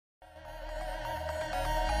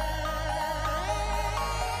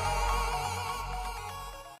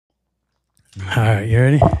All right, you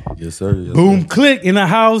ready? Yes, sir. Yes, Boom, sir. click in the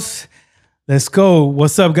house. Let's go.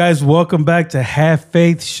 What's up, guys? Welcome back to Have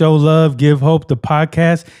Faith, Show Love, Give Hope, the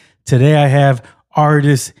podcast. Today I have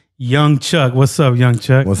artist Young Chuck. What's up, Young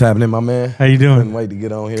Chuck? What's happening, my man? How you doing? Couldn't wait to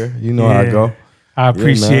get on here. You know how I go. I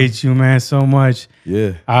appreciate you, man, so much.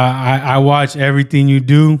 Yeah. I watch everything you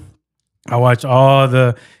do. I watch all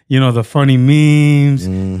the, the funny memes,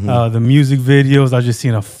 the music videos. I just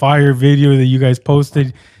seen a fire video that you guys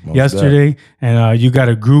posted yesterday. And you got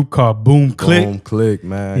a group called Boom Click. Boom Click,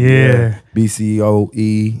 man. Yeah.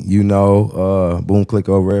 BCOE, Boom Click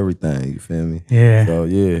over everything. You feel me? Yeah. So,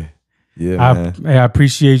 yeah. Yeah, man. I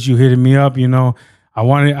appreciate you hitting me up,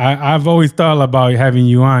 I've always thought about having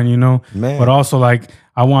you on, Man. but also like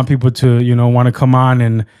I want people to, want to come on,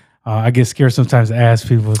 and I get scared sometimes to ask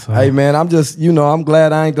people. So. Hey, man, I'm just, I'm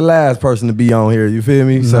glad I ain't the last person to be on here. You feel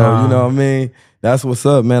me? So, you know what I mean? That's what's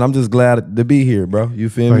up, man. I'm just glad to be here, bro. You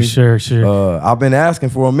feel me? For sure. I've been asking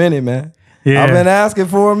for a minute, man. Yeah. I've been asking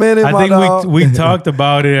for a minute, I think we talked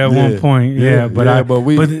about it at one point. Yeah, but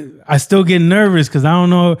I still get nervous because I don't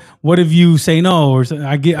know, what if you say no or something.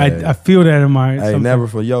 I feel that in my. Hey, never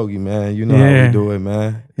for Yogi, man. You know how we do it,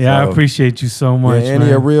 man. Yeah, so, I appreciate you so much. Yeah, and he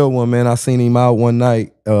a real one, man. I seen him out one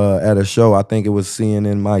night at a show. I think it was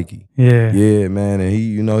CNN Mikey. Yeah. Yeah, man. And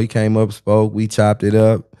he came up, spoke. We chopped it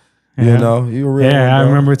up. Yeah. You a real one, I bro.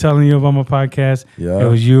 remember telling you about my podcast. Yeah. It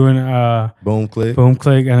was you and Boom Click. Boom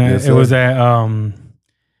Click, and Yes, it was at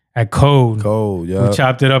Code. Code, yeah. We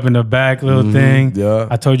chopped it up in the back, little thing. Yeah.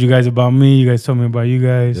 I told you guys about me. You guys told me about you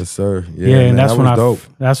guys. Yes, sir. Yeah, and man,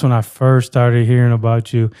 that's when I first started hearing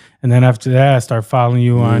about you. And then after that, I started following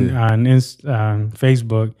you on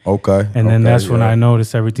Facebook. Okay. And then that's when I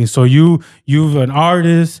noticed everything. So you've an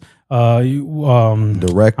artist,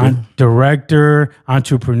 director,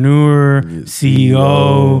 entrepreneur,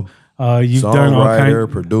 CEO. You've done all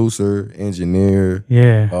kinds. Producer, engineer,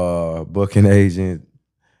 booking agent,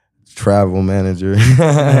 travel manager.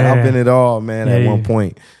 I've been it all, man. At one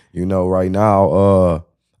point, right now,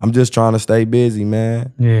 I'm just trying to stay busy,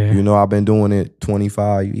 man. Yeah. I've been doing it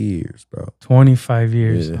 25 years, bro. 25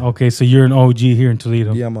 years. Yeah. Okay, so you're an OG here in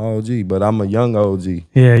Toledo. Yeah, I'm an OG, but I'm a young OG.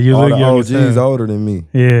 Yeah, you all look the young. OGs older than me.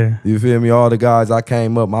 Yeah. You feel me? All the guys I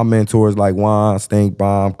came up, my mentors like Juan, Stink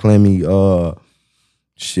Bomb, Clemmy,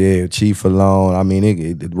 Chief Alone. I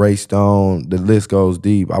mean, Ray Stone, the list goes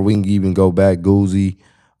deep. We can even go back, Goozy,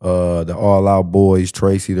 the All Out Boys,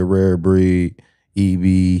 Tracy the Rare Breed,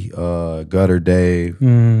 EB, Gutter Dave.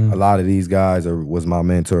 A lot of these guys was my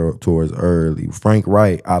mentor towards early. Frank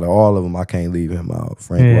Wright, out of all of them, I can't leave him out.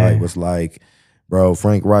 Frank Wright was like, bro,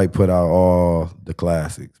 Frank Wright put out all the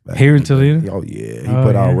classics. Here in Toledo? Oh, yeah. He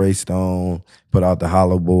put out Ray Stone, put out the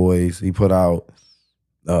Hollow Boys. He put out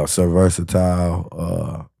Sir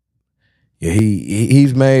Versatile.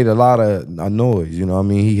 He's made a lot of noise. You know what I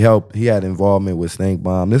mean? He had involvement with Stink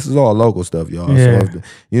Bomb. This is all local stuff, y'all. Yeah.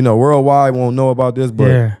 So, worldwide won't know about this,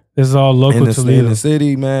 but this is all local Toledo. In the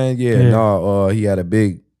city, man, he had a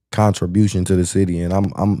big contribution to the city, and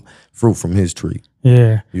I'm fruit from his tree.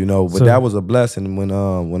 Yeah. But that was a blessing when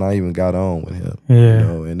I even got on with him. Yeah.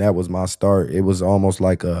 And that was my start. It was almost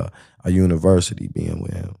like a university being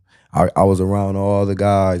with him. I was around all the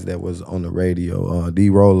guys that was on the radio.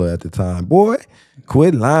 D-Roller at the time. Boy,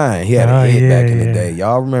 quit lying. He had a hit back in the day.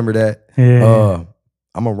 Y'all remember that? Yeah.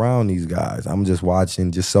 I'm around these guys. I'm just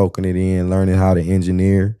watching, just soaking it in, learning how to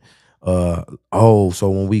engineer. So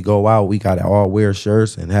when we go out, we got to all wear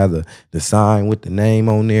shirts and have the sign with the name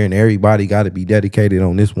on there, and everybody got to be dedicated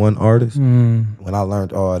on this one artist. When I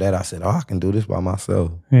learned all that, I said, I can do this by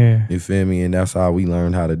myself. Yeah. You feel me? And that's how we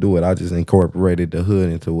learned how to do it. I just incorporated the hood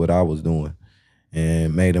into what I was doing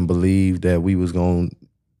and made them believe that we was going to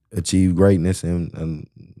achieve greatness, and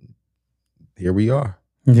here we are.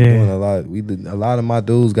 Yeah. Doing a lot of my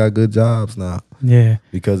dudes got good jobs now. Yeah.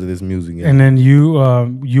 Because of this music. And then you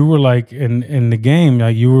were like in the game,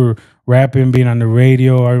 like you were rapping, being on the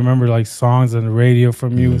radio. I remember like songs on the radio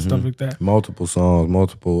from you and stuff like that. Multiple songs,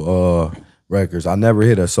 multiple records. I never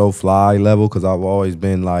hit a So Fly level because I've always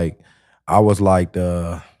been like, I was like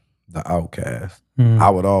the outcast.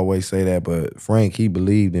 I would always say that, but Frank, he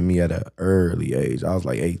believed in me at an early age. I was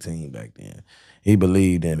like 18 back then. He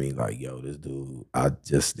believed in me like, yo, this dude,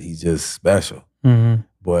 he's just special.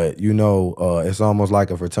 But it's almost like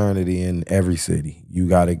a fraternity in every city. You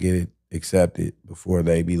got to get it accepted before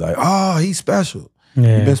they be like, oh, he's special.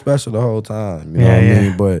 Yeah. You've been special the whole time. You know what I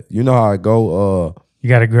mean? But you know how it go. You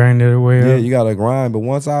got to grind it away. Yeah, you got to grind. But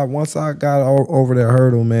once I got over that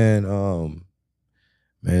hurdle, man,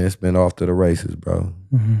 Man, it's been off to the races, bro.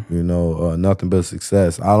 You know, nothing but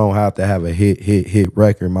success. I don't have to have a hit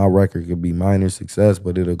record. My record could be minor success,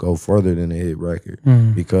 but it'll go further than a hit record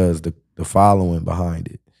because the following behind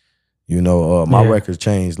it. You know, my records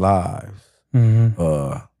change lives.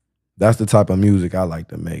 That's the type of music I like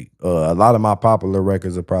to make. A lot of my popular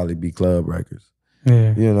records will probably be club records.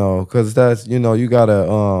 Yeah. You know, because that's, you know, you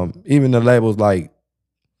gotta, even the labels, like,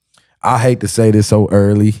 I hate to say this so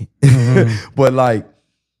early, but like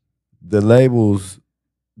the labels,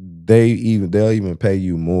 they'll even pay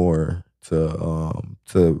you more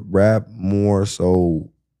to rap more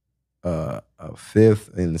so a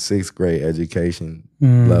 5th and 6th grade education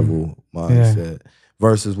level mindset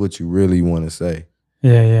versus what you really want to say.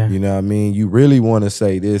 Yeah. You know what I mean? You really want to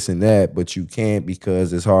say this and that, but you can't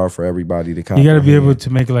because it's hard for everybody to comprehend. You got to be able to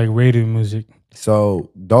make like radio music. So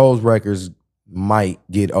those records might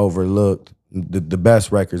get overlooked. The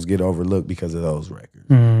best records get overlooked because of those records.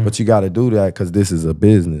 But you got to do that because this is a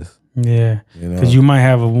business. Yeah. You know? Because you might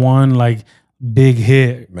have one like big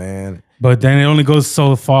hit. Man. But then it only goes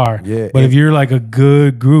so far. Yeah. But if you're like a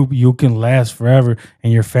good group, you can last forever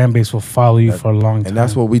and your fan base will follow you for a long time. And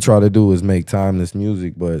that's what we try to do is make timeless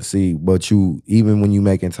music. But you, even when you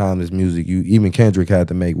making timeless music, even Kendrick had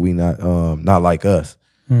to make We Not Like Us.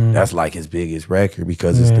 That's like his biggest record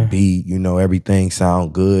because it's the beat, you know, everything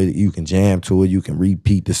sound good. You can jam to it. You can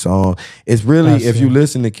repeat the song. It's really, if you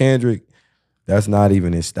listen to Kendrick, that's not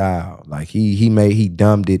even his style. Like he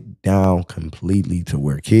dumbed it down completely to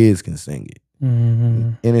where kids can sing it.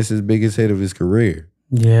 And it's his biggest hit of his career.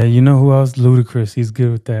 Yeah, you know who else? Ludacris. He's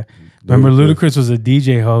good with that. Remember, Ludacris was a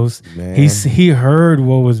DJ host. Man. He heard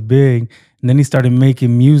what was big, and then he started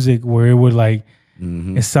making music where it would like,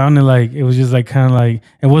 it sounded like, it was just like kind of like,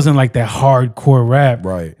 it wasn't like that hardcore rap.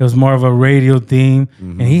 Right. It was more of a radio theme,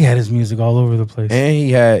 and he had his music all over the place.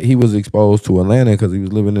 And he was exposed to Atlanta because he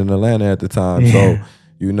was living in Atlanta at the time. So,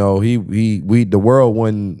 you know, the world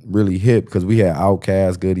wasn't really hip because we had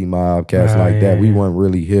Outkast, Goody Mob, cats like that. We weren't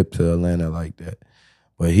really hip to Atlanta like that.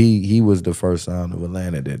 But he was the first sound of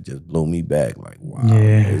Atlanta that just blew me back. Like, wow,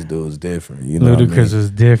 this dude's different. You know, Ludacris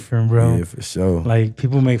was different, bro. Yeah, for sure. Like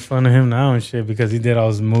people make fun of him now and shit because he did all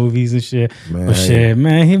his movies and shit. Man, but shit,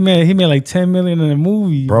 man, he made like 10 million in a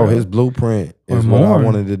movie, bro. His blueprint is what I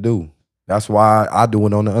wanted to do. That's why I do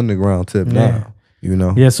it on the underground tip now. You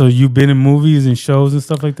know? Yeah, so you've been in movies and shows and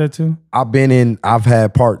stuff like that too? I've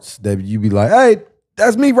had parts that you be like, hey,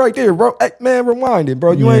 that's me right there, bro. Hey, man, rewind it,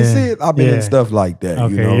 bro. You ain't see it? I've been in stuff like that,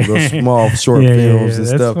 you know, those small short films and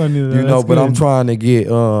stuff. Funny, you know, that's but good. I'm trying to get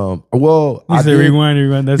I said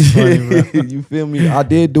rewind. That's funny, bro. You feel me? I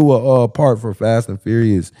did do a part for Fast and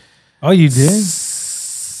Furious. Oh, you did?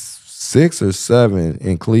 6 or 7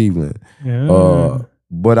 in Cleveland. Yeah.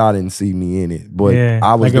 But I didn't see me in it. But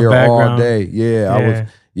I was like there all day. Yeah, I was.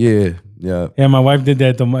 Yeah, my wife did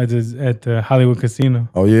that at the Hollywood Casino.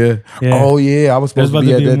 Oh yeah. Oh yeah, I was supposed to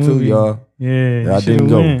be at that too, y'all. Yeah, I didn't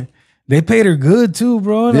go. They paid her good too,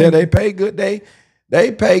 bro. Yeah, they pay good.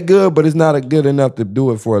 They pay good, but it's not good enough to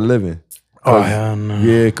do it for a living. Oh hell no.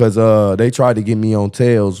 Yeah, because they tried to get me on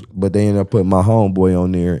Tails, but they ended up putting my homeboy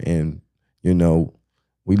on there, and you know,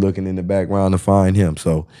 we looking in the background to find him.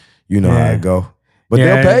 So you know how it go. But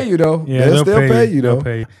they'll pay you though. Yeah, they'll still pay you though.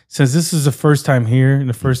 Since this is the first time here and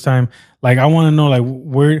the first time, like I want to know, like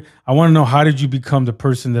I want to know how did you become the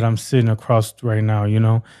person that I'm sitting across right now? You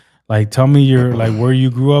know, like tell me like where you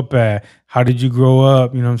grew up at. How did you grow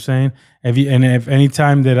up? You know what I'm saying? If any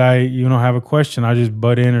time that I have a question, I just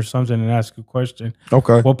butt in or something and ask a question.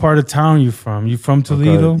 Okay. What part of town you from? You from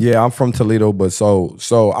Toledo? Okay. Yeah, I'm from Toledo, but so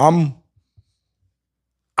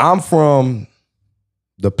I'm from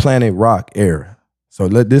the Planet Rock era. So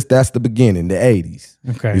that's the beginning, the 80s.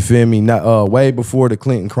 Okay. You feel me? Not, way before the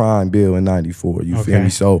Clinton crime bill in 94. You feel me?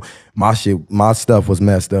 So my stuff was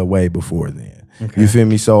messed up way before then. Okay. You feel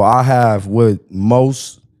me? So I have what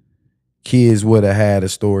most kids would have had a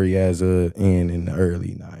story as in the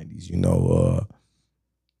early 90s. You know,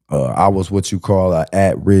 I was what you call an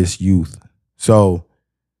at-risk youth. So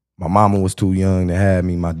my mama was too young to have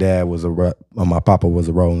me. My dad was my papa was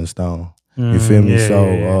a Rolling Stone. You feel me?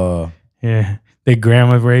 Yeah. They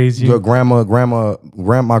grandma raised you?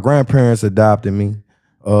 My grandparents adopted me.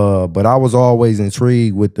 But I was always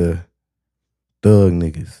intrigued with the thug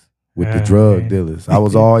niggas, with the drug dealers. I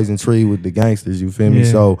was always intrigued with the gangsters, you feel me?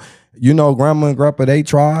 So, you know, grandma and grandpa, they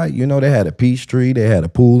tried. You know, they had a peach tree, they had a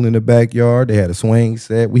pool in the backyard, they had a swing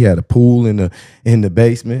set. We had a pool in the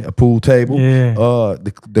basement, a pool table. Yeah.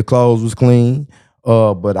 The clothes was clean.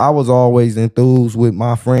 But I was always enthused with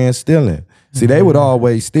my friends stealing. See, they would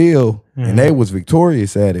always steal, and they was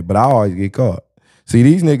victorious at it, but I always get caught. See,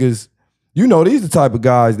 these niggas, you know, these are the type of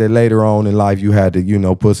guys that later on in life you had to, you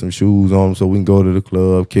know, put some shoes on them so we can go to the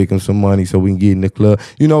club, kick them some money so we can get in the club.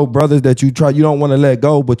 You know, brothers that you don't want to let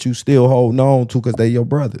go, but you still hold on to because they your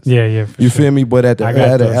brothers. Yeah, yeah. You feel me? But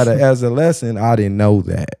as a lesson, I didn't know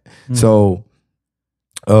that. So,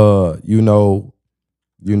 you know,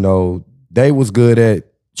 they was good at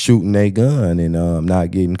shooting their gun and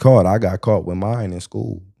not getting caught. I got caught with mine in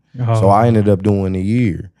school, so I ended up doing a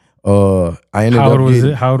year. How old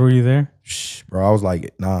were you there? Bro, I was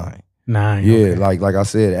like 9. 9. Yeah, okay. like I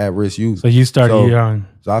said, at risk youth. So you started young.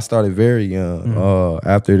 So I started very young.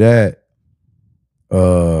 After that,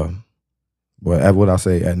 what I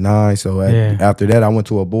say at 9. So after that, I went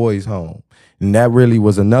to a boys' home, and that really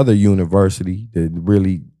was another university that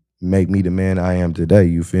really made me the man I am today.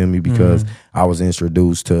 You feel me? Because I was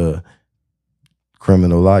introduced to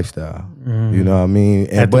criminal lifestyle. You know what I mean?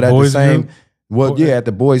 And at the same. Group? Well, yeah, at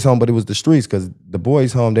the boys' home, but it was the streets because the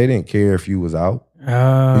boys' home, they didn't care if you was out.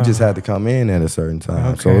 You just had to come in at a certain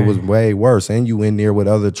time. Okay. So it was way worse. And you in there with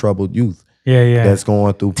other troubled youth. Yeah. That's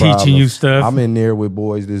going through problems. Teaching you stuff. I'm in there with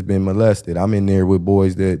boys that's been molested. I'm in there with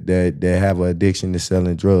boys that have an addiction to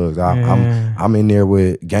selling drugs. I'm in there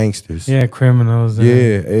with gangsters. Yeah, criminals.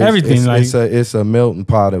 Everything. It's a melting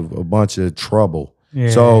pot of a bunch of trouble.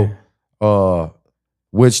 Yeah. So,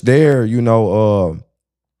 which there, you know,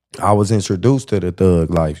 I was introduced to the thug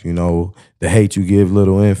life, you know, the hate you give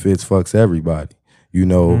little infants fucks everybody, you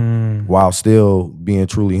know, while still being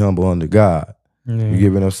truly humble under God. You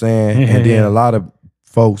get what I'm saying? And then a lot of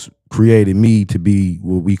folks created me to be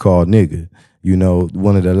what we call nigga, you know,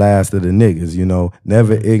 one of the last of the niggas, you know,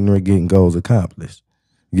 never ignorant, getting goals accomplished.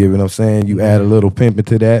 You get what I'm saying? You add a little pimping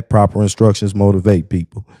to that, proper instructions motivate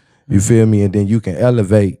people. You feel me? And then you can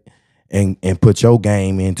elevate and put your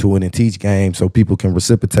game into it and teach game so people can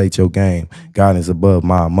reciprocate your game. God is above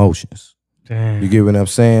my emotions. Damn. You get what I'm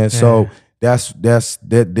saying? Yeah. So that's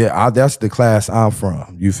the class I'm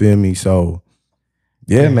from. You feel me? So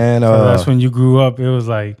yeah, man. So that's when you grew up. It was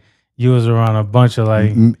like you was around a bunch of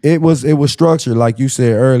like. It was structured, like you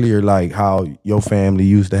said earlier, like how your family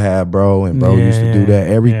used to have bro and bro used to do that.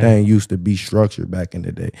 Everything used to be structured back in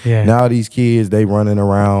the day. Yeah. Now these kids, they running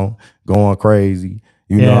around going crazy.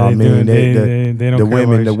 You know what I mean? They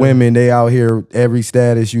don't the women, they out here, every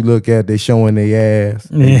status you look at, they showing their ass.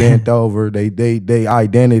 They bent over. They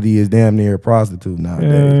identity is damn near a prostitute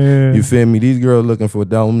nowadays. You feel me? These girls looking for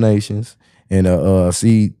donations and a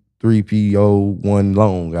C3PO1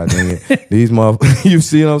 loan. Goddamn it. These motherfuckers, you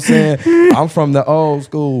see what I'm saying? I'm from the old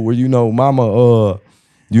school where, you know, mama,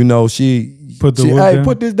 you know, put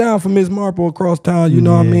this down for Miss Marple across town. You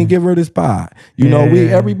know what I mean? Give her this pie. You know,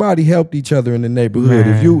 everybody helped each other in the neighborhood.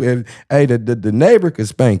 Man. The neighbor could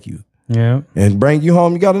spank you. Yeah. And bring you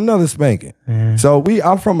home, you got another spanking. Yeah. So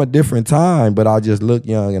I'm from a different time, but I just look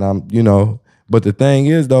young and I'm, you know, but the thing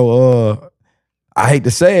is though, I hate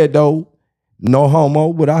to say it though, no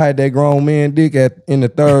homo, but I had that grown man dick in the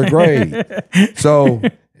 3rd grade. So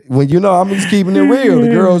when, you know, I'm just keeping it real. The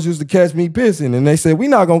girls used to catch me pissing, and they said, "We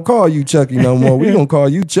not gonna call you Chucky no more. We gonna call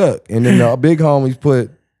you Chuck." And then the big homies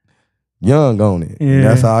put Young on it. And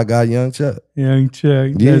that's how I got Young Chuck. Young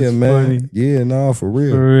Chuck. Yeah, that's man. Funny. Yeah, no, for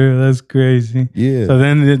real. For real, that's crazy. Yeah. So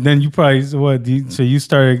then you probably so you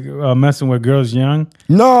started messing with girls young?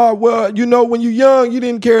 No, well, you know, when you young, you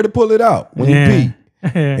didn't care to pull it out when you pee.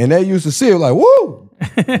 And they used to see it like, woo.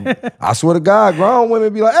 I swear to God, grown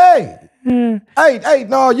women be like, hey. Hey,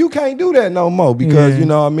 no, you can't do that no more because, you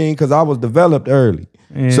know what I mean? Because I was developed early.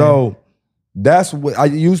 Yeah. So that's what I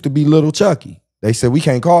used to be little Chucky. They said, we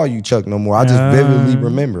can't call you Chuck no more. I just vividly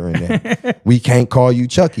remembering that. We can't call you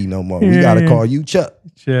Chucky no more. We got to call you Chuck.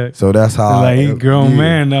 Chuck. So that's how like he grown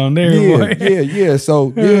man down there. Yeah. So,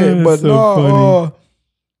 but so no,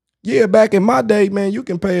 yeah, back in my day, man, you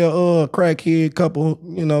can pay a crackhead couple,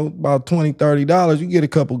 you know, about $20-$30. You get a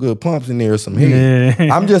couple good pumps in there or some head.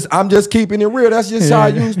 Yeah. I'm just keeping it real. That's just how I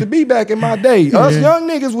used to be back in my day. Us young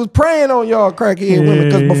niggas was preying on y'all crackhead women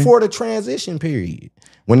because before the transition period,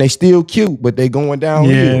 when they still cute, but they going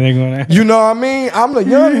downhill. Yeah, they going down. You know what I mean? I'm the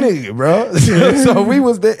young nigga, bro. So we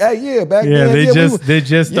was back then. They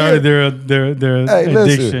just started their addiction.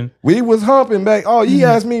 Listen, we was humping back. Oh, you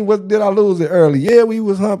asked me, did I lose it early? Yeah, we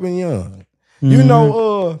was humping young. You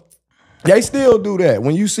know, they still do that.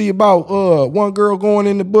 When you see about one girl going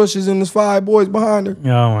in the bushes and there's 5 boys behind her.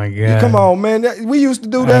 Oh my God! Come on, man. We used to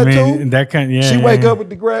do that too. That kind. She wake up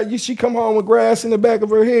with the grass. She come home with grass in the back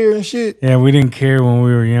of her hair and shit. Yeah, we didn't care when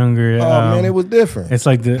we were younger. Oh man, it was different. It's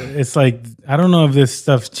like I don't know if this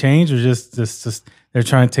stuff's changed or just they're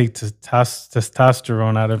trying to take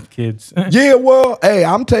testosterone out of kids. Yeah, well, hey,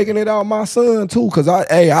 I'm taking it out my son too, because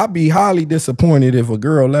I'd be highly disappointed if a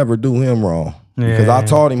girl ever do him wrong. Because I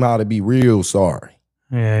taught him how to be real sorry.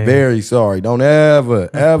 Yeah, very sorry. Don't ever,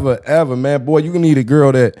 ever, man. Boy, you need a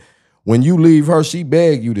girl that when you leave her, she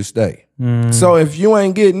beg you to stay. So if you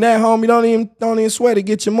ain't getting that, homie, don't even sweat to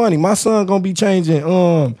get your money. My son gonna be changing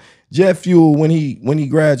jet fuel when he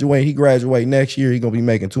graduate. He graduate next year. He gonna be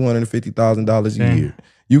making $250,000 a year.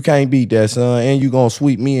 You can't beat that, son. And you gonna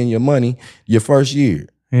sweep me and your money your first year.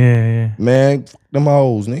 Yeah. Man, them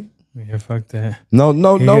hoes, nigga. Yeah, fuck that. No,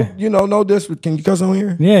 you know, no this. Can you cuss on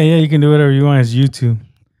here? Yeah, you can do whatever you want. It's YouTube.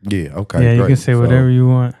 Yeah, okay. Yeah, great. You can say whatever you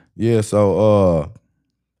want. Yeah, so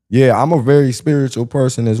yeah, I'm a very spiritual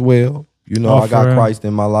person as well. You know, I got Christ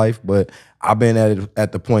in my life, but I've been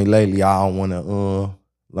at the point lately I don't want to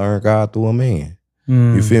learn God through a man.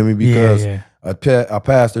 You feel me? Because a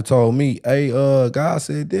pastor told me, hey, God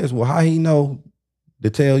said this. Well, how he know to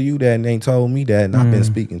tell you that and ain't told me that, and I've been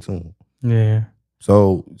speaking to him. Yeah.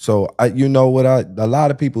 So you know what, a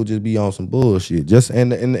lot of people just be on some bullshit. Just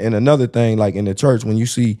and another thing, like in the church, when you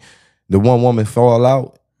see the one woman fall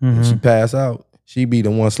out and she pass out, she be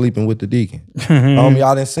the one sleeping with the deacon. Homie,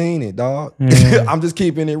 I done seen it, dog. Yeah. I'm just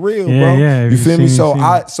keeping it real, bro. Yeah, you feel me? So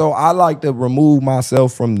I like to remove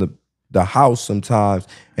myself from the house sometimes,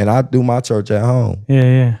 and I do my church at home.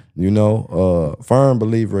 Yeah. You know, firm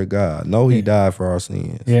believer of God. Know he died for our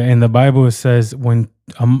sins. Yeah, in the Bible it says when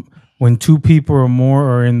two people or more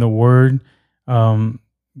are in the word,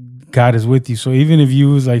 God is with you. So even if you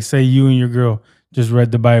was like, say you and your girl just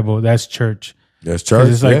read the Bible, that's church. That's church.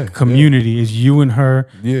 It's like community. It's you and her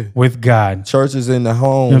with God. Church is in the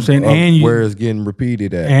home, you know what I'm saying? And where it's getting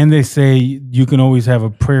repeated at. And they say you can always have a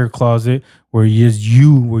prayer closet where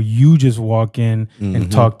you just walk in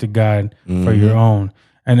and talk to God for your own.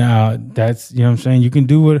 And that's, you know what I'm saying? You can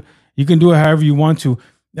do it however you want to.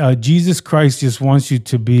 Jesus Christ just wants you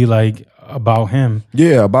to be like about him.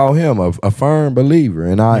 Yeah, about him, a firm believer.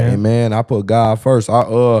 And I put God first.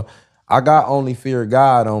 I got only fear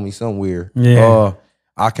God on me somewhere. Yeah.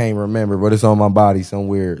 I can't remember, but it's on my body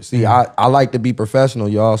somewhere. See, I like to be professional,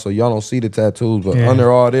 y'all, so y'all don't see the tattoos, but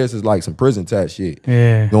under all this is like some prison tat shit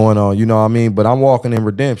going on, you know what I mean? But I'm walking in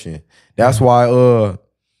redemption. That's why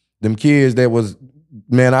them kids that was,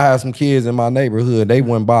 man, I had some kids in my neighborhood, they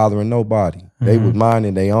wasn't bothering nobody. They was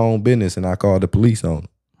minding their own business, and I called the police on them.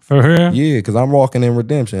 For real? Yeah, because I'm walking in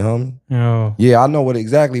redemption, homie. Oh. Yeah, I know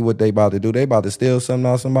exactly what they about to do. They about to steal something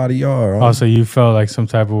out somebody's yard. Homie. Oh, so you felt like some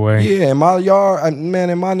type of way? Yeah, in my yard, man,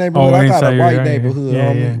 in my neighborhood, I got a white neighborhood,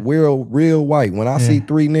 homie. Real white. When I see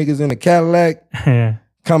 3 niggas in a Cadillac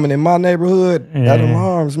coming in my neighborhood, that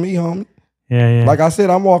alarms me, homie. Yeah. Like I said,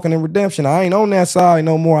 I'm walking in redemption. I ain't on that side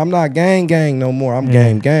no more. I'm not gang no more. I'm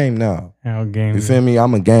game now. You feel me?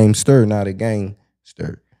 I'm a gamester, not a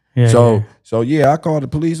gangster. Yeah, so I called the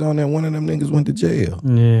police on that. One of them niggas went to jail.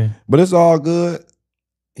 Yeah. But it's all good.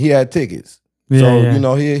 He had tickets. You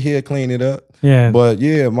know, he'll clean it up. Yeah. But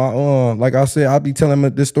yeah, my like I said, I be telling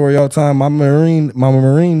him this story all the time. My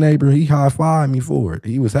Marine neighbor, he high-fived me for it.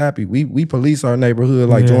 He was happy. We police our neighborhood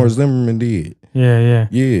like George Zimmerman did. Yeah.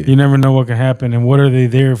 You never know what can happen. And what are they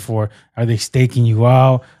there for? Are they staking you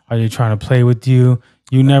out? Are they trying to play with you?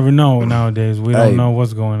 You never know nowadays. We don't know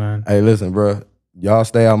what's going on. Hey, listen, bro. Y'all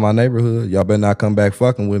stay out my neighborhood. Y'all better not come back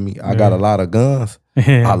fucking with me. I got a lot of guns.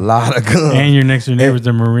 A lot of guns. And your next door neighbor's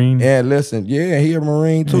a Marine. And listen, he a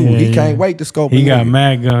Marine too. He can't wait to scope. He got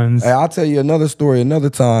mad guns. Hey, I'll tell you another story. Another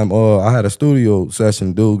time, I had a studio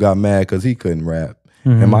session. Dude got mad because he couldn't rap.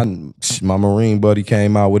 And my Marine buddy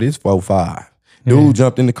ccame out with his 4.5. Dude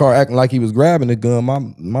jumped in the car acting like he was grabbing the gun.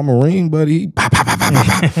 My Marine buddy,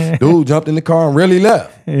 dude jumped in the car and really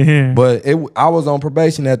left. But I was on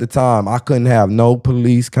probation at the time. I couldn't have no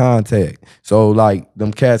police contact. So like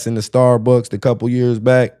them cats in the Starbucks a couple years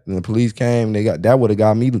back, and the police came, that would have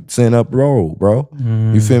got me sent up road, bro.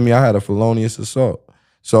 You feel me? I had a felonious assault.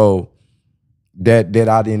 So that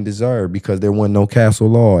I didn't deserve because there wasn't no castle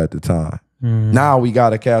law at the time. Now we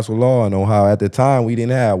got a castle law in Ohio. At the time, we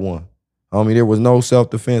didn't have one. There was no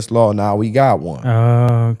self-defense law. Now we got one.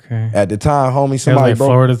 Oh, okay. At the time, somebody like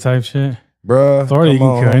Florida type shit? Bruh. Florida, you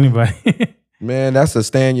can kill anybody. Man, that's a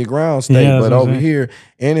stand your ground state. But over here,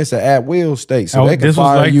 and it's an at-will state. So they can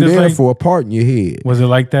fire you there for a part in your head. Was it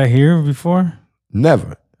like that here before?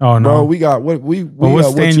 Never. Oh, no. Bro, we got what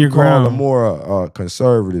you call a more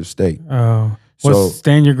conservative state. Oh. What's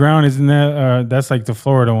stand your ground? Isn't that, that's like the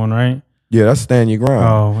Florida one, right? Yeah, that's stand your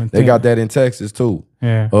ground. They got that in Texas too.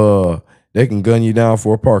 Yeah. They can gun you down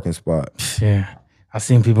for a parking spot. Yeah. I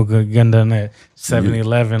seen people getting done at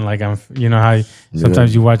 7-Eleven. Like you know how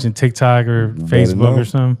sometimes you watching TikTok or Facebook or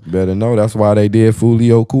something. Better know. That's why they did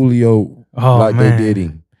Fulio Coolio like they did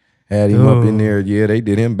him. Had him up in there. Yeah, they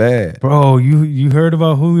did him bad. Bro, you heard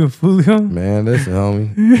about Fulio? Man, listen,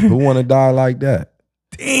 homie. Who want to die like that?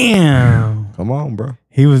 Damn. Come on, bro.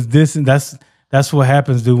 He was dissing. That's what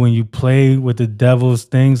happens, dude, when you play with the devil's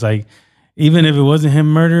things. Like, even if it wasn't him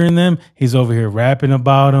murdering them, he's over here rapping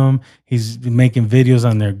about them. He's making videos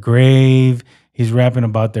on their grave. He's rapping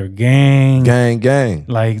about their gang. Gang.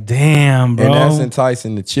 Like, damn, bro. And that's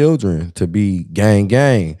enticing the children to be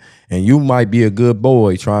gang. And you might be a good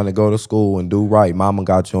boy trying to go to school and do right. Mama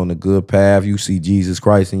got you on the good path. You see Jesus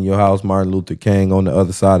Christ in your house, Martin Luther King on the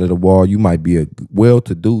other side of the wall. You might be a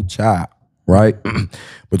well-to-do child, right?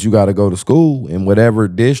 But you got to go to school in whatever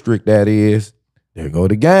district that is. There go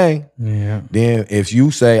the gang. Yeah. Then if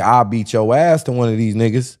you say, I'll beat your ass to one of these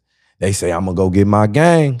niggas, they say, I'm going to go get my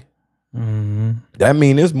gang. Mm-hmm. That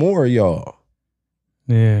mean there's more of y'all.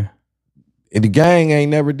 Yeah. And the gang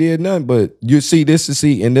ain't never did nothing, but you see, this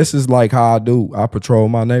is like how I patrol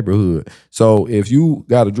my neighborhood. So if you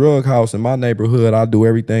got a drug house in my neighborhood, I do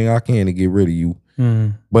everything I can to get rid of you.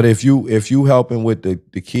 Mm. But if you helping with the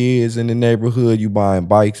kids in the neighborhood, you buying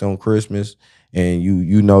bikes on Christmas, and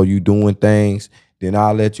you know you doing things, then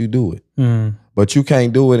I'll let you do it. Mm. But you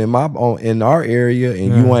can't do it in our area,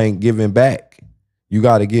 and you ain't giving back. You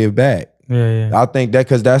got to give back. Yeah. I think that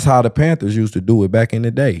because that's how the Panthers used to do it back in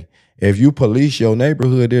the day. If you police your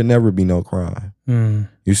neighborhood, there'll never be no crime. Mm.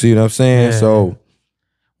 You see what I'm saying? Yeah. So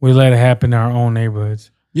we let it happen in our own neighborhoods.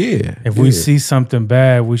 Yeah. If we see something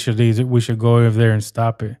bad, we should go over there and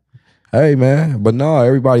stop it. Hey man, but no,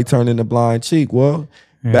 everybody turning the blind cheek. Well,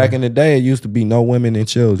 back in the day, it used to be no women and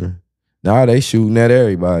children. Now they shooting at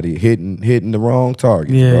everybody, hitting the wrong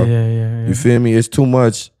targets. Bro. Yeah. You feel me? It's too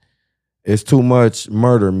much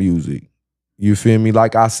murder music. You feel me?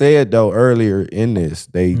 Like I said though earlier in this,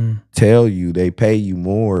 they tell you, they pay you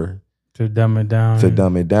more to dumb it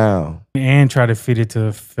down. And try to feed it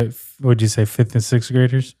to what'd you say, 5th and 6th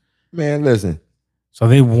graders? Man, listen. So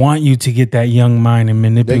they want you to get that young mind and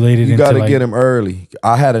manipulate it. You got to get them early.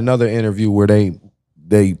 I had another interview where they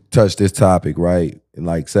touched this topic, right?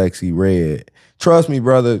 Like Sexy Red. Trust me,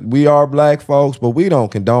 brother, we are black folks, but we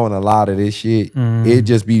don't condone a lot of this shit. It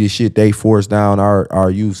just be the shit they force down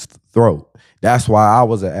our youth's throat. That's why I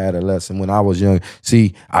was an adolescent when I was young.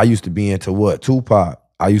 See, I used to be into what? Tupac.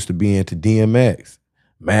 I used to be into DMX,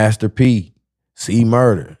 Master P, C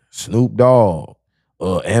Murder, Snoop Dogg,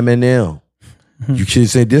 Eminem. You should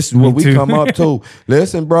say this is what we come up to.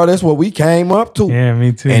 Listen, bro, that's what we came up to. Yeah,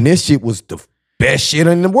 me too. And this shit was the best shit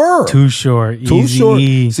in the world. Too Short. Too Short.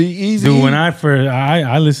 E. See, Easy. Dude, when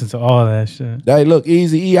I listened to all that shit. Hey, look,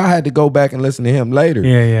 Easy E, I had to go back and listen to him later.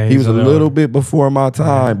 Yeah. He was a little bit before my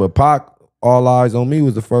time, but Pac, All Eyes on Me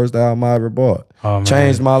was the first album I ever bought. Oh,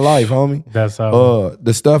 changed my life, homie. That's how.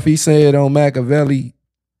 The stuff he said on Machiavelli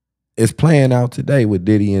is playing out today with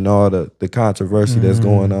Diddy and all the controversy that's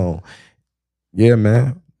going on. Yeah,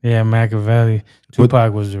 man. Yeah, Machiavelli.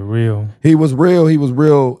 Tupac was the real. He was real. He was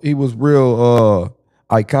real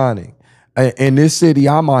iconic. In this city,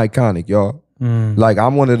 I'm iconic, y'all. Like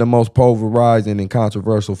I'm one of the most polarizing and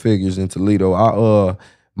controversial figures in Toledo.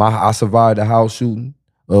 I survived a house shooting.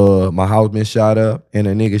 My house been shot up, and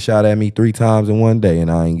a nigga shot at me 3 times in one day, and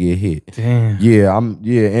I ain't get hit. Damn.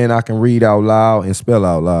 Yeah, and I can read out loud and spell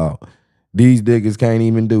out loud. These niggas can't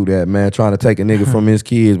even do that, man. Trying to take a nigga from his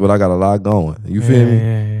kids, but I got a lot going. You feel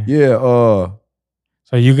me? Yeah.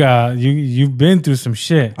 So you've been through some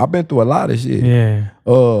shit. I've been through a lot of shit. Yeah.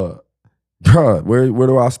 Bruh, where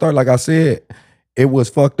do I start? Like I said, it was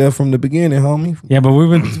fucked up from the beginning, homie. Yeah, but we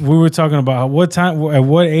were talking about at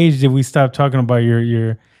what age did we stop talking about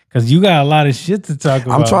your because you got a lot of shit to talk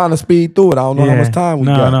about. I'm trying to speed through it. I don't know how much time we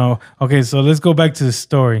got. No. Okay, so let's go back to the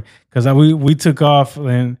story because we took off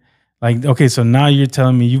and like okay, so now you're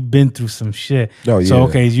telling me you've been through some shit. Oh yeah. So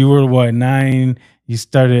okay, you were what 9? You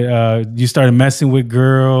started messing with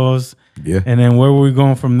girls. Yeah. And then where were we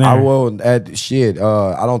going from there? I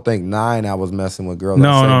don't think 9 I was messing with girls.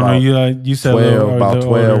 No. You said 12, about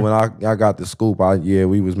 12 when I got the scoop.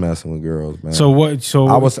 We was messing with girls,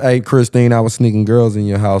 man. Christine, I was sneaking girls in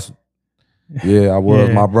your house. Yeah, I was.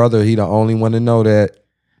 Yeah. My brother, he the only one to know that.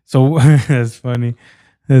 So that's funny.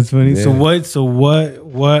 That's funny. Yeah. So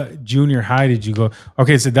what junior high did you go?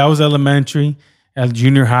 Okay, so that was elementary. At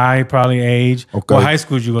junior high, probably age. Okay. What high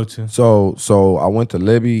school did you go to? So I went to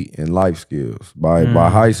Libby and Life Skills. By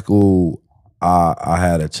high school, I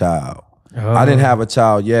had a child. Oh. I didn't have a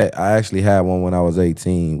child yet. I actually had one when I was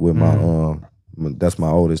 18 with my that's my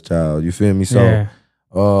oldest child. You feel me? So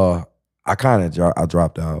I kind of I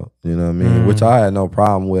dropped out. You know what I mean? Which I had no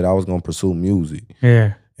problem with. I was gonna pursue music.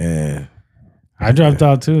 Yeah. And I dropped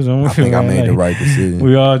out too. So I think I made the right decision.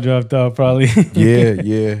 We all dropped out probably.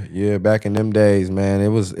 yeah. Back in them days, man, it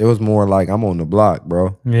was more like I'm on the block,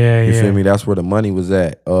 bro. Yeah, you feel me? That's where the money was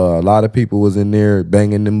at. A lot of people was in there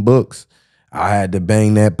banging them books. I had to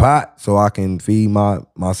bang that pot so I can feed my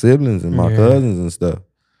siblings and my cousins and stuff.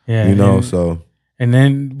 Yeah, you know. So and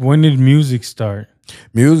then when did music start?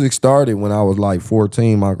 Music started when I was like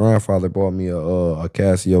 14. My grandfather bought me a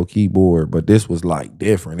Casio keyboard, but this was like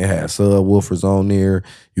different. It had subwoofers on there.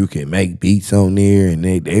 You can make beats on there, and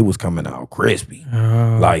they was coming out crispy.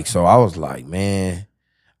 Like, so I was like, man,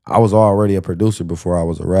 I was already a producer before I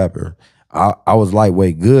was a rapper. I was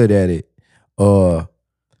lightweight good at it.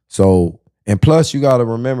 So, and plus you got to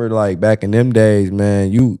remember, like back in them days,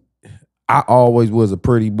 man, I always was a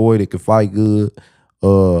pretty boy that could fight good.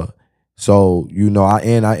 So, you know,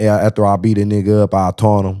 after I beat a nigga up, I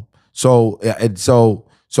taunt him. So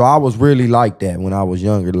I was really like that when I was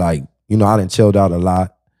younger. Like, you know, I done chilled out a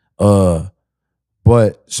lot.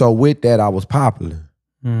 But so with that, I was popular.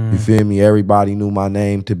 You feel me? Everybody knew my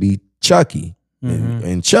name to be Chucky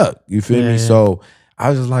and Chuck. You feel me? So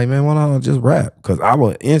I was just like, man, why don't I just rap? Because I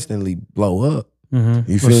would instantly blow up.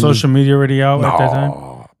 You feel was social media already out at that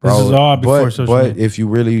time? Bro, this is all before social media. But if you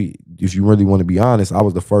really want to be honest, I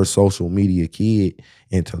was the first social media kid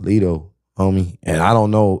in Toledo, homie. And I don't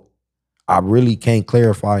know, I really can't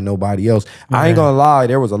clarify nobody else. I ain't gonna lie,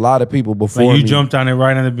 there was a lot of people before like you me. jumped on it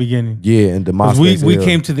right in the beginning. Yeah, and the MySpace we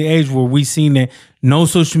came to the age where we seen that no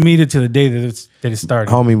social media to the day that it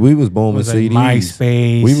started. Homie, we was booming CDs.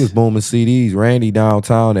 MySpace. We was booming CDs. Randy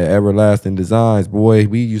downtown at Everlasting Designs, boy,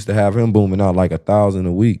 we used to have him booming out like 1,000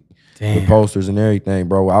 a week. Damn. With posters and everything,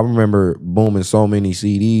 bro. I remember booming so many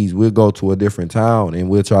CDs. We'll go to a different town and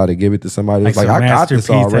we'll try to give it to somebody. It's like I got this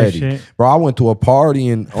already, bro. I went to a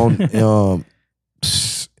party on the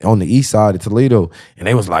east side of Toledo, and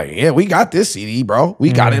they was like, "Yeah, we got this CD, bro.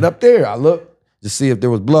 We got it up there." I looked to see if there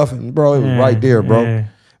was bluffing, bro. It was right there, bro.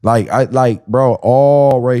 Like, bro,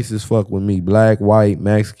 all races fuck with me. Black, white,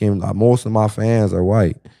 Mexican. Like, most of my fans are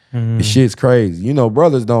white. The shit's crazy. You know,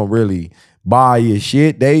 brothers don't really buy your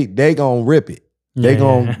shit. They gonna rip it. They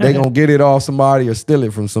gonna get it off somebody or steal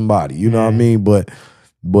it from somebody. You know what I mean? But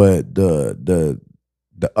the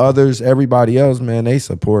others, everybody else, man, they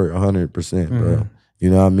support 100%, bro. You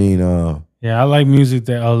know what I mean? Yeah, I like music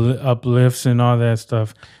that uplifts and all that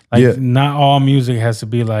stuff. Like, not all music has to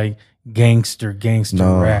be like gangster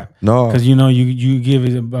rap. No, because you know you give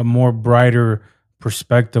it a more brighter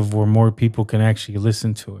perspective where more people can actually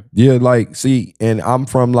listen to it. Yeah, like, see, and I'm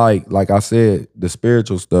from like I said, the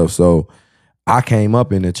spiritual stuff. So I came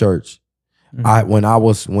up in the church. When I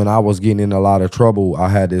was getting in a lot of trouble, I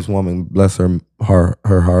had this woman, bless her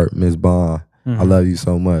heart, Miss Bond. I love you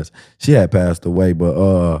so much. She had passed away,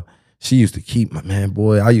 but she used to keep my man,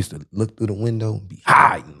 boy. I used to look through the window and be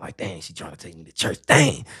hiding, like, dang, she trying to take me to church.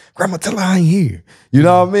 Dang, grandma, tell her I ain't here. You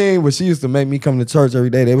know what I mean? But she used to make me come to church every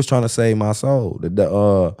day. They was trying to save my soul.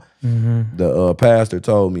 The pastor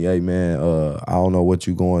told me, hey man, I don't know what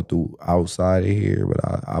you going through outside of here,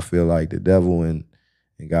 but I feel like the devil and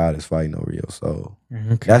God is fighting over your soul.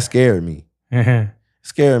 That scared me.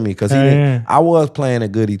 Scared me because I was playing a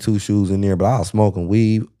goody two shoes in there, but I was smoking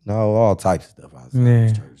weed, all types of stuff outside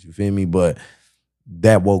the church. You feel me? But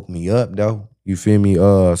that woke me up though. You feel me?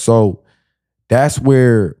 So that's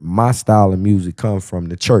where my style of music comes from,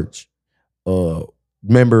 the church.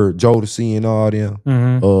 Remember Jodeci and all them?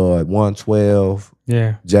 112,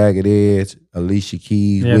 Jagged Edge, Alicia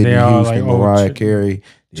Keys, Whitney Houston, like Mariah Carey.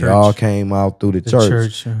 They all came out through the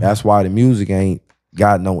church. That's why the music ain't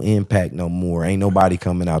got no impact no more. Ain't nobody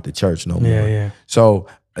coming out the church no more. So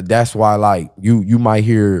that's why, like, you might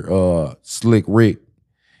hear Slick Rick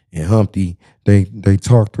and Humpty, they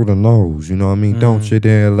talk through the nose, you know what I mean? Don't sit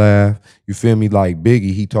there and laugh. You feel me? Like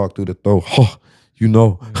Biggie, he talked through the throat. You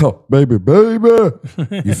know, baby.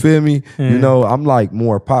 You feel me? You know, I'm like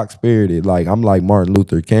more Pac spirited. Like, I'm like Martin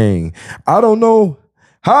Luther King. I don't know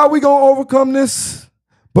how we gonna overcome this,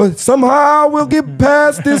 but somehow we'll get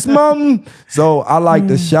past this mountain. So I like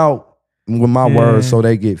to shout with my words so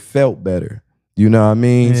they get felt better. You know what I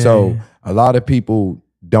mean? So a lot of people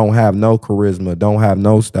don't have no charisma, don't have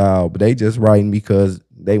no style, but they just writing because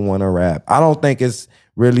they want to rap. I don't think it's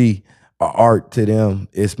really an art to them.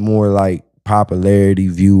 It's more like popularity,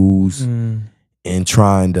 views, and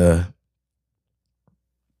trying to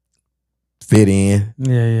fit in.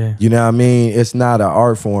 You know what I mean? It's not an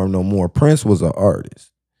art form no more. Prince was an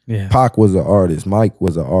artist. Pac was an artist. Mike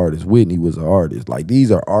was an artist. Whitney was an artist. Like,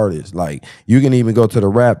 these are artists. Like, you can even go to the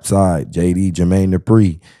rap side. JD, Jermaine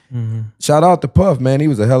Dupri. Shout out to Puff, man. He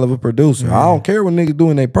was a hell of a producer. I don't care what niggas do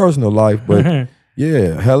in their personal life, but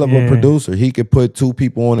yeah, hell of a producer. He could put two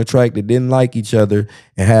people on a track that didn't like each other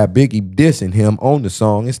and have Biggie dissing him on the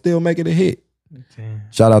song and still make it a hit.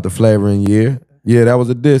 Shout out to Flavor in Year. Yeah, that was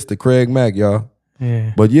a diss to Craig Mack, y'all.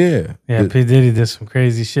 Yeah. But yeah. Yeah, P. Diddy did some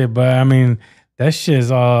crazy shit. But I mean, that shit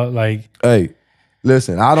is all like... Hey,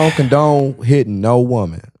 listen, I don't condone hitting no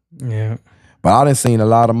woman. Yeah. But I done seen a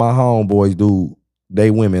lot of my homeboys do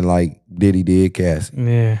they women like Diddy did Cassie.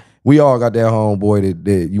 Yeah. We all got that homeboy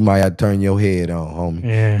that you might have to turn your head on, homie.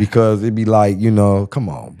 Yeah. Because it'd be like, you know, come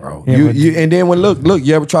on, bro. Yeah, you and then when look,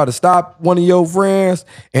 you ever try to stop one of your friends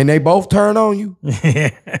and they both turn on you?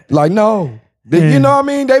 Like, no. You know what I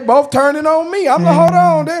mean? They both turning on me. I'm like, hold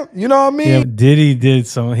on. You know what I mean? Yeah, Diddy did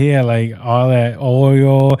some. He had like all that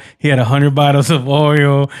oil. He had 100 bottles of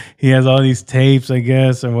oil. He has all these tapes, I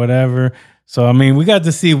guess, or whatever. So, I mean, we got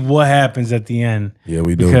to see what happens at the end. Yeah,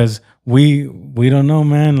 we do. Because we don't know,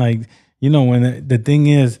 man. Like, you know, when the thing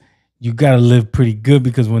is, you got to live pretty good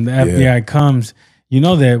because when the FBI comes, you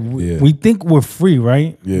know that we think we're free,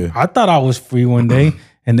 right? Yeah. I thought I was free one day.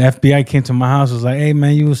 And the FBI came to my house, was like, hey,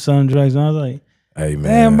 man, you was selling drugs. And I was like, hey, man.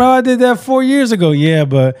 Damn, bro, I did that 4 years ago. Yeah,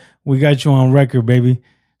 but we got you on record, baby.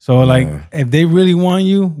 So, like, if they really want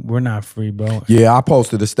you, we're not free, bro. Yeah, I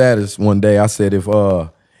posted a status one day. I said, if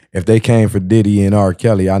they came for Diddy and R.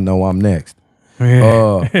 Kelly, I know I'm next.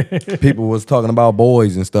 Yeah. People was talking about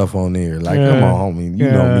boys and stuff on there. Like, come on, homie, you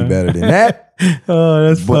know me better than that. Oh,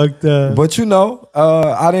 that's fucked up. But you know,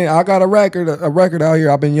 I got a record out here.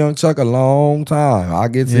 I've been Young Chuck a long time. I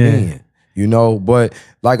get it in. You know, but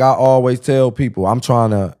like I always tell people, I'm trying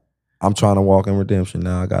to walk in redemption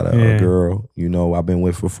now. I got a girl, you know, I've been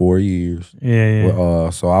with for 4 years. Yeah.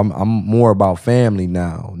 So I'm more about family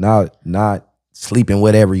now. Not sleeping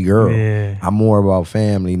with every girl. Yeah. I'm more about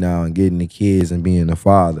family now and getting the kids and being a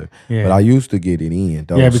father. Yeah. But I used to get it in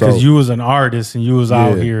though. Yeah, because you was an artist and you was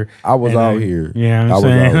out here. I was out here. Yeah, I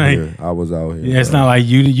was out here. Yeah, it's not like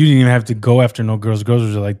you didn't even have to go after no girls. Girls were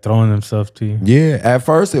just like throwing themselves to you. Yeah, at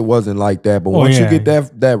first it wasn't like that, but once you get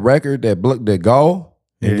that record, that go,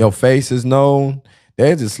 and your face is known,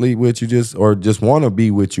 they just sleep with you or just want to be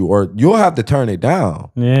with you, or you'll have to turn it down.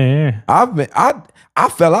 Yeah. I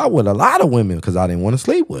fell out with a lot of women because I didn't want to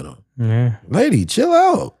sleep with them. Yeah. Lady, chill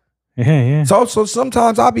out. Yeah. So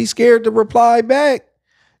sometimes I be scared to reply back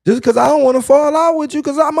just because I don't want to fall out with you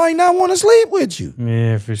because I might not want to sleep with you.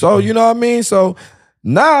 Yeah, for sure. So, you know what I mean? So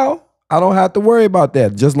now I don't have to worry about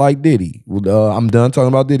that, just like Diddy. I'm done talking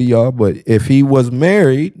about Diddy, y'all, but if he was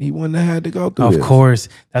married, he wouldn't have had to go through this. Of course.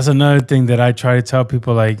 That's another thing that I try to tell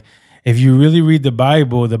people, like, if you really read the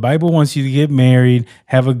Bible wants you to get married,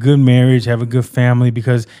 have a good marriage, have a good family.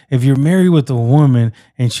 Because if you're married with a woman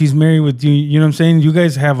and she's married with you, you know what I'm saying? You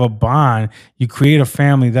guys have a bond. You create a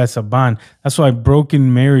family. That's a bond. That's why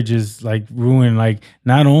broken marriages like ruin, like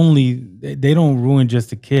not only, they don't ruin just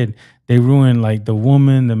the kid. They ruin like the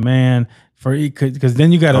woman, the man, because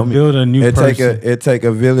then you got to build a new person. It take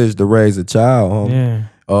a village to raise a child, homie. Yeah.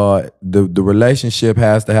 The relationship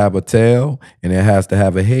has to have a tail and it has to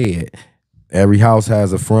have a head. Every house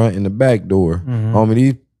has a front and a back door.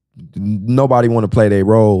 Nobody want to play their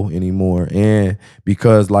role anymore. And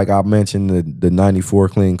because like I mentioned the 94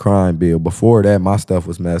 clean crime bill, before that my stuff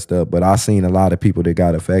was messed up, but I seen a lot of people that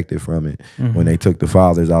got affected from it when they took the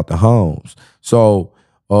fathers out the homes. So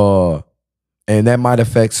and that might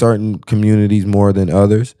affect certain communities more than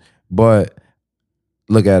others, but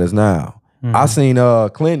look at us now. I seen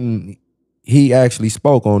Clinton, he actually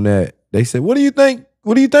spoke on that. They said, what do you think?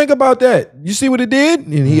 What do you think about that? You see what it did?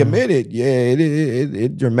 And he admitted, yeah,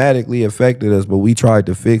 it dramatically affected us, but we tried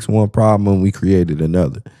to fix one problem and we created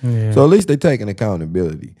another. Yeah. So at least they're taking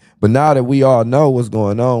accountability. But now that we all know what's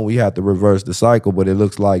going on, we have to reverse the cycle, but it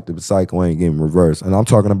looks like the cycle ain't getting reversed. And I'm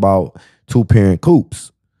talking about 2-parent coops.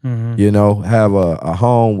 You know, have a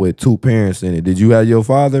home with 2 parents in it. Did you have your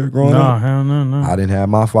father growing up? No, hell no. I didn't have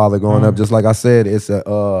my father growing up. Just like I said, it's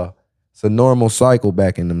a normal cycle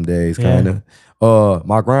back in them days, kind of.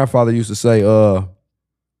 My grandfather used to say,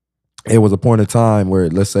 it was a point of time where,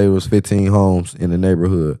 let's say it was 15 homes in the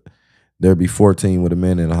neighborhood. There'd be 14 with a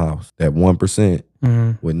man in the house. That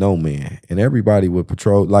 1% with no man. And everybody would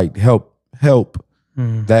patrol, like help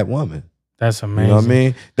that woman. That's amazing. You know what I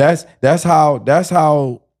mean? That's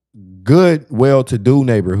how good, well-to-do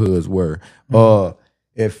neighborhoods were.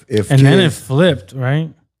 If and kids, then it flipped,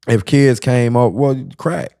 right? If kids came up, well,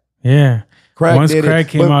 crack. Yeah. Once crack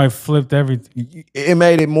came out, it flipped everything. It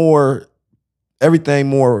made it everything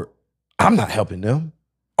more, I'm not helping them.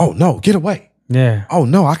 Oh no, get away. Yeah. Oh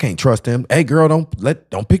no, I can't trust them. Hey girl,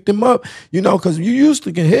 don't pick them up. You know, because you used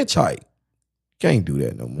to get hitchhike. Can't do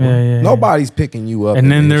that no more. Yeah, Nobody's picking you up.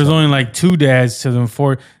 And then there's only like 2 dads to them.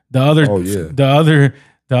 For the other,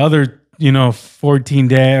 the other, 14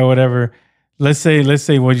 dad or whatever. Let's say,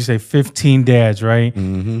 what'd you say, 15 dads, right?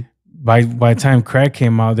 Mm-hmm. By the time crack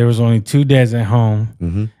came out, there was only 2 dads at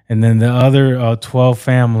home, and then the other 12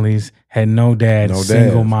 families had no dads,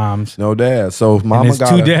 single moms, no dads. So mama got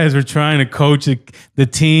 2 dads were trying to coach the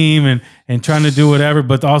team and trying to do whatever,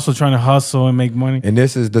 but also trying to hustle and make money. And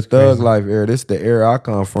this is the thug life era. This is the era I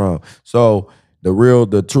come from. So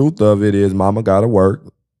the truth of it is, mama got to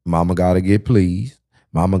work, mama got to get pleased,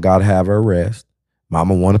 mama got to have her rest,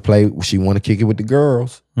 mama want to play, she want to kick it with the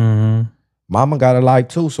girls. Mama got a life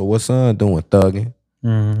too, so what son doing? Thugging.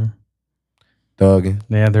 Thugging.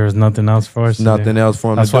 Yeah, there was nothing else for us. Nothing else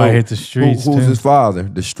for him to do. That's why I hit the streets. Who's his father?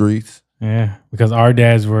 The streets. Yeah, because our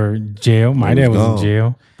dads were jail. My dad was in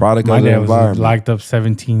jail. Product My of the dad was environment. locked up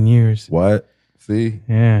 17 years. What? See?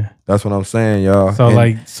 Yeah. That's what I'm saying, y'all.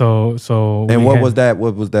 So And what was that?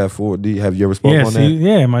 What was that for? Have you ever spoken on that?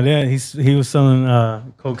 Yeah, my dad, he was selling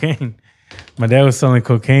cocaine. My dad was selling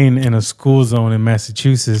cocaine in a school zone in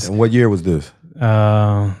Massachusetts. And what year was this?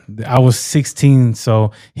 I was 16,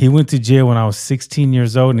 so he went to jail when I was 16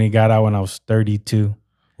 years old, and he got out when I was 32.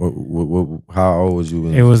 How old was you?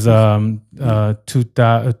 It was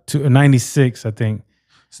 96, I think.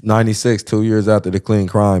 96, 2 years after the clean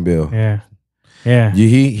crime bill. Yeah.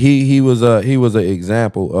 He was an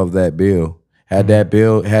example of that bill. Had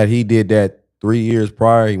he did that 3 years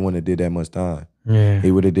prior, he wouldn't have did that much time. Yeah.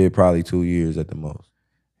 He would have did probably 2 years at the most.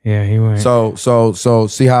 Yeah, he went. So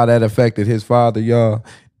see how that affected his father, y'all?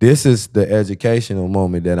 This is the educational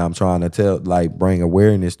moment that I'm trying to bring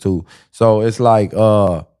awareness to. So it's like,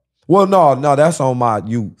 no, that's on my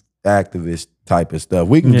youth activist type of stuff.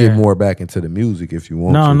 We can get more back into the music if you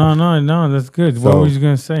want to. No, that's good. What were you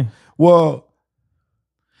going to say? Well,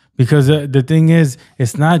 because the thing is,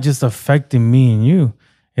 it's not just affecting me and you.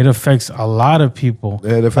 It affects a lot of people.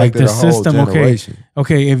 It affected the whole generation.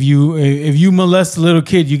 Okay. If you molest a little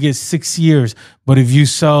kid, you get 6 years. But if you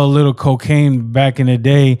sell a little cocaine back in the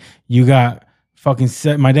day, you got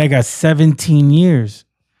my dad got 17 years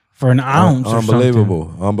for an ounce.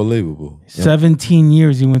 Unbelievable. 17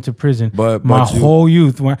 years he went to prison. But my whole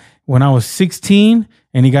youth, when I was 16,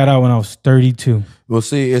 and he got out when I was 32. Well,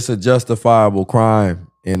 see, it's a justifiable crime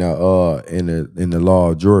in the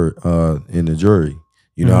law of jury, in the jury.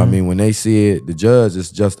 You know what I mean? When they see it, the judge,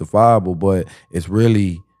 it's justifiable, but it's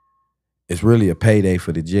really a payday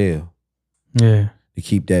for the jail. Yeah. To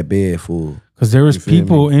keep that bed full. Because there was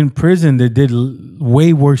people in prison that did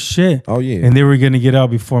way worse shit. Oh, yeah. And they were going to get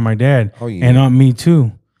out before my dad. Oh, yeah. And on me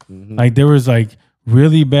too. Like there was like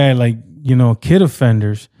really bad, kid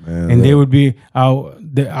offenders. Man, and they would be out.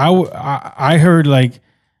 I heard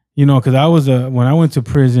because I was when I went to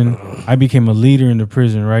prison, I became a leader in the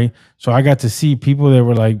prison, right? So I got to see people that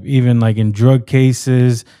were even in drug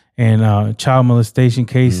cases and child molestation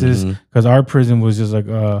cases, because our prison was just like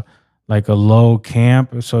a low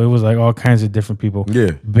camp, so it was all kinds of different people.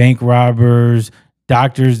 Yeah, bank robbers,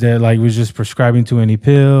 doctors that was just prescribing too many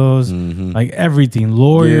pills, everything,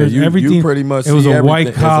 lawyers, everything. You pretty much it was a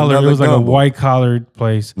white collar. It was like a white collar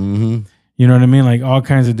place. You know what I mean? All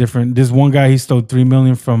kinds of different. This one guy, he stole $3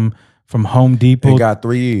 million from Home Depot. He got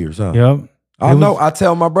 3 years, huh? Yep. I know. I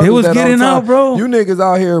tell my brothers it was that getting all the time. out, bro. You niggas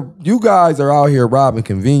out here, you guys are out here robbing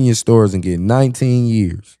convenience stores and getting 19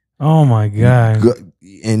 years. Oh my God.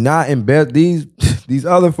 And not these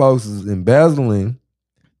other folks is embezzling,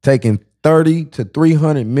 taking 30 to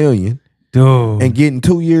 300 million. Dude. And getting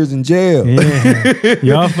 2 years in jail. Yeah.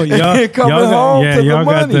 y'all coming home to the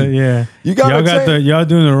money. Y'all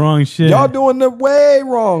doing the wrong shit. Y'all doing the way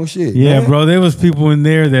wrong shit. Yeah, man. bro. There was people in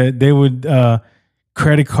there that they would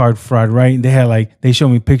credit card fraud, right? And they had they showed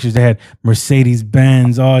me pictures. They had Mercedes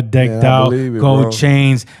Benz all decked out, gold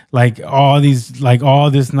chains, all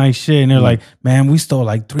this nice shit. And they're man, we stole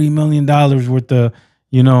 $3 million worth of,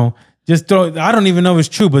 I don't even know if it's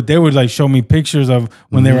true, but they would show me pictures of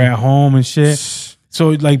when they were at home and shit.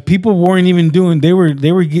 So people weren't even doing, they were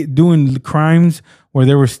doing crimes where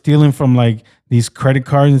they were stealing from these credit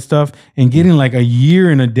cards and stuff and getting a year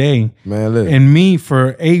and a day. Man, look. And me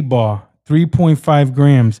for 8-ball, 3.5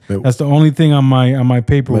 grams. That's the only thing on my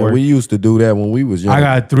paperwork. Man, we used to do that when we was young. I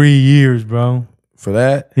got 3 years, bro. For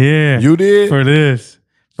that? Yeah. You did? For this.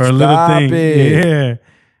 For a little thing. It. Yeah.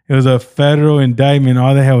 It was a federal indictment.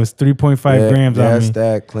 All they had was 3.5 grams on me. That's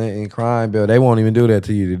that Clinton crime bill. They won't even do that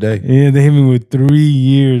to you today. Yeah, they hit me with 3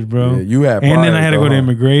 years, bro. Yeah, you had and then I had to go to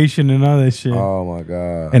immigration and all that shit. Oh, my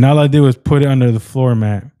God. And all I did was put it under the floor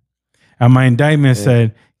mat. And my indictment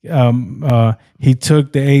said he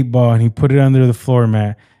took the 8-ball and he put it under the floor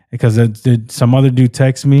mat. because some other dude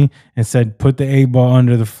texted me and said, put the 8-ball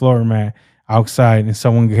under the floor mat outside, and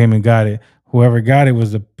someone came and got it. Whoever got it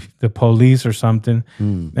was the police or something,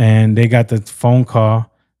 and they got the phone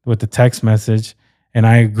call with the text message, and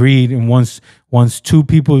I agreed. And once two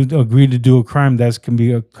people agree to do a crime, that can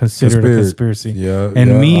be considered a conspiracy. Yeah,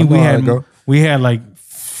 and we had like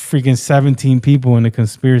freaking 17 people in the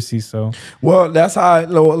conspiracy. So well, that's how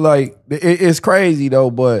it's crazy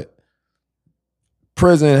though, but.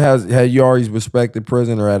 Prison had you always respected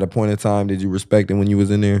prison, or at a point in time did you respect it when you was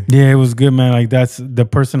in there? Yeah, it was good, man. Like that's the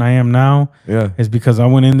person I am now. Yeah, it's because I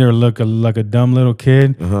went in there like a dumb little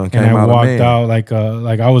kid, and I walked out like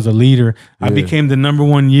I was a leader. Yeah. I became the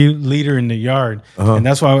 #1 leader in the yard, and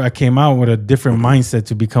that's why I came out with a different mindset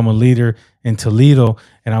to become a leader in Toledo,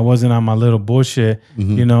 and I wasn't on my little bullshit,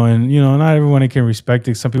 you know. And not everyone can respect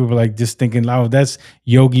it. Some people are like just thinking, "Oh, that's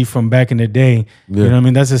Yogi from back in the day." Yeah. You know what I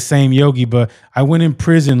mean? That's the same Yogi. But I went in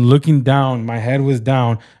prison looking down. My head was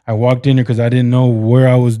down. I walked in there because I didn't know where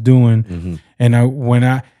I was doing. And when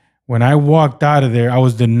I walked out of there, I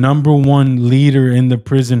was the #1 leader in the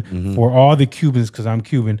prison for all the Cubans, because I'm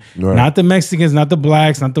Cuban, not the Mexicans, not the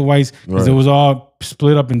blacks, not the whites, because it was all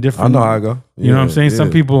split up in different. I know how I go. You know what I'm saying? Some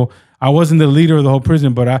people. I wasn't the leader of the whole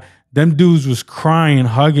prison, but them dudes was crying,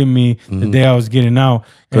 hugging me the day I was getting out.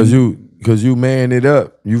 Because you man it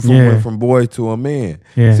up. You went from boy to a man.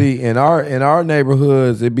 Yeah. See, in our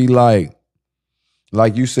neighborhoods, it be like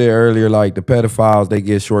you said earlier, like the pedophiles, they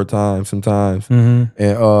get short time sometimes.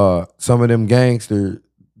 And some of them gangster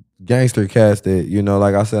cats that,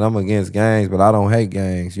 like I said, I'm against gangs, but I don't hate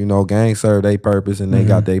gangs. Gangs serve their purpose and they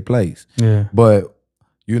got their place. Yeah. But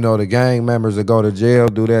the gang members that go to jail,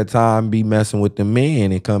 do that time, be messing with the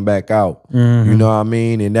men and come back out. You know what I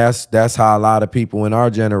mean? And that's how a lot of people in our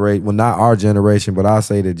generation, well, not our generation, but I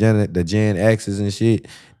say the Gen X's and shit,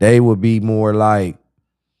 they would be more like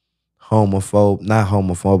not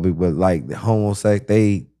homophobic, but like the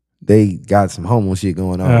homosexual. They got some homo shit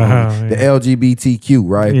going on. The LGBTQ,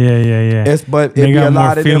 right? Yeah. But they got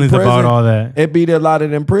more feelings about all that. It be a lot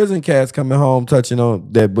of them prison cats coming home touching on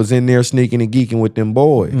that was in there sneaking and geeking with them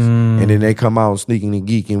boys. And then they come out sneaking and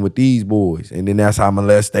geeking with these boys. And then that's how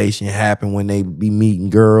molestation happen when they be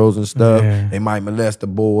meeting girls and stuff. Yeah. They might molest a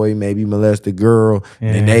boy, maybe molest a girl,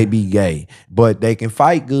 and they be gay. But they can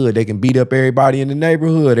fight good. They can beat up everybody in the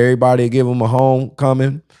neighborhood. Everybody give them a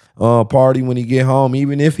homecoming party when he get home,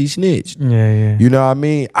 even if he snitched. Yeah. You know what I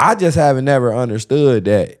mean? I just haven't never understood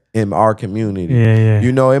that in our community. Yeah.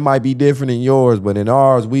 It might be different in yours, but in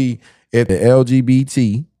ours, if the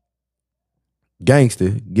LGBT gangster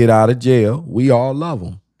get out of jail, we all love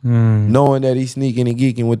him. Knowing that he's sneaking and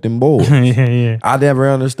geeking with them boys. Yeah. I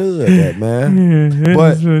never understood that, man.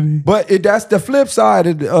 But that's the flip side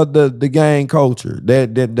of the gang culture.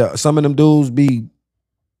 That some of them dudes be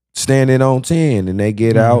standing on 10 and they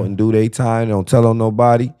get out and do their time, don't tell on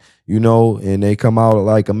nobody, and they come out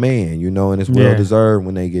like a man, and it's well deserved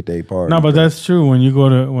when they get their part. No, but that's true. When you go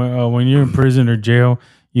to when you're in prison or jail,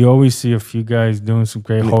 you always see a few guys doing some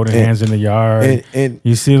great holding hands in the yard. And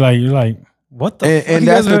you see you're like, what the fuck? And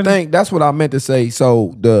that's the thing. That's what I meant to say.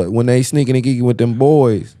 So when they sneaking and geeking with them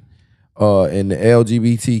boys, and the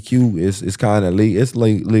LGBTQ is kind of legal. It's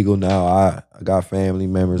legal now. I got family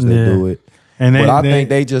members that do it. But I think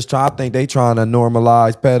they trying to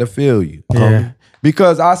normalize pedophilia. Yeah.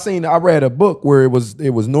 Because I read a book where it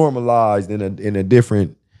was normalized in a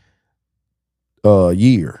different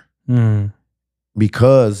year.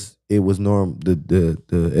 Because it was the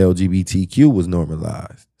LGBTQ was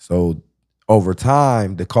normalized. So over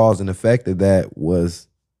time, the cause and effect of that was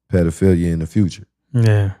pedophilia in the future.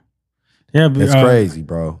 Yeah. It's crazy,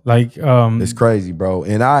 bro. It's crazy, bro.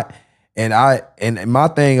 And my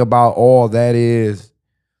thing about all that is,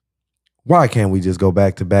 why can't we just go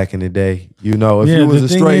back in the day? If you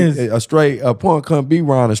was a punk couldn't be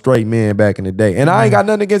around a straight man back in the day. And I ain't got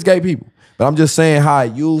nothing against gay people, but I'm just saying how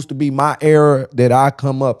it used to be. My era that I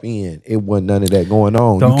come up in, it wasn't none of that going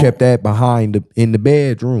on. You kept that in the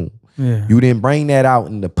bedroom. Yeah. You didn't bring that out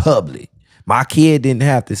in the public. My kid didn't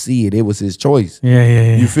have to see it. It was his choice.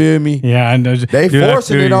 Yeah. You feel me? Yeah, I know. They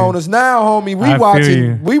forcing it on us now, homie.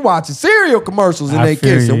 We watching cereal commercials and they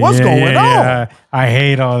kissing. What's going on? Yeah. I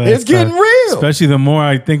hate all that. It's getting real. Especially the more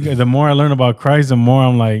I learn about Christ, the more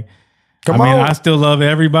I'm like, I still love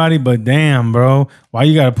everybody, but damn, bro, why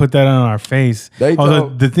you got to put that on our face?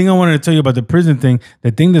 The thing I wanted to tell you about the prison thing,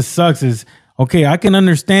 the thing that sucks is, okay, I can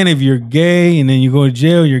understand if you're gay and then you go to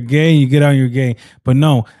jail, you're gay, you get out, you're gay. But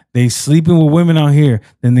no, They sleeping with women out here,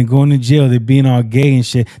 then they going to jail. They being all gay and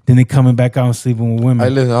shit. Then they coming back out and sleeping with women. Hey,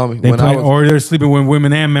 listen, homie, or they're sleeping with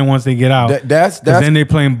women and men once they get out. That's then they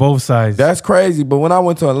playing both sides. That's crazy. But when I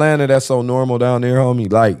went to Atlanta, that's so normal down there,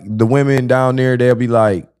 homie. Like the women down there, they'll be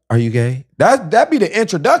like, "Are you gay?" That be the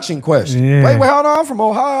introduction question. Yeah. Wait, hold on. I'm from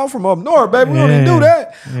Ohio. I'm from up north, baby. We don't even do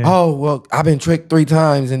that. Yeah. Oh, well, I've been tricked 3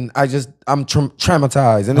 times and I'm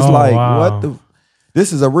traumatized. And it's what the.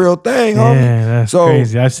 This is a real thing, homie. Yeah, that's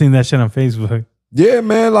crazy. I've seen that shit on Facebook. Yeah,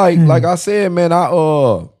 man. Like I said, man,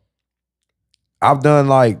 I've done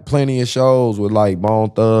like plenty of shows with like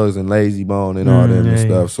Bone Thugs and Lazy Bone and all that and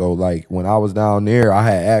stuff. So like when I was down there, I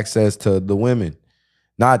had access to the women.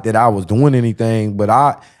 Not that I was doing anything, but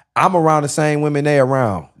I'm around the same women they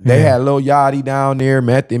around. They had Lil Yachty down there,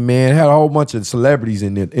 Method Man, had a whole bunch of celebrities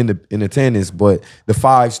in attendance, but the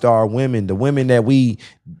 5-star women, the women that we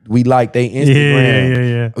like they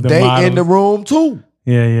Instagram, they models. In the room too.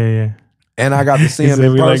 Yeah. And I got to see them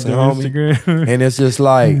in person, homie. And it's just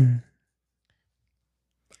like,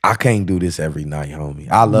 I can't do this every night, homie.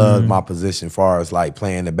 I love my position as far as like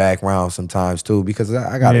playing the background sometimes too, because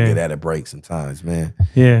I gotta get at a break sometimes, man.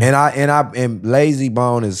 Yeah. And Lazy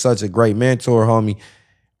Bone is such a great mentor, homie.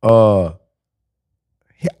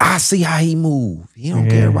 I see how he move. He don't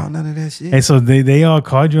care about none of that shit. Hey, so they all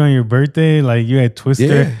called you on your birthday, like you had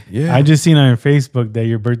Twister. Yeah. I just seen on your Facebook that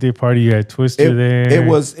your birthday party you had Twister there.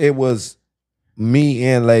 It was me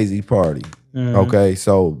and Lazy party. Okay,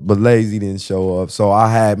 but Lazy didn't show up, so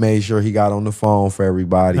I had made sure he got on the phone for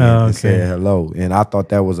everybody and said hello. And I thought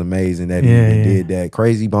that was amazing that he even did that.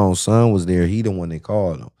 Crazy Bone's son was there. He the one that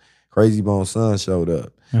called him. Crazy Bone's son showed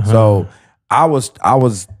up. So I was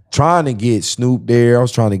trying to get Snoop there. I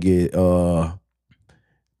was trying to get the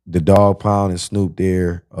Dog Pound and Snoop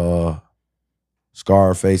there.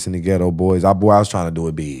 Scarface and the Ghetto Boys. I was trying to do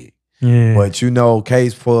it big. Yeah. But you know,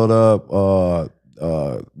 Case pulled up.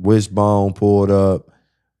 Wishbone pulled up,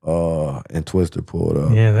 and Twister pulled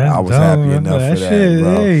up. Yeah, I was happy enough for that,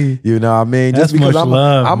 bro. Hey, you know what I mean? Just because I'm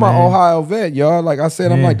an Ohio vet, y'all. Like I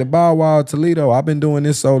said, I'm like the Bow Wow of Toledo. I've been doing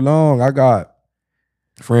this so long. I got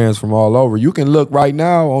friends from all over. You can look right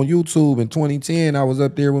now on YouTube. In 2010, I was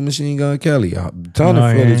up there with Machine Gun Kelly. A ton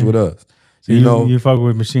of footage with us. So you know, you fuck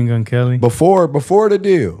with Machine Gun Kelly before the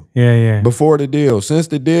deal. Yeah. Before the deal. Since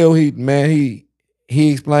the deal, he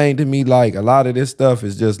explained to me like a lot of this stuff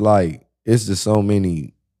is just like, it's just so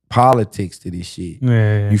many politics to this shit.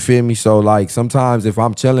 Yeah. You feel me? So like sometimes if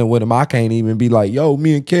I'm chilling with him, I can't even be like, yo,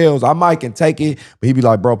 me and Kels, I might can take it, but he be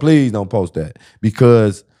like, bro, please don't post that.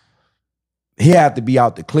 Because he had to be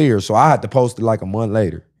out the clear. So I had to post it like a month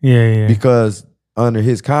later. Yeah. Because under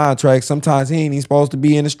his contract, sometimes he ain't even supposed to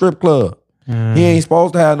be in the strip club. He ain't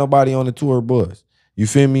supposed to have nobody on the tour bus. You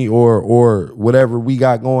feel me? Or whatever we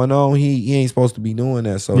got going on, he ain't supposed to be doing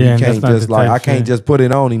that. So he can't just like, I can't just put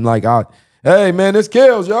it on him like, hey man, this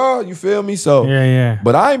kills y'all. You feel me? So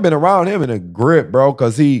but I ain't been around him in a grip, bro,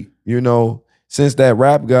 because he, you know, since that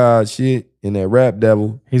Rap God shit and that Rap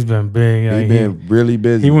Devil, he's been big. He's been really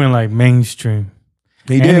busy. He went like mainstream.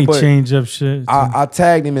 He changed up shit. I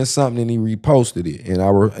tagged him in something and he reposted it,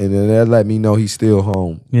 and then that let me know he's still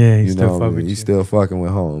home. Yeah, he's still fucking with you. He's still fucking with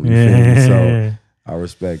home. You feel me? So I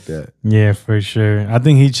respect that. Yeah, for sure. I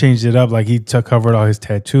think he changed it up. Like he covered all his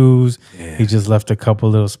tattoos. Yeah. He just left a couple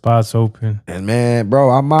little spots open. And man, bro,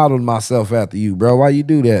 I modeled myself after you, bro. Why you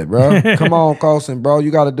do that, bro? Come on, Colson, bro.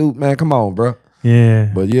 You got to do, man. Come on, bro.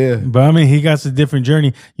 Yeah. But I mean, he got a different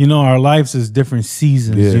journey. You know, our lives is different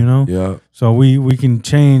seasons, you know? Yeah. So we can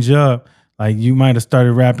change up. Like you might have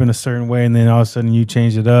started rapping a certain way and then all of a sudden you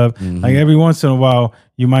change it up. Like every once in a while,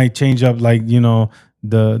 you might change up, like, you know,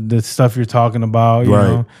 the stuff you're talking about, you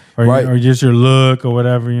know, or just your look or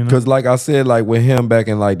whatever, you know. Because like I said, like with him back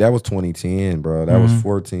in like, that was 2010, bro. That was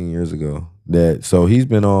 14 years ago. So he's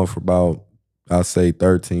been on for about, I'll say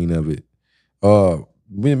 13 of it.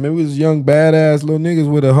 We was young badass little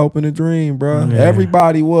niggas with a hope and a dream, bro. Yeah.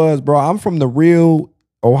 Everybody was, bro. I'm from the real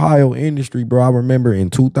Ohio industry, bro. I remember in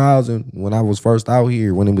 2000 when I was first out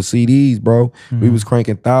here, when it was CDs, bro. We was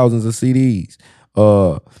cranking thousands of CDs.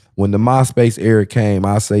 When the MySpace era came,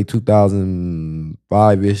 I say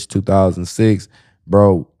 2005-ish, 2006,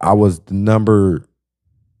 bro, I was the number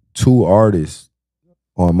 2 artist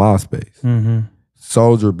on MySpace.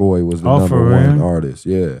 Soulja Boy was the number 1 artist.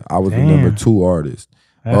 Yeah, I was the number 2 artist.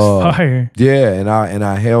 That's fire. Yeah, and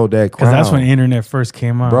I held that crown. Because that's when internet first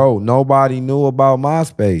came out. Bro, nobody knew about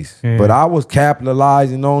MySpace. Yeah. But I was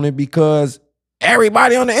capitalizing on it because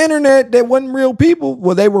everybody on the internet that wasn't real people,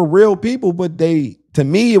 well, they were real people, but to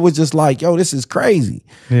me, it was just like, yo, this is crazy.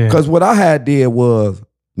 Because what I had did was,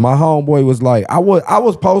 my homeboy was like, I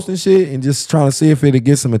was posting shit and just trying to see if it'd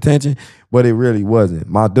get some attention, but it really wasn't.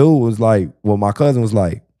 My dude was like, well, my cousin was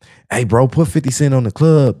like, hey, bro, put 50 Cent on the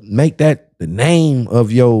club. Make that the name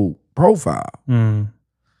of your profile.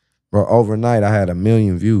 Bro, overnight, I had 1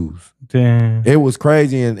 million views. Damn. It was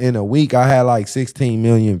crazy. In a week, I had like 16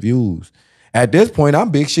 million views. At this point, I'm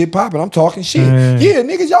big shit popping. I'm talking shit. Yeah,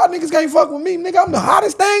 niggas, y'all niggas can't fuck with me. Nigga, I'm the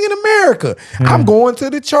hottest thing in America. I'm going to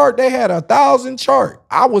the chart. They had 1,000 chart.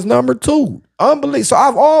 I was number 2. Unbelievable. So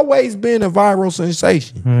I've always been a viral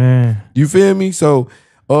sensation. You feel me? So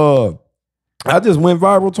I just went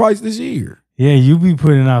viral twice this year. Yeah, you be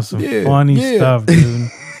putting out some funny stuff, dude.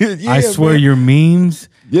 I swear, man. Your memes,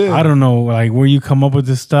 I don't know, like where you come up with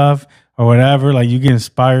this stuff or whatever. Like you get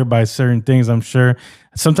inspired by certain things, I'm sure.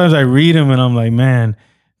 Sometimes I read them and I'm like, man,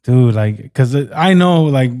 dude, like, because I know,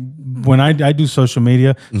 like, when I do social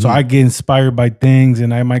media, so I get inspired by things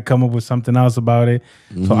and I might come up with something else about it.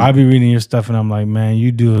 So I be reading your stuff and I'm like, man,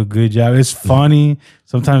 you do a good job. It's funny.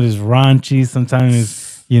 Sometimes it's raunchy. Sometimes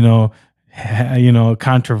it's, you know,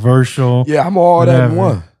 controversial. Yeah, I'm all that in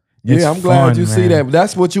one. Yeah, I'm glad you see that.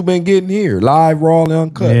 That's what you've been getting here, live, raw, and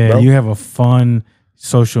uncut. Yeah, bro. You have a fun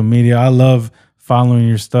social media. I love following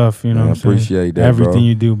your stuff, you know. I appreciate that, everything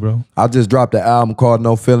you do, bro. I just dropped an album called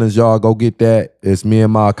No Feelings, y'all. Go get that. It's me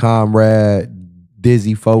and my comrade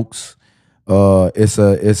Dizzy folks. It's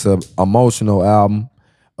a emotional album,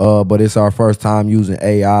 but it's our first time using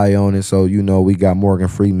AI on it. So you know we got Morgan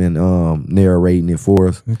Freeman narrating it for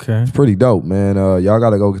us. Okay, it's pretty dope, man. Y'all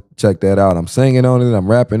gotta go check that out. I'm singing on it.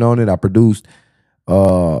 I'm rapping on it. I produced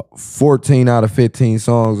 14 out of 15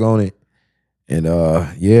 songs on it. And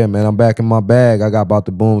yeah, man, I'm back in my bag. I got About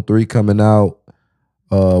to Boom 3 coming out.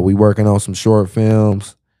 We working on some short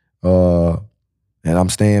films. And I'm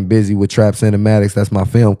staying busy with Trap Cinematics. That's my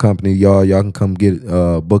film company, y'all. Y'all can come get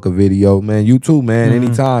book a video. Man, you too, man,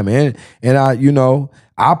 anytime. And I, you know,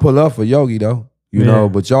 I pull up for Yogi though. You know,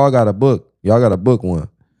 but y'all got a book. Y'all got to book one.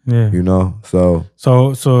 Yeah. You know, so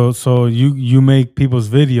you make people's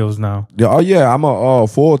videos now. Oh yeah, I'm a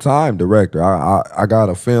full-time director. I got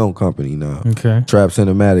a film company now. Okay. Trap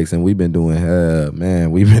Cinematics, and we've been doing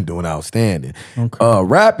outstanding. Okay.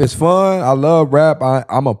 Rap is fun. I love rap.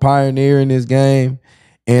 I'm a pioneer in this game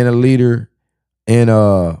and a leader and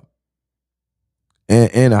a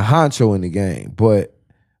honcho in the game. But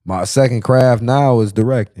my second craft now is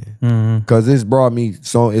directing. Cause it's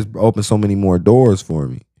opened so many more doors for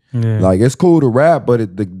me. Yeah. Like it's cool to rap,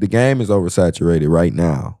 but the game is oversaturated right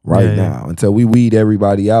now. Now, until we weed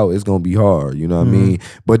everybody out, it's gonna be hard. You know what I mean?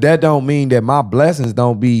 But that don't mean that my blessings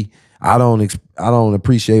don't be. I don't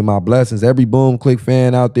appreciate my blessings. Every Boom Click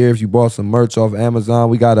fan out there, if you bought some merch off Amazon,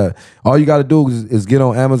 all you gotta do is get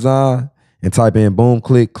on Amazon and type in Boom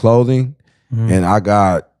Click clothing, and I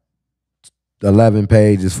got 11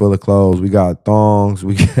 pages full of clothes. We got thongs,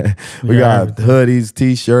 we got hoodies,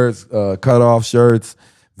 t-shirts, cut-off shirts,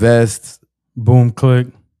 vests, Boom Click,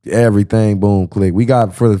 everything Boom Click. We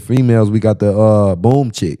got, for the females, we got the Boom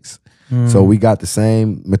Chicks. So we got the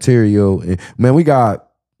same material. Man, we got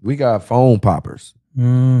phone poppers. You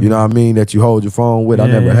know what I mean? That you hold your phone with. I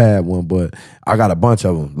never had one, but I got a bunch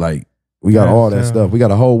of them. Like we got all that stuff. We got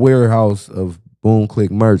a whole warehouse of Boom Click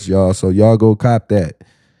merch, y'all. So y'all go cop that.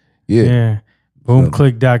 Yeah.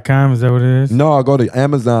 Boomclick.com, is that what it is? No, I go to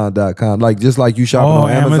Amazon.com. Like just like you shopping on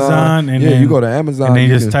Amazon. And then, you go to Amazon. And then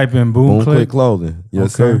you just type in Boom Click clothing.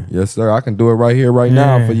 Yes, sir. Yes, sir. I can do it right here, right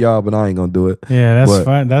now for y'all, but I ain't gonna do it. Yeah, that's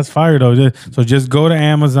fine. That's fire though. So just go to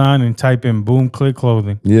Amazon and type in Boom Click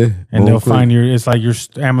clothing. Yeah. And they'll find it's like your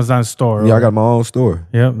Amazon store. Yeah, I got my own store.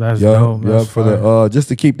 Yep, that's dope. That's for the just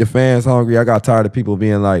to keep the fans hungry. I got tired of people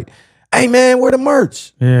being like, hey man, where the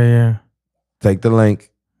merch? Yeah. Take the link.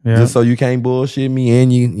 Yeah. Just so you can't bullshit me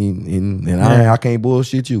and I can't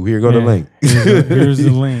bullshit you. Here go the link. Here's the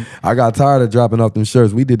link. I got tired of dropping off them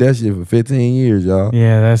shirts. We did that shit for 15 years, y'all.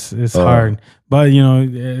 Yeah, it's hard. But you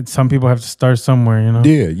know, some people have to start somewhere, you know?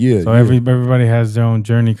 Yeah. So everybody has their own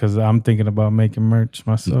journey, because I'm thinking about making merch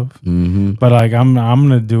myself. But like I'm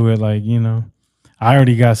gonna do it like, you know, I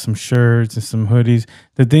already got some shirts and some hoodies.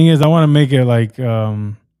 The thing is, I want to make it like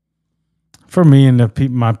for me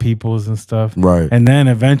and my peoples and stuff. Right. And then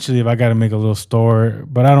eventually, if I got to make a little store,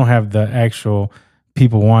 but I don't have the actual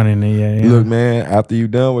people wanting it yet. Look, man, after you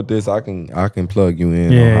done with this, I can plug you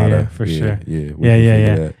in. Yeah, for sure. Yeah.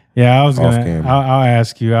 I was gonna. I'll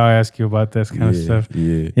ask you. I'll ask you about this kind of stuff.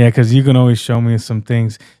 Yeah, because you can always show me some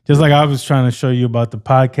things. Just like I was trying to show you about the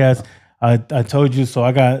podcast. I told you. So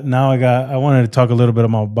I wanted to talk a little bit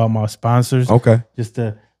about my sponsors. Okay.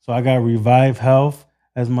 So I got Revive Health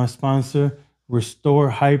as my sponsor. Restore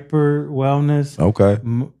Hyper Wellness. Okay.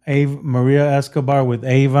 Maria Escobar with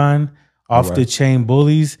Avon, Off All the right. Chain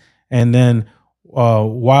Bullies, and then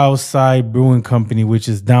Wild Side Brewing Company, which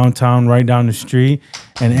is downtown, right down the street.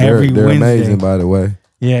 And They're Wednesday, amazing, by the way.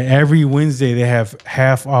 yeah, every Wednesday they have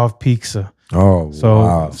half off pizza. Oh,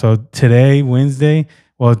 wow. So today, Wednesday,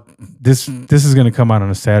 well, this is gonna come out on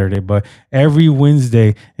a Saturday, but every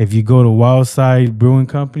Wednesday, if you go to Wild Side Brewing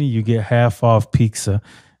Company, you get half off pizza.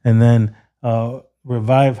 And then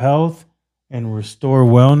Revive Health and Restore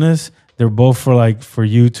Wellness, they're both for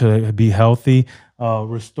you to be healthy.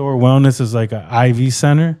 Restore Wellness is like an IV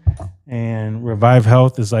center, and Revive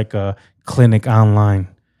Health is like a clinic online.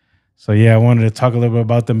 So yeah, I wanted to talk a little bit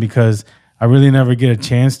about them because I really never get a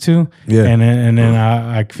chance to. Yeah. And then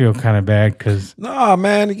I feel kind of bad because Nah,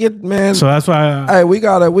 man, man. So that's why hey, we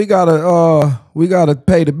gotta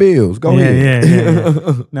pay the bills. Go ahead.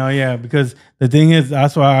 Yeah. No, yeah, because the thing is,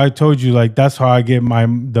 that's why I told you, like, that's how I get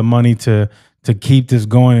the money to keep this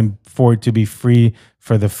going and for it to be free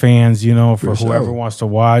for the fans, you know, for whoever wants to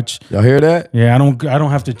watch. Y'all hear that? Yeah, I don't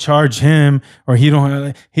have to charge him, or he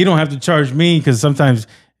don't have to charge me, because sometimes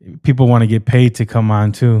people want to get paid to come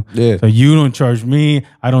on too. Yeah. So you don't charge me,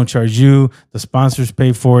 I don't charge you. The sponsors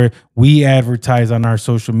pay for it. We advertise on our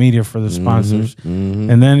social media for the sponsors.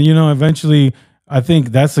 And then, you know, eventually I think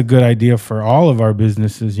that's a good idea for all of our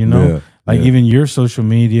businesses, you know, even your social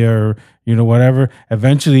media or, you know, whatever.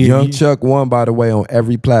 Eventually. Young Chuck 1, by the way, on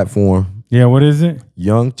every platform. Yeah, what is it?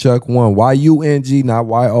 Young Chuck 1. Y-U-N-G, not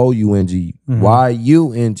Y-O-U-N-G.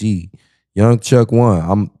 Y-U-N-G. Young Chuck 1.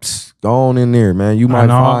 I'm going in there, man. You might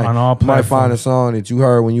find a song that you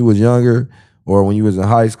heard when you was younger or when you was in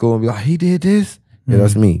high school and be like, he did this? Yeah,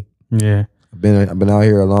 that's me. Yeah. I've been out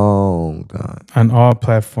here a long time. On all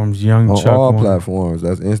platforms, Young Chuck 1. On all platforms.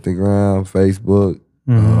 That's Instagram, Facebook,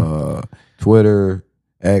 Twitter,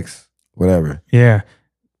 X, whatever. Yeah.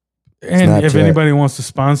 And Snapchat. if anybody wants to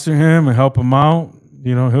sponsor him and help him out,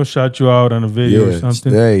 you know, he'll shout you out on a video or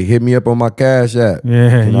something. Hey, hit me up on my Cash App. Yeah.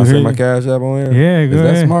 Can I send my Cash App on here? Yeah, go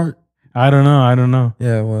ahead. Is that smart? I don't know.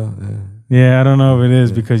 Yeah, well, yeah, I don't know if it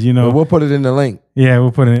is because, you know. But we'll put it in the link. Yeah,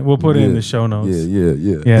 we'll put it in the show notes. Yeah.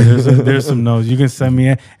 Yeah, there's some notes. You can send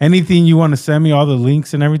me anything you want to send me, all the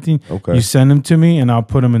links and everything. Okay. You send them to me and I'll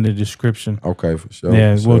put them in the description. Okay, for sure.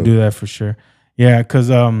 Yeah, we'll do that for sure. Yeah, because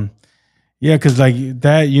like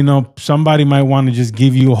that, you know, somebody might want to just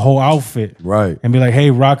give you a whole outfit. Right. And be like, hey,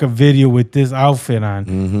 rock a video with this outfit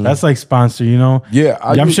on. That's like sponsor, you know? Yeah.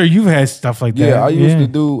 I'm sure you've had stuff like that. Yeah, I used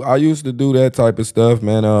to do that type of stuff,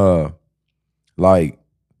 man. I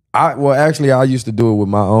used to do it with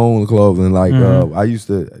my own clothing.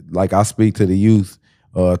 Like I speak to the youth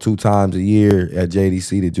 2 times a year at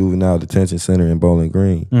JDC, the Juvenile Detention Center in Bowling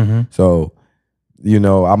Green. So, you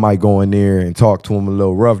know, I might go in there and talk to them a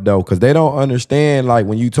little rough though, because they don't understand, like,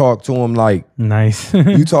 when you talk to them, like, nice.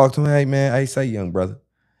 you talk to them, hey man, hey, say young brother.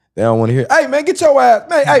 They don't want to hear, hey man, get your ass,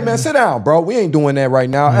 man, hey man, sit down, bro. We ain't doing that right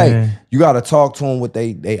now. Hey, you got to talk to them with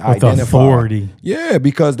they identify. Authority. Yeah,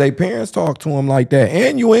 because they parents talk to them like that,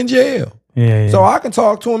 and you in jail. Yeah. So I can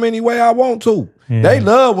talk to them any way I want to. Yeah. They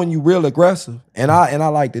love when you real aggressive, and I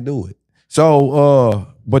like to do it. So,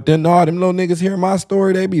 but then all them little niggas hear my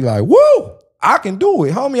story, they be like, woo, I can do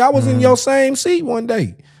it, homie. I was in your same seat one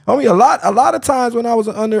day, homie. A lot of times when I was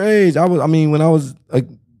underage, when I was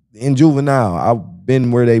in juvenile, I've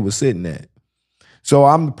been where they was sitting at. So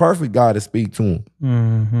I'm the perfect guy to speak to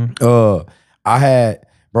them. I had,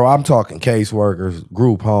 bro, I'm talking caseworkers,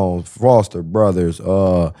 group homes, foster brothers.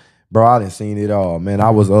 Bro, I done seen it all, man.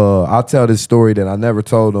 I tell this story that I never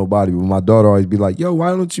told nobody, but my daughter always be like, yo,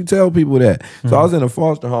 why don't you tell people that? So I was in a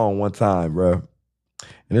foster home one time, bro.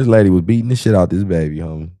 And this lady was beating the shit out this baby,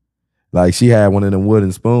 homie. Like, she had one of them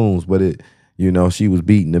wooden spoons, but she was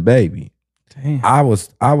beating the baby. Damn. I was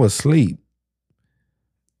asleep.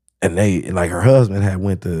 And her husband had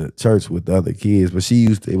went to church with the other kids, but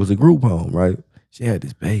it was a group home, right? She had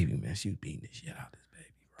this baby, man. She was beating the shit out of this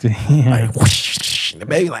baby. Right? Damn. Like, whoosh, the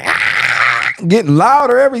baby getting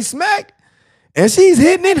louder every smack. And she's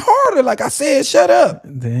hitting it harder. Like I said, shut up.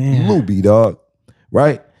 Damn. Loopy, dog.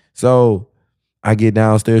 Right? So I get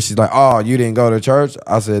downstairs. She's like, oh, you didn't go to church?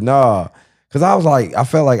 I said, nah. Because I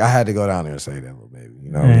felt like I had to go down there and say that, little baby.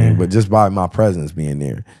 You know what I mean? But just by my presence being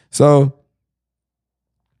there. So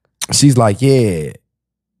she's like, yeah.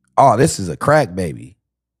 Oh, this is a crack baby.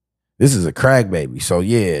 This is a crack baby. So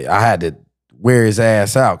yeah, I had to wear his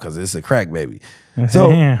ass out because it's a crack baby.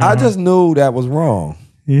 So I just knew that was wrong.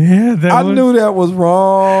 Yeah, I knew that was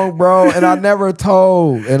wrong, bro, and I never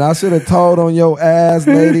told, and I should have told on your ass,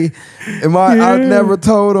 lady. I never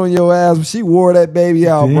told on your ass. She wore that baby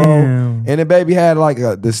out, bro, and the baby had like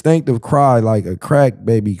a distinctive cry, like a crack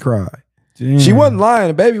baby cry. Damn. She wasn't lying.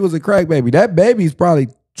 The baby was a crack baby. That baby's probably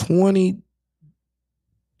 20,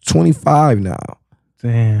 25 now.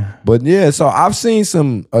 Damn. But yeah, so I've seen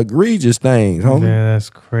some egregious things, homie. Yeah, that's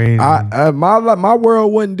crazy. My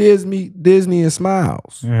world wasn't Disney and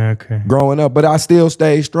Smiles. Yeah, okay. Growing up, but I still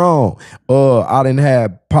stayed strong. I didn't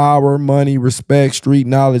have power, money, respect, street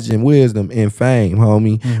knowledge, and wisdom and fame,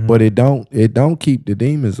 homie. Mm-hmm. But it don't keep the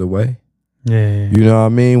demons away. Yeah. You know what I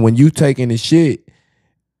mean? When you taking the shit,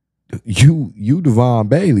 you Devon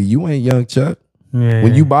Bailey. You ain't Young Chuck. Yeah.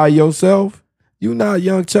 When you by yourself, you not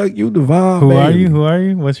Young Chuck, you Devon Bailey. Who are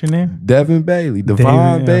you? What's your name? Devin Bailey.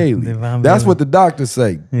 Devon Bailey. That's what the doctors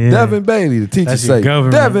say. Yeah. Devin Bailey. The teachers say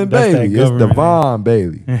Devin Bailey. It's Devon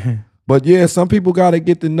Bailey. But yeah, some people got to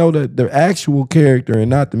get to know the actual character and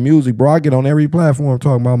not the music. Bro, I get on every platform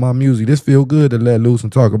talking about my music. This feel good to let loose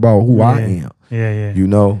and talk about who I am. Yeah. You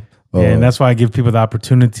know? And that's why I give people the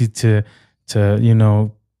opportunity to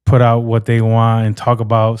put out what they want and talk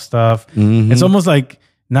about stuff. Mm-hmm. It's almost like,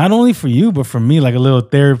 not only for you, but for me, like a little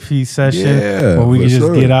therapy session where we can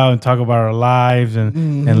just get out and talk about our lives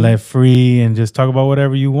and let free and just talk about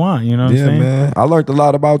whatever you want. You know what I'm saying? Man. I learned a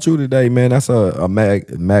lot about you today, man. That's a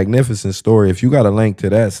magnificent story. If you got a link to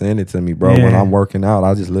that, send it to me, bro. When I'm working out,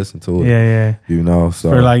 I just listen to it. Yeah. You know,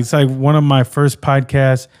 so it's like one of my first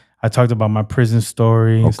podcasts. I talked about my prison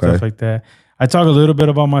story and stuff like that. I talk a little bit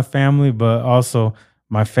about my family, but also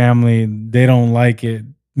my family, they don't like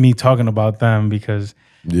me talking about them because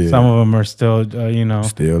some of them are still,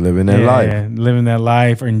 still living that life. Living that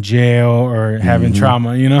life or in jail or having trauma,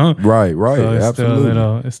 Right, so it's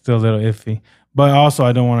absolutely. It's still a little iffy. But also,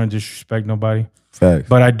 I don't want to disrespect nobody. Facts.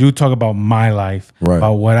 But I do talk about my life,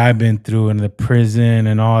 about what I've been through in the prison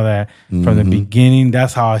and all that from the beginning.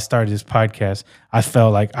 That's how I started this podcast. I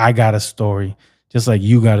felt like I got a story, just like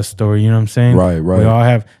you got a story. You know what I'm saying? Right. We all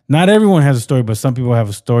have. Not everyone has a story, but some people have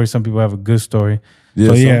a story. Some people have a good story.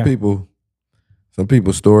 Yeah, Some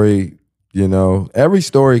people's story, every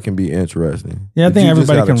story can be interesting. Yeah, I think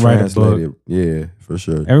everybody can write a book. Yeah, for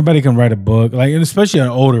sure. Everybody can write a book, like especially an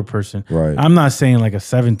older person. Right. I'm not saying like a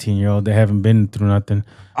 17-year-old that haven't been through nothing.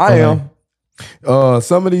 I am.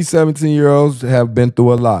 Some of these 17-year-olds have been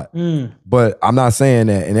through a lot, but I'm not saying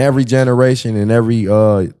that. In every generation, in every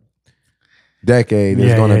decade,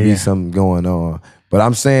 there's gonna be something going on. But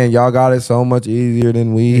I'm saying y'all got it so much easier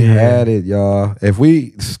than we had it, y'all. If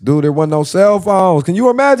there wasn't no cell phones. Can you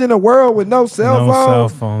imagine a world with no cell phones? No cell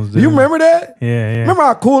phones, dude. Do you remember that? Yeah. Remember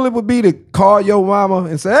how cool it would be to call your mama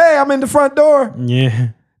and say, "Hey, I'm in the front door."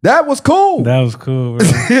 Yeah. That was cool. That was cool, bro.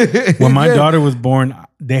 When my daughter was born,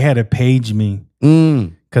 they had to page me.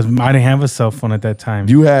 Because I didn't have a cell phone at that time.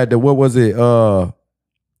 You had what was it?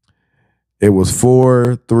 It was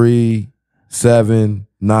 4, 3, 7,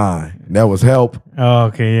 9. That was help. Oh,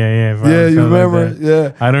 okay, yeah. Yeah, you remember? Like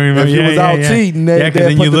yeah. I don't remember. If you was out cheating, they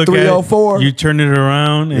then put you the look 304. at it, you turn it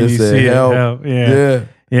around and you see help.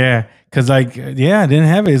 Yeah. Because I didn't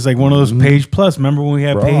have it. It's like one of those Page Plus. Remember when we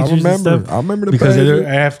had pagers and stuff? I remember the because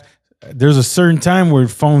there's a certain time where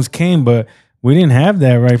phones came, but we didn't have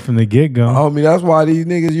that right from the get-go. Homie, that's why these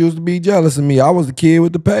niggas used to be jealous of me. I was the kid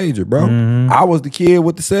with the pager, bro. I was the kid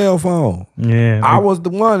with the cell phone. Yeah. I was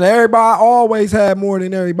the one. Everybody always had more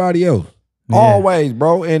than everybody else. Yeah. Always,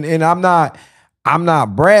 bro. And I'm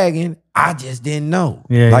not bragging. I just didn't know.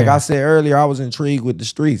 I said earlier, I was intrigued with the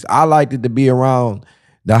streets. I liked it to be around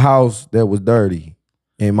the house that was dirty.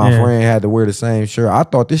 And my friend had to wear the same shirt. I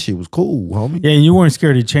thought this shit was cool, homie. Yeah, and you weren't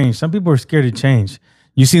scared to change. Some people are scared to change.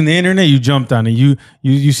 You seen the internet, you jumped on it.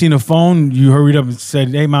 You seen a phone, you hurried up and said,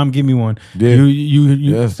 "Hey, mom, give me one."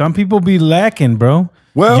 Yeah. Some people be lacking, bro.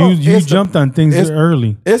 Well, you jumped on things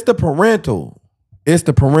early. It's the parental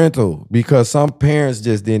because some parents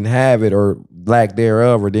just didn't have it or lack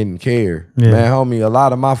thereof or didn't care. Yeah. Man, homie, a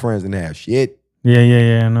lot of my friends didn't have shit.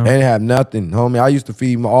 Yeah, I know. They didn't have nothing, homie. I used to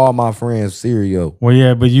feed all my friends cereal. Well,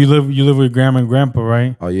 yeah, but you live with grandma and grandpa,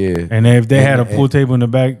 right? Oh yeah. And if they had a pool table in the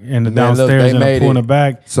back and the downstairs and a pool in the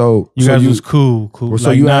back, so you guys was cool. So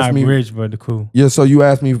like, you asked me, rich, but cool. Yeah. So you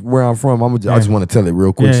asked me where I'm from. I just want to tell it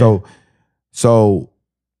real quick. Yeah. So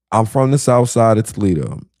I'm from the south side of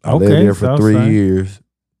Toledo. I lived there for 3 years.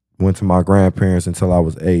 Went to my grandparents until I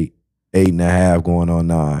was 8 and a half, going on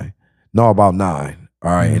 9. No, about 9. All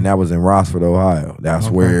right, and that was in Rossford, Ohio. That's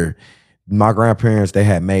where my grandparents, they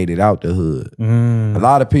had made it out the hood. A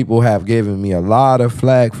lot of people have given me a lot of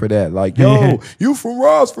flack for that. Like, yo, you from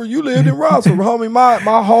Rossford, you lived in Rossford, homie.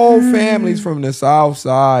 My whole family's from the South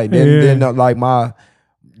Side. Then like my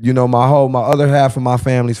other half of my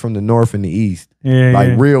family's from the North and the East.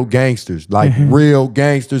 Real gangsters, real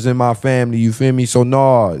gangsters in my family. You feel me? So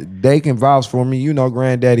no, they can vouch for me. You know,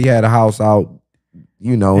 granddaddy had a house out,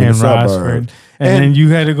 in the suburbs. And then you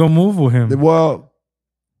had to go move with him. Well,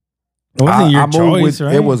 it wasn't your choice,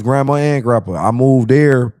 right? It was grandma and grandpa. I moved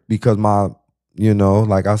there because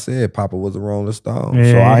like I said, Papa was a Rolling Stone.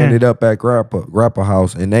 So I ended up at grandpa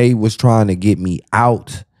house, and they was trying to get me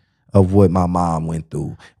out of what my mom went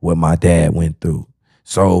through, what my dad went through.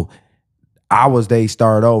 So I was they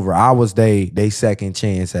start over. I was they second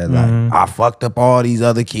chance at I fucked up all these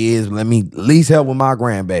other kids. Let me at least help with my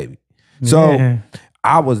grandbaby. So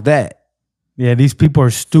I was that. Yeah, these people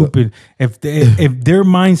are stupid. If their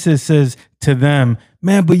mindset says to them,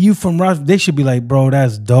 man, but you from Rossford, they should be like, bro,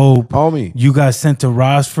 that's dope. Homie. You got sent to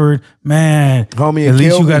Rossford. Man. Homie, at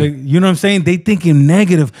least you got to, you know what I'm saying? They thinking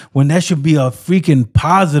negative when that should be a freaking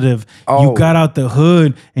positive. Oh. You got out the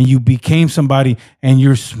hood and you became somebody and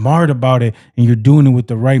you're smart about it and you're doing it with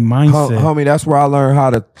the right mindset. Homie, that's where I learned how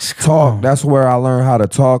to talk. That's where I learned how to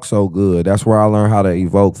talk so good. That's where I learned how to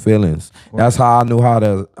evoke feelings. That's how I knew how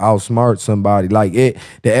to outsmart somebody. Like the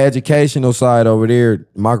educational side over there,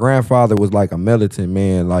 my grandfather was like a militant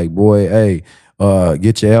man. Like, boy, hey,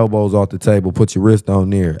 get your elbows off the table, put your wrist on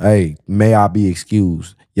there. Hey, may I be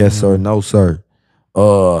excused? Yes, sir. No, sir.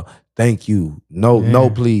 Thank you. No,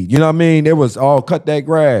 please. You know what I mean? It was all cut that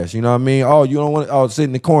grass. You know what I mean? Oh, you don't want to sit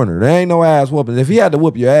in the corner. There ain't no ass whooping. If he had to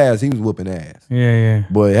whoop your ass, he was whooping ass. Yeah.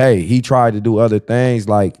 But hey, he tried to do other things,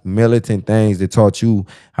 like militant things that taught you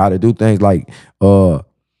how to do things, like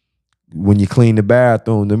when you clean the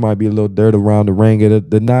bathroom, there might be a little dirt around the ring of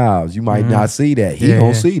the knobs. You might not see that. He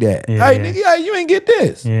gonna see that. Hey, nigga, you ain't get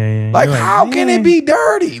this. Like, how can it be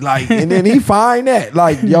dirty? Like, and then he find that.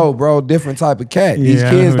 Like, yo, bro, different type of cat. These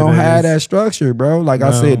kids don't have that structure, bro. Like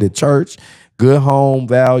I said, the church, good home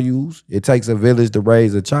values. It takes a village to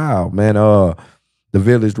raise a child, man. The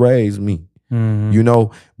village raised me.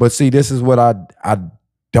 But see, this is what I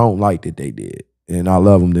don't like that they did. And I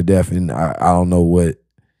love them to death, and I don't know what.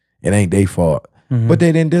 It ain't their fault. But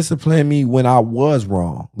they didn't discipline me when I was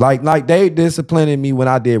wrong. Like they disciplining me when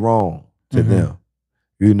I did wrong to them.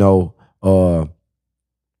 They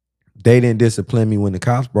didn't discipline me when the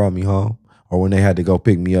cops brought me home or when they had to go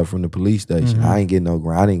pick me up from the police station. I ain't get no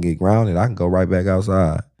ground. I didn't get grounded. I can go right back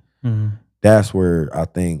outside. That's where I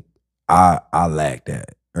think I lacked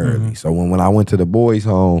that early. So when I went to the boys'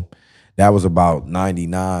 home, that was about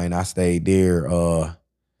 99. I stayed there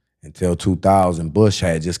until 2000. Bush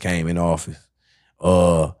had just came in office.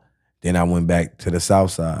 Then I went back to the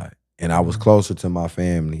South Side, and I was closer to my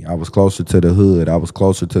family. I was closer to the hood. I was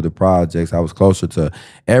closer to the projects. I was closer to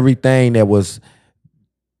everything that was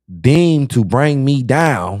deemed to bring me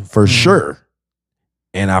down for sure.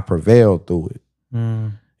 And I prevailed through it.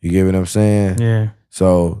 You get what I'm saying? Yeah.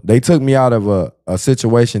 So they took me out of a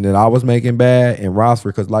situation that I was making bad in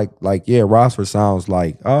Rossford, because Rossford sounds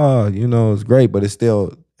like, it's great, but it's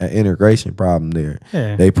still an integration problem there.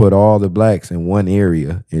 Yeah. They put all the blacks in one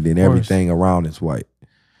area and then everything around is white.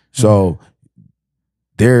 So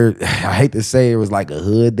I hate to say it was like a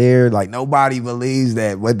hood there. Like, nobody believes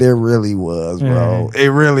that, but there really was, bro. It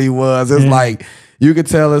really was. It's like, you could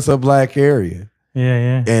tell it's a black area.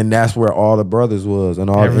 Yeah. And that's where all the brothers was, and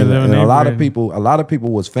all and a lot of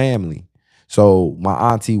people was family. So my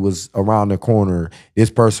auntie was around the corner. This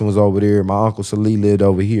person was over there. My Uncle Salih lived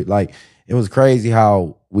over here. Like, it was crazy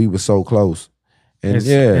how we were so close. And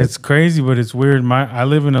it's crazy, but it's weird. I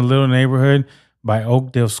live in a little neighborhood by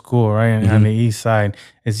Oakdale School, right? On the east side.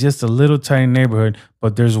 It's just a little tiny neighborhood,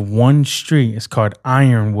 but there's one street. It's called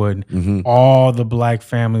Ironwood. All the black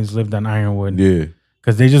families lived on Ironwood. Yeah.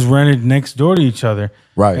 Because they just rented next door to each other.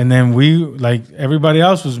 Right. And then everybody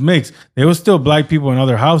else was mixed. There was still black people in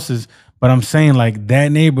other houses, but I'm saying, like,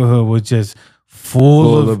 that neighborhood was just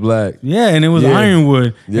full of black. Yeah, and it was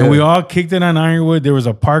Ironwood. Yeah. And we all kicked it on Ironwood. There was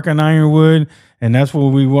a park on Ironwood, and that's where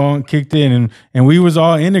we all kicked it. And we was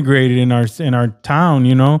all integrated in our town,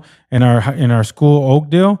 in our school,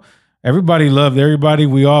 Oakdale. Everybody loved everybody.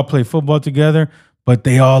 We all played football together, but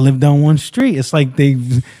they all lived on one street. It's like they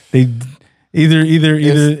either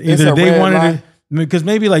they wanted it, because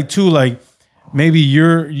maybe maybe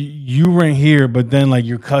you rent here, but then like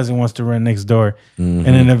your cousin wants to rent next door, and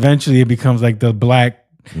then eventually it becomes like the black.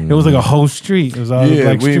 It was like a whole street. It was all the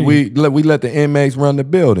black street. we let the inmates run the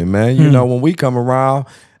building, man. When we come around,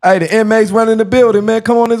 hey, the inmates running the building, man.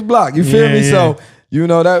 Come on this block. You feel me? Yeah. So You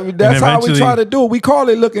know, that's how we try to do it. We call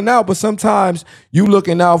it looking out, but sometimes you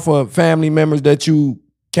looking out for family members that you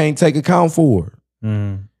can't take account for.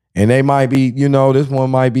 And they might be, you know, this one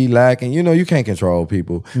might be lacking. You know, you can't control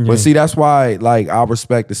people. Yeah. But see, that's why, like, I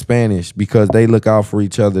respect the Spanish because they look out for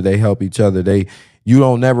each other. They help each other. You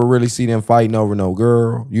don't never really see them fighting over no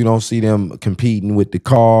girl. You don't see them competing with the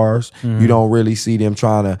cars. You don't really see them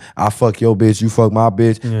trying to, I fuck your bitch, you fuck my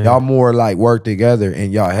bitch. Yeah. Y'all more like work together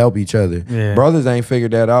and y'all help each other. Yeah. Brothers ain't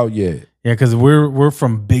figured that out yet. Yeah, because we're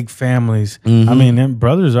from big families. I mean, them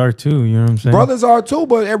brothers are too, you know what I'm saying? Brothers are too,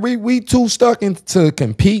 but we too stuck into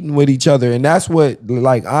competing with each other. And that's what,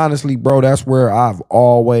 like, honestly, bro, that's where I've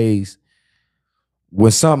always,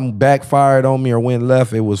 when something backfired on me or went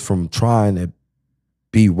left, it was from trying to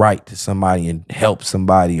be right to somebody and help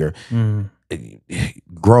somebody or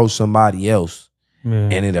grow somebody else.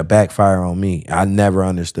 And it'll backfire on me. I never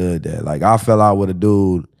understood that. Like, I fell out with a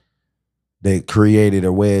dude that created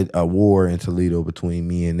a war in Toledo between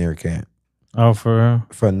me and their camp. Oh, for real?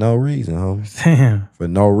 For no reason, homie. Damn. For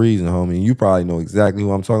no reason, homie. You probably know exactly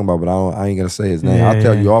who I'm talking about, but I ain't gonna say his name. I'll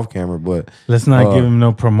tell you off camera, but let's not give him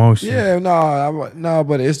no promotion. Yeah, no,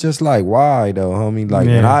 but it's just like, why though, homie?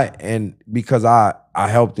 Like, because I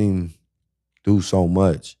helped him do so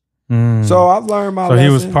much. So I've learned my lesson. So he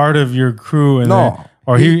was part of your crew, and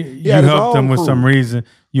you helped him with some reason.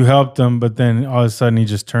 You helped him, but then all of a sudden he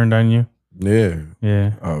just turned on you. Yeah.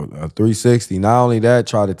 A 360. Not only that,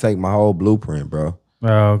 tried to take my whole blueprint, bro. Oh,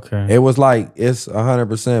 okay. It was like, it's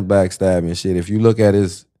 100% backstabbing shit. If you look at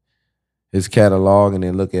his catalog and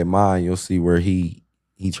then look at mine, you'll see where he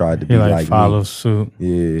tried to be like follow me. Suit.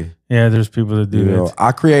 Yeah. Yeah, there's people that do that.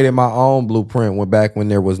 I created my own blueprint back when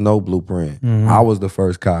there was no blueprint. I was the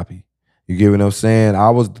first copy. You get what I'm saying? I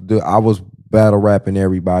was battle rapping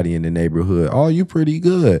everybody in the neighborhood. Oh, you pretty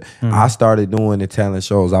good. I started doing the talent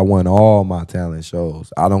shows. I won all my talent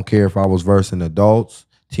shows. I don't care if I was versing adults,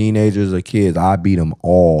 teenagers, or kids. I beat them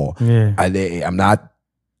all. Yeah. I'm not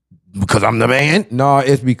because I'm the man. No,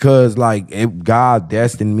 it's because like God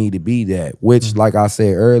destined me to be that, which like I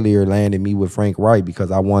said earlier, landed me with Frank Wright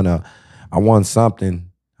because I won something.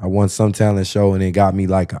 I won some talent show and it got me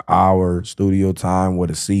like an hour studio time with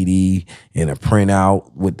a CD and a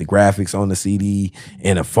printout with the graphics on the CD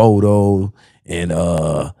and a photo and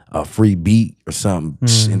a free beat or something.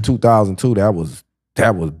 In 2002, that was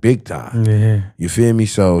big time. Yeah. You feel me?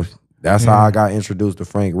 So that's how I got introduced to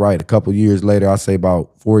Frank Wright. A couple years later, I say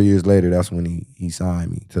about 4 years later, that's when he signed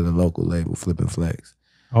me to the local label, Flippin' Flex.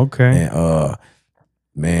 Okay. And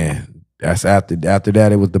man, that's after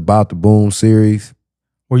that, it was the About the Boom series.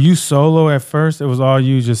 Were you solo at first? It was all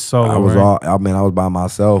you, just solo. I was by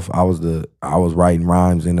myself. I was writing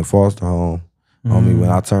rhymes in the foster home. Homie, when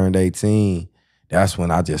I turned 18, that's when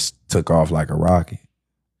I just took off like a rocket.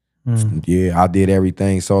 Yeah, I did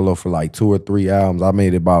everything solo for like 2 or 3 albums. I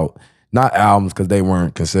made about, not albums because they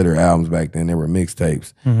weren't considered albums back then. They were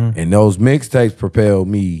mixtapes. And those mixtapes propelled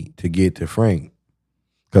me to get to Frank.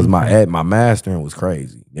 Because my mastering was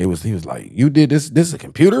crazy. He was like, you did this is a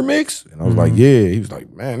computer mix? And I was like, yeah. He was like,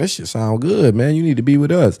 man, this shit sound good, man. You need to be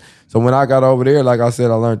with us. So when I got over there, like I said,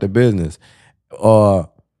 I learned the business.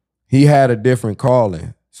 He had a different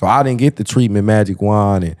calling. So I didn't get the treatment Magic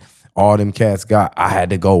Wand and all them cats got. I had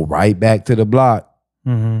to go right back to the block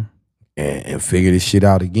and figure this shit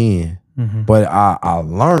out again. But I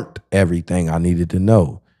learned everything I needed to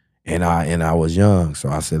know. And I was young. So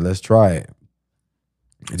I said, let's try it.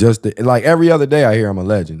 Just like every other day I hear I'm a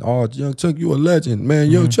legend. Oh, Young Chuck, you a legend,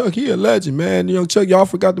 man. Young Chuck, he a legend, man. Young Chuck, y'all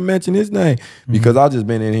forgot to mention his name. Because I just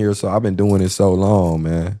been in here, so I've been doing it so long,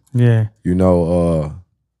 man. Yeah. You know,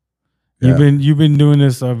 You've been doing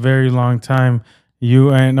this a very long time.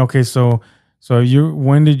 When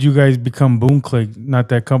did you guys become Boom Click? Not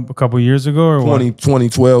that couple years ago or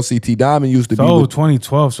 2012, CT Diamond used to be. Oh,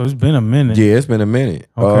 2012, so it's been a minute. Yeah, it's been a minute.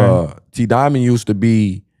 Okay. T Diamond used to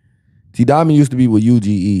be with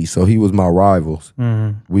UGE, so he was my rivals.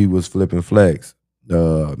 We was Flippin' Flex.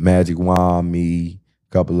 Magic Wand, me,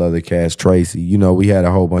 a couple other cats, Tracy. You know, we had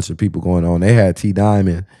a whole bunch of people going on. They had T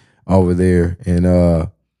Diamond over there.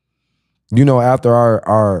 And you know, after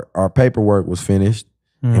our paperwork was finished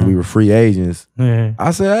and we were free agents,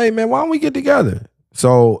 I said, hey man, why don't we get together?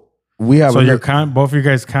 So we have both of your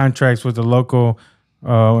guys' contracts with the local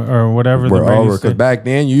or whatever we're over, because back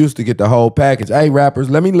then you used to get the whole package. Hey rappers,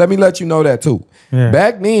 let me let you know that too.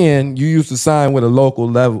 Back then you used to sign with a local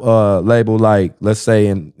label, like let's say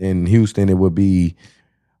in Houston it would be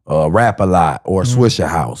Rap a Lot or Swisher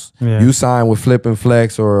House. You sign with Flip and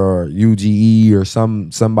Flex or UGE or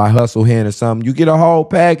somebody Hustle Hand or something. You get a whole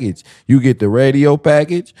package. You get the radio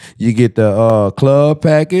package. You get the club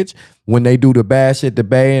package. When they do the Bash at the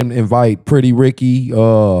Bay and invite Pretty Ricky,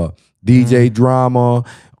 DJ Drama,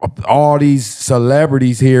 all these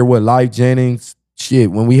celebrities here with Life Jennings.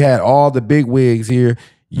 Shit, when we had all the big wigs here,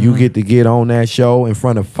 you get on that show in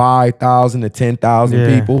front of 5,000 to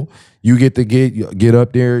 10,000 people. You get to get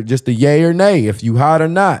up there, just a yay or nay, if you hot or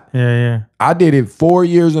not. I did it 4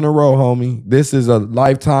 years in a row, homie. This is a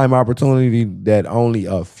lifetime opportunity that only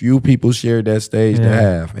a few people shared that stage to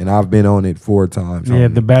have, and I've been on it 4 times.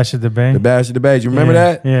 Homie. The Bash at the Bay. The Bash at the Bay. You remember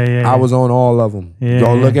that? I was on all of them.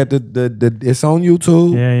 Go look at the. It's on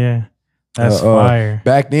YouTube. That's fire.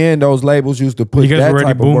 Back then, those labels used to put. You guys that were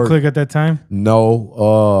already type of work. Boom Click at that time?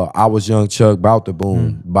 No, I was Young Chuck about the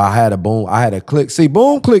boom, but I had a boom. I had a click. See,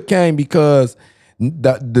 Boom Click came because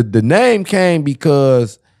the name came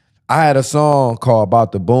because I had a song called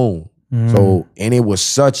About the Boom. So, and it was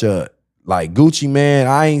such a like Gucci Man.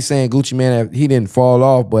 I ain't saying Gucci Man, he didn't fall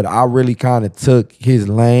off, but I really kind of took his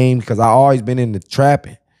lane because I always been into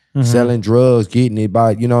trapping. Selling drugs, getting it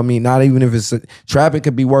by, you know what I mean? Not even if it's trapping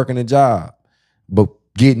could be working a job, but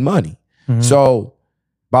getting money. So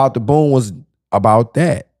About the Boom was about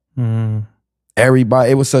that.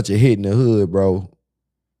 Everybody, it was such a hit in the hood, bro.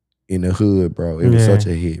 In the hood, bro. It was such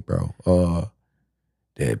a hit, bro.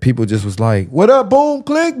 That people just was like, what up, Boom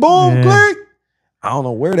Click, Boom Click? I don't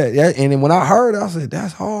know where that, and then when I heard it, I said,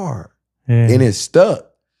 that's hard. And it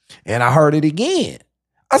stuck. And I heard it again.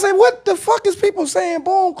 I said, what the fuck is people saying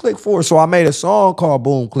Boom Click for? So I made a song called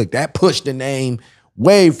Boom Click. That pushed the name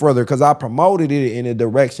way further because I promoted it in the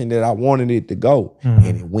direction that I wanted it to go. And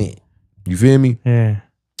it went. You feel me?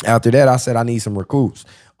 After that, I said, I need some recruits.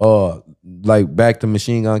 Like back to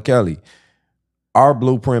Machine Gun Kelly. Our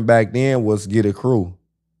blueprint back then was get a crew.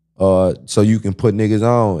 So you can put niggas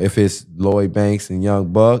on. If it's Lloyd Banks and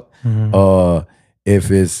Young Buck, if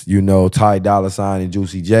it's, you know, Ty Dolla $ign and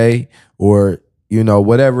Juicy J, or you know,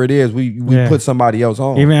 whatever it is, we put somebody else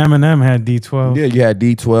on. Even Eminem had D12. Yeah, you had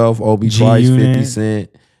D12, Obi Trice, 50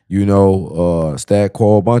 Cent, you know, Stat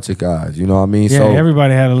Quo, a bunch of guys. You know what I mean? Yeah, so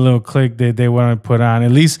everybody had a little click that they want to put on,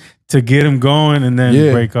 at least to get them going and then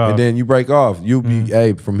break off. And then you break off. You be,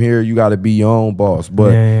 hey, from here, you got to be your own boss.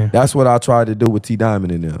 But that's what I tried to do with T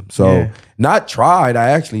Diamond and them. So not tried, I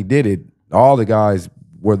actually did it. All the guys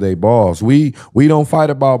were they balls. We don't fight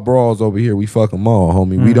about brawls over here. We fuck them all,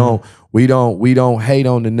 homie. We don't hate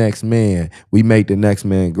on the next man. We make the next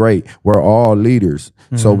man great. We're all leaders.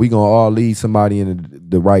 So we gonna all lead somebody in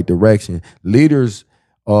the right direction. Leaders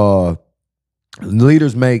make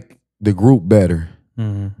the group better.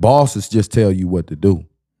 Bosses just tell you what to do.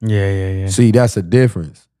 See, that's a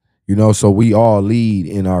difference. You know, so we all lead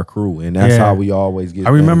in our crew, and that's how we always get.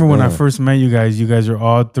 I remember when I first met you guys were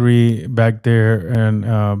all three back there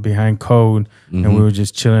and behind Code, and we were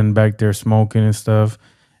just chilling back there smoking and stuff.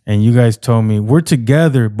 And you guys told me we're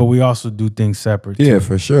together, but we also do things separate. Yeah,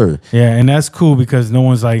 for sure. Yeah, and that's cool because no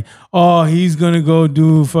one's like, oh, he's gonna go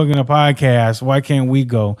do fucking a podcast. Why can't we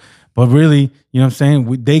go? But really, you know what I'm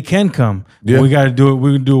saying? They can come. We got to do it.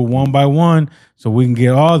 We can do it one by one so we can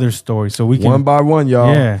get all their stories. So we can one by one,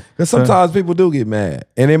 y'all. Yeah. Because sometimes people do get mad.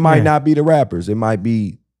 And it might not be the rappers. It might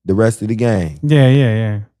be the rest of the gang.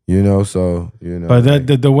 Yeah. You know, so, you know.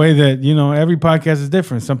 But the way that, you know, every podcast is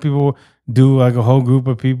different. Some people do like a whole group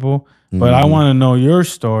of people. But I want to know your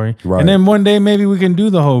story. And then one day maybe we can do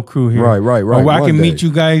the whole crew here. Right. Or I can meet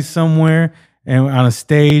you guys somewhere and on a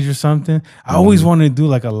stage or something. I always wanted to do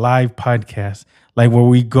like a live podcast, like where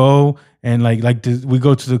we go and we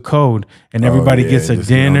go to the Code and everybody gets a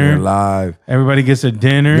dinner. Live. Everybody gets a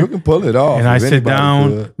dinner. You can pull it off. And I sit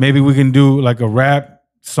down. Maybe we can do like a rap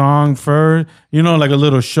song first, you know, like a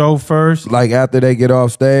little show first. Like after they get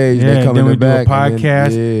off stage, they come in the back. Do a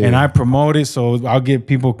podcast and I promote it, so I'll get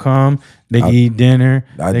people come. They can eat dinner.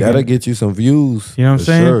 That'll get you some views. You know what I'm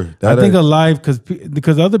saying? Sure. I think a live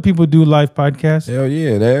because other people do live podcasts. Hell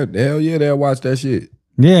yeah, they'll watch that shit.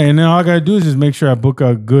 Yeah, and then all I gotta do is just make sure I book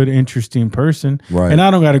a good, interesting person. Right. And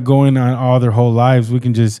I don't gotta go in on all their whole lives. We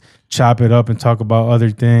can just chop it up and talk about other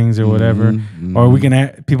things or whatever. Or we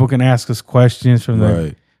can people can ask us questions from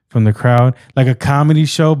the crowd, like a comedy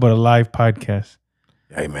show, but a live podcast.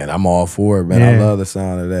 Hey man, I'm all for it, man. I love the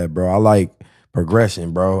sound of that, bro. I like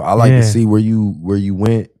progression, bro. I like to see where you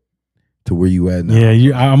went to where you at now.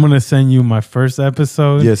 Yeah, I'm gonna send you my first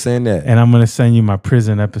episode. Yeah, send that. And I'm gonna send you my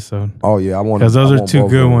prison episode. Oh yeah, I want because those are two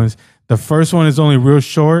good ones. The first one is only real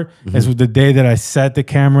short. It's the day that I set the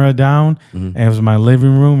camera down, and it was my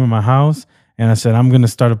living room in my house, and I said I'm gonna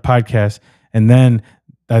start a podcast, and then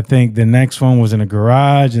I think the next one was in a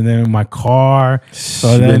garage, and then in my car.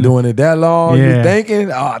 So you been doing it that long? Yeah. You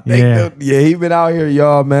thinking? Oh, I think he been out here,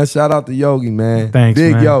 y'all, man. Shout out to Yogi, man. Thanks,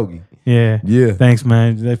 Big man. Yogi. Yeah. Thanks,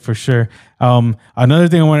 man. For sure. Another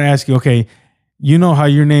thing I want to ask you. Okay, you know how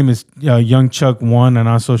your name is Young Chuck 1 and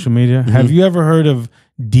on social media. Have you ever heard of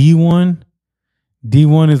D1?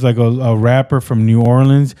 D1 is like a rapper from New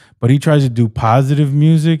Orleans, but he tries to do positive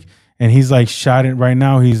music, and he's like shot it right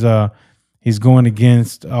now. He's going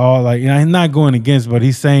against all he's not going against, but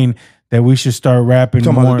he's saying that we should start rapping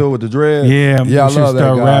more. Talking about to do with the dread. Yeah, we I should love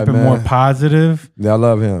start that guy, rapping man. more positive. Yeah, I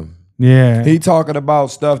love him. Yeah, he talking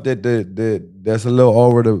about stuff that's a little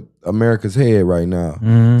over the America's head right now.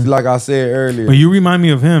 See, like I said earlier. But you remind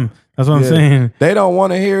me of him. That's what I'm saying. They don't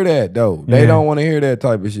want to hear that though. They don't want to hear that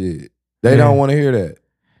type of shit. They don't want to hear that.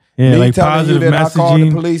 Yeah, me like telling positive you that messaging. I called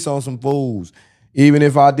the police on some fools, even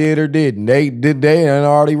if I did or didn't. They and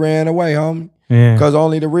already ran away, homie. Yeah. Cause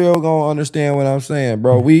only the real gonna understand what I'm saying,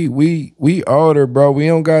 bro. We older, bro. We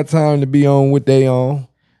don't got time to be on what they on.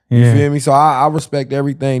 You feel me? So I respect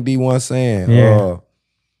everything D1 saying. Yeah.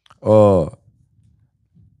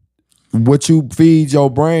 What you feed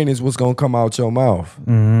your brain is what's gonna come out your mouth.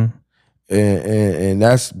 And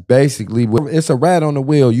that's basically it's a rat on the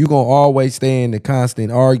wheel. You gonna always stay in the constant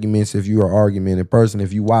arguments if you're an argumentative person.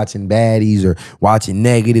 If you watching baddies or watching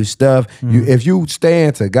negative stuff, if you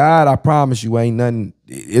stand to God, I promise you ain't nothing.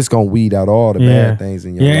 It's gonna weed out all the bad things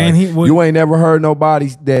in your life. And you ain't never heard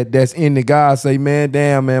nobody that's into God say, "Man,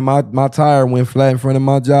 damn, man, my tire went flat in front of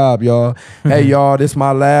my job, y'all. Hey, y'all, this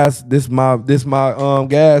my gas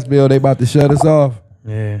bill. They about to shut us off.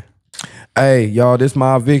 Yeah." Hey, y'all, this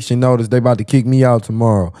my eviction notice. They about to kick me out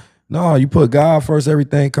tomorrow. No, you put God first,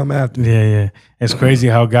 everything come after. Yeah. It's crazy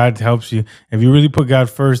how God helps you. If you really put God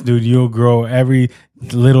first, dude, you'll grow every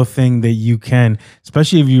little thing that you can,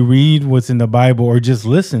 especially if you read what's in the Bible or just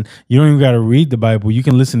listen. You don't even got to read the Bible. You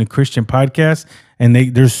can listen to Christian podcasts, and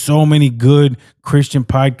there's so many good Christian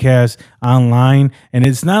podcasts online. And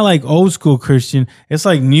it's not like old school Christian. It's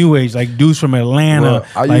like new age, like dudes from Atlanta.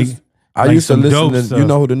 Well, I used to listen to, you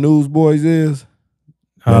know who the Newsboys is?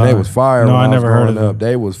 Man, they was fire. No, when I never heard of them.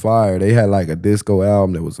 They was fire. They had like a disco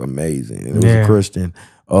album that was amazing. It was a Christian.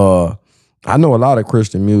 I know a lot of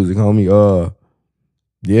Christian music, homie.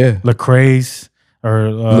 Lecrae's or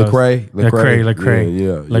Lecrae.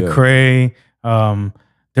 Lecrae.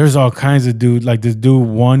 There's all kinds of dude. Like this dude,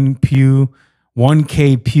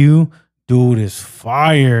 1K Pew. Dude is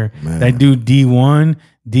fire. Man. That dude D1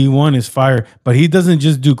 is fire. But he doesn't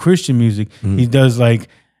just do Christian music. He does like,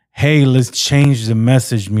 hey, let's change the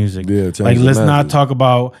message music. Yeah, like let's not talk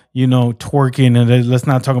about, twerking, and let's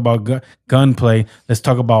not talk about gunplay. Let's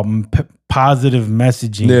talk about positive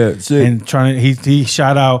messaging. Yeah, shit. And he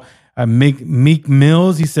shout out Meek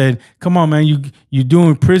Mills. He said, "Come on, man, you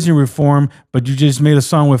doing prison reform, but you just made a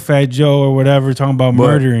song with Fat Joe or whatever talking about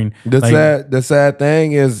murdering." The sad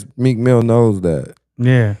thing is Meek Mill knows that.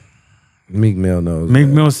 Yeah. Meek Mill knows. Meek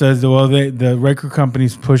Mill says, well, the record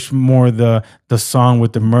companies push more the song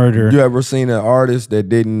with the murder. You ever seen an artist that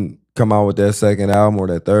didn't come out with that second album or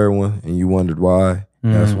that third one, and you wondered why?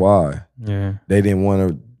 That's why. Yeah, they didn't want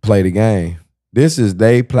to play the game. This is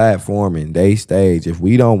they platforming, they stage. If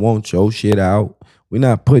we don't want your shit out, we're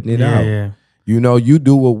not putting it out. Yeah. You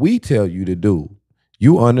do what we tell you to do.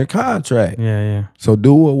 You under contract. Yeah. So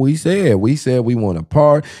do what we said. We said we want to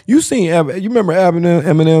part. You remember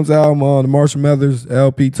Eminem's album, the Marshall Mathers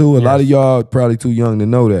LP2? A lot of y'all probably too young to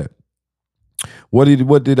know that. What did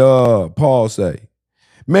Paul say?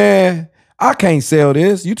 Man, I can't sell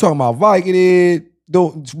this. You talking about Vicodin,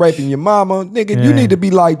 raping your mama. Nigga, you need to be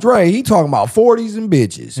like Dre. He talking about 40s and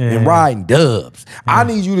bitches and riding dubs. I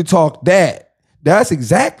need you to talk that. That's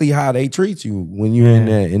exactly how they treat you when you're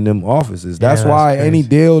in them offices. That's why any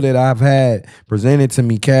deal that I've had presented to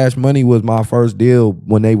me, Cash Money was my first deal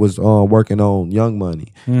when they was working on Young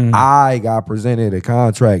Money. I got presented a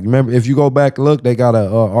contract. Remember, if you go back and look, they got a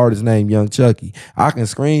artist named Young Chucky. I can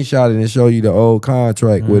screenshot it and show you the old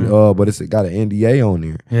contract with but it's got an NDA on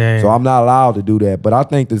there. So I'm not allowed to do that. But I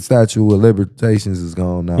think the statute of limitations is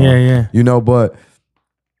gone now. But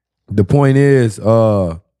the point is,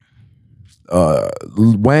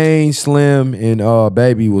 Wayne, Slim, and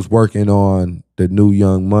Baby was working on the new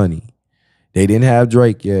Young Money. They didn't have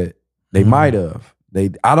Drake yet. They might have.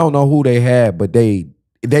 I don't know who they had, but they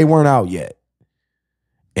weren't out yet.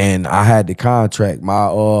 And I had the contract.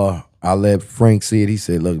 I let Frank see it. He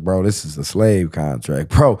said, "Look, bro, this is a slave contract."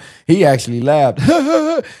 Bro, he actually laughed.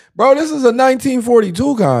 Bro, this is a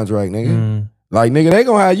 1942 contract, nigga. Like, nigga, they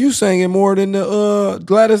gonna have you singing more than the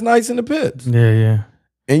Gladys Knights in the Pits. Yeah.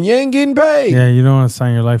 And you ain't getting paid. Yeah, you don't want to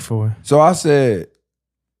sign your life away. So I said,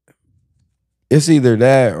 it's either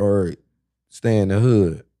that or stay in the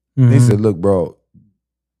hood. He said, look, bro,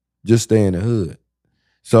 just stay in the hood.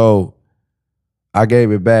 So I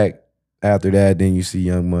gave it back after that. Then you see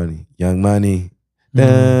Young Money.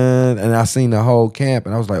 And I seen the whole camp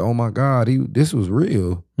and I was like, oh my God, this was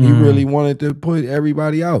real. He really wanted to put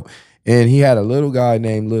everybody out. And he had a little guy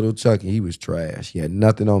named Little Chucky. He was trash. He had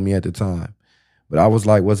nothing on me at the time. But I was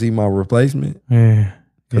like, was he my replacement? Yeah.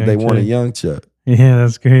 Because they wanted Young Chuck. Yeah,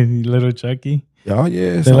 that's crazy. Little Chucky. Oh,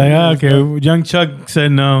 yeah. They're like, okay, Young Chuck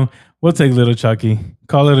said no. We'll take Little Chucky.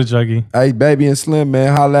 Call Little Chucky. Hey, Baby and Slim,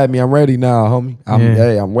 man, holla at me. I'm ready now, homie.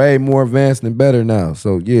 I'm way more advanced and better now.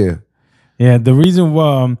 So, yeah. Yeah, the reason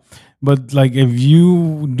why, but like if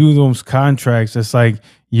you do those contracts, it's like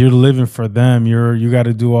you're living for them. You got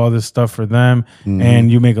to do all this stuff for them, and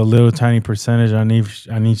you make a little tiny percentage on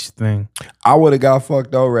each thing. I would have got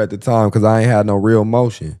fucked over at the time because I ain't had no real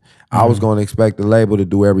motion. I was going to expect the label to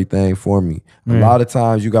do everything for me. A lot of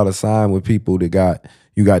times you got to sign with people that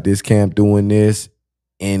you got this camp doing this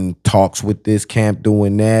and talks with this camp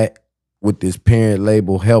doing that, with this parent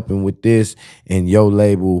label helping with this, and your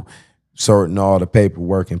label sorting all the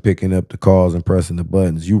paperwork and picking up the calls and pressing the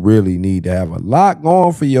buttons. You really need to have a lot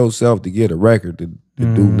going for yourself to get a record to do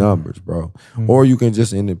numbers, bro. Or you can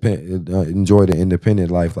just enjoy the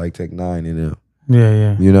independent life like Tech 9 and them.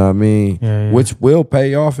 Yeah. You know what I mean? Yeah. Which will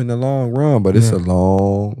pay off in the long run, but it's a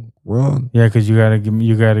long run. Yeah, because you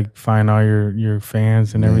gotta find all your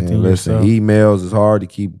fans and everything. Listen, yourself. Emails is hard to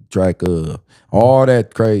keep track of. All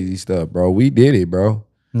that crazy stuff, bro. We did it, bro.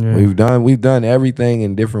 Yeah. We've done everything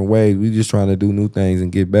in different ways. We just trying to do new things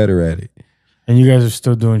and get better at it. And you guys are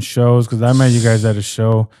still doing shows because I met you guys at a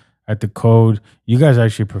show at the Code. You guys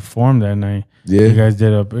actually performed that night. Yeah, you guys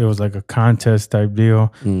did it was like a contest type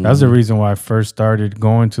deal. That's the reason why I first started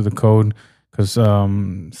going to the Code because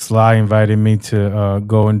Sly invited me to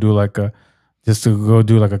go and do like a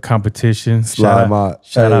competition. Shout out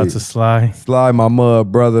to Sly. Sly, my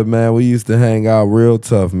mud brother, man. We used to hang out real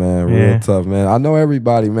tough, man. Real tough, man. I know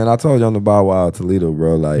everybody, man. I told you I'm the Bow Wow of Toledo,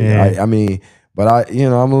 bro. Like, I mean, but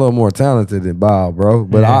I'm a little more talented than Bow, bro.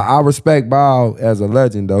 But I respect Bow as a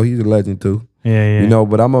legend, though. He's a legend too. Yeah. You know,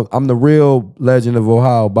 but I'm the real legend of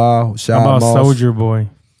Ohio, Bow. How about Soulja Boy?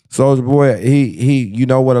 Soulja Boy, he, you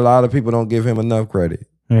know what? A lot of people don't give him enough credit.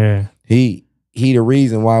 Yeah. He the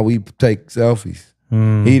reason why we take selfies.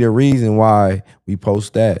 He the reason why we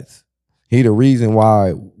post stats. He the reason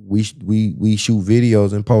why we shoot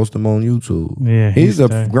videos and post them on YouTube. Yeah, he's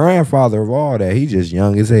the grandfather of all that. He's just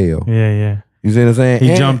young as hell. Yeah. You see what I'm saying?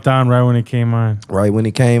 He jumped on right when it came on. Right when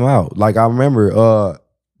it came out. Like I remember,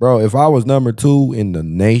 bro, if I was number 2 in the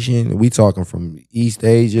nation, we talking from East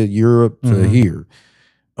Asia, Europe to here,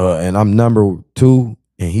 and I'm number 2.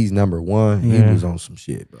 And he's number 1. He was on some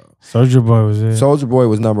shit, bro. Soulja Boy was it. Soulja Boy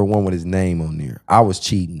was number 1 with his name on there. I was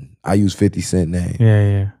cheating. I used 50 Cent name.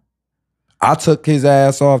 Yeah. I took his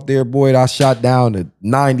ass off there, boy. I shot down to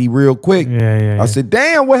 90 real quick. Yeah. I said,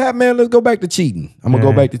 damn, what happened, man? Let's go back to cheating. I'm going to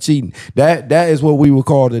go back to cheating. That is what we would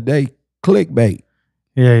call today clickbait.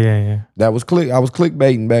 Yeah. I was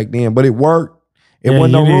clickbaiting back then, but it worked. It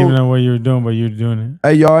wasn't no you didn't rule. even know what you were doing, but you were doing it.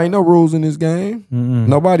 Hey, y'all, ain't no rules in this game.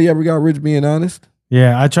 Nobody ever got rich being honest.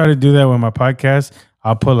 Yeah, I try to do that with my podcast.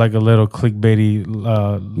 I'll put like a little clickbaity,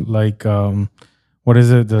 what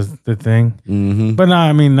is it, the thing? But no,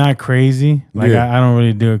 I mean, not crazy. Like I don't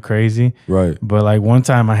really do it crazy. Right. But like one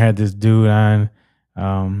time I had this dude on,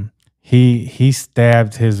 he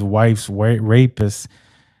stabbed his wife's rapist.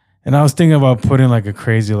 And I was thinking about putting like a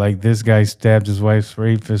crazy, like this guy stabbed his wife's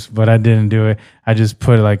rapist, but I didn't do it. I just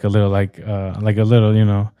put like a little, you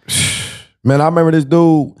know. Man, I remember this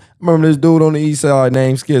dude on the east side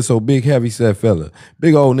named Schizo, big heavy set fella.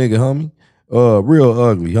 Big old nigga, homie. Real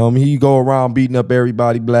ugly, homie. He go around beating up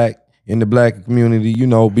everybody black in the black community, you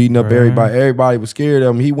know, beating up everybody. Everybody was scared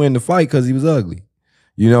of him. He win the fight because he was ugly.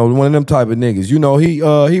 You know, one of them type of niggas. You know, he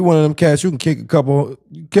one of them cats you can kick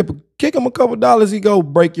him a couple dollars, he go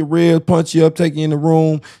break your ribs, punch you up, take you in the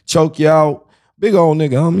room, choke you out. Big old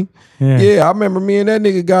nigga, homie. Yeah, I remember me and that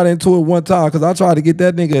nigga got into it one time because I tried to get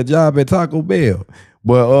that nigga a job at Taco Bell.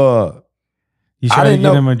 But you tried to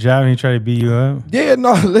get him a job and he tried to beat you up? Yeah,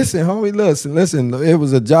 no, listen, homie, listen. It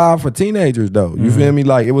was a job for teenagers though. You feel me?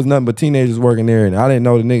 Like it was nothing but teenagers working there, and I didn't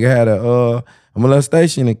know the nigga had a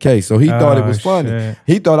molestation case. So he thought it was funny.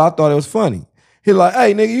 Shit. I thought it was funny. He like,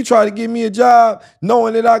 hey, nigga, you try to give me a job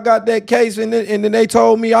knowing that I got that case, and then they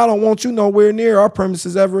told me I don't want you nowhere near our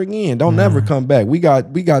premises ever again. Don't never come back. We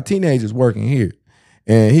got teenagers working here.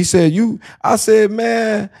 And he said, I said,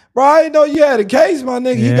 man, bro, I didn't know you had a case, my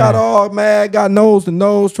nigga. He got all mad, got nose to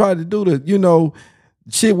nose, tried to do the, you know,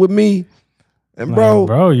 shit with me. And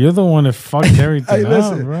bro, you're the one that fucked everything hey,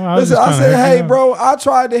 listen, up, bro. Listen, I said, hey, bro, I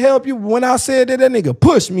tried to help you. When I said that nigga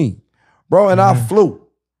pushed me, bro, and I flew.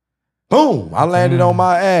 Boom, I landed on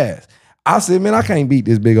my ass. I said, man, I can't beat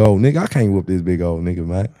this big old nigga. I can't whoop this big old nigga,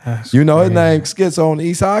 man. That's you know, crazy. His name Schizo on the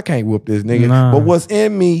east side. I can't whoop this nigga. Nah. But what's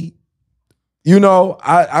in me, you know,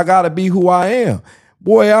 I gotta be who I am.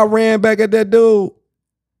 Boy, I ran back at that dude.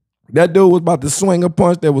 That dude was about to swing a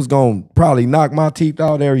punch that was gonna probably knock my teeth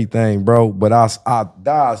out, everything, bro. But I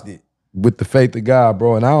dodged it with the faith of God,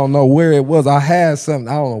 bro. And I don't know where it was. I had something.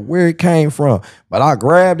 I don't know where it came from. But I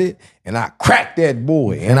grabbed it and I cracked that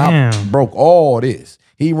boy. And I broke all this.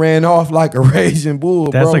 He ran off like a raging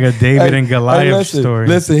bull, That's bro. Like a David and Goliath story.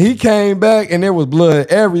 Listen, he came back and there was blood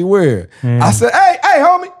everywhere. I said, hey,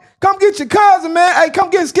 homie, come get your cousin, man. Hey,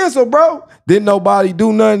 come get Schizo, bro. Didn't nobody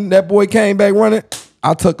do nothing. That boy came back running.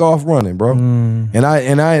 I took off running, bro. And he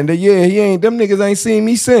ain't, them niggas ain't seen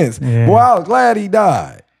me since. Boy, I was glad he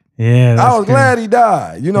died. Yeah, I was glad he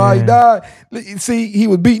died. You know how he died? See, he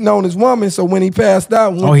was beating on his woman, so when he passed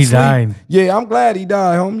out, he died. Yeah, I'm glad he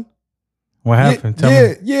died, homie. What happened?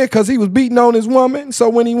 Yeah, because he was beating on his woman. So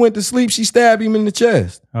when he went to sleep, she stabbed him in the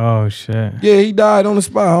chest. Oh shit. Yeah, he died on the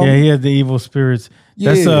spot, homie. Yeah, he had the evil spirits.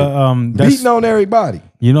 Yeah, that's beating on everybody.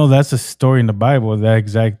 You know, that's a story in the Bible, that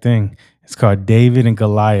exact thing. It's called David and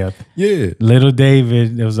Goliath. Yeah. Little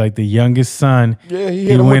David, it was like the youngest son. Yeah, he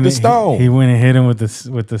hit him with the stone. He went and hit him with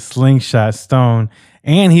the slingshot stone.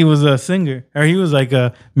 And he was a singer, or he was like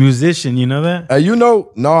a musician. You know that? You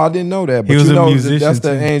know, no, I didn't know that. But he was you know, a musician. That's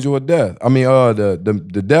the angel of death. I mean,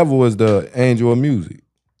 the devil is the angel of music.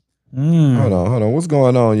 Hold on. What's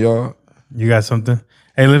going on, y'all? You got something?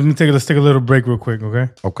 Hey, let's take a little break real quick, okay?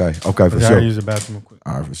 Okay, for sure. I use the bathroom real quick.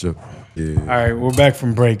 All right, for sure. Yeah. All right, we're back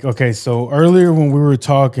from break. Okay, so earlier when we were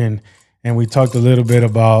talking, and we talked a little bit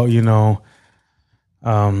about, you know,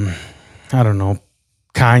 I don't know,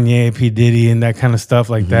 Kanye, P. Diddy, and that kind of stuff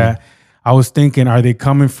like that. I was thinking, are they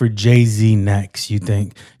coming for Jay-Z next, you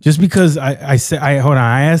think? Just because I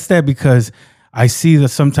asked that because I see that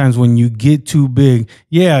sometimes when you get too big,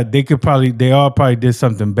 they all probably did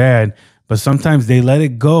something bad, but sometimes they let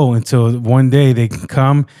it go until one day they can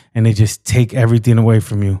come and they just take everything away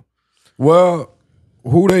from you. Well,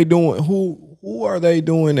 who are they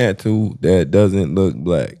doing that to that doesn't look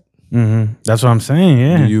black? That's what I'm saying.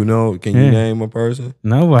 Yeah. Do you know? Can you name a person?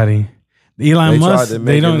 Nobody. Elon Musk.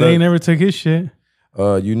 They never took his shit.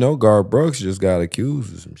 You know, Garth Brooks just got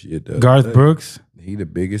accused of some shit. Garth Brooks. He the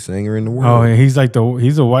biggest singer in the world. Oh, he's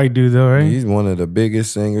a white dude though, right? He's one of the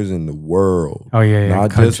biggest singers in the world. Oh yeah,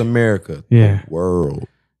 not just America. The world.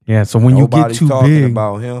 Yeah. So when you get too big,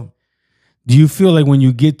 about him. Do you feel like when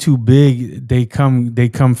you get too big, they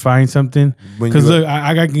come find something? Because look,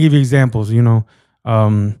 I can give you examples. You know,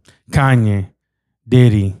 Kanye,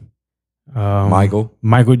 Diddy,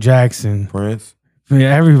 Michael Jackson, Prince.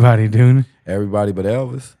 Yeah, everybody, dude. Everybody but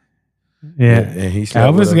Elvis. Yeah, and he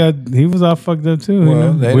was all fucked up too.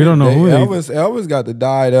 Well, we don't know who Elvis got to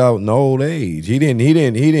die out in old age. He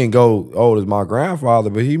didn't go old as my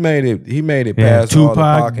grandfather, but he made it past Tupac,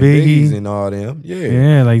 all the Pac and Biggies and all them.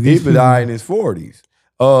 Yeah, like he died in his 40s.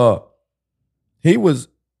 He was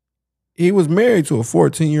married to a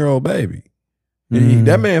 14-year-old baby.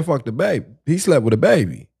 That man fucked a baby. He slept with a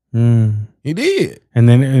baby. He did. And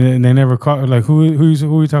they never caught. Like who are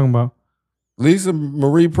you talking about? Lisa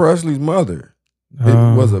Marie Presley's mother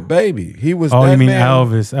was a baby. He was. Oh, you mean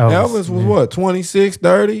Elvis? Elvis was what, 26,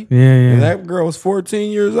 30? Yeah. And that girl was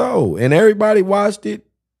 14 years old, and everybody watched it.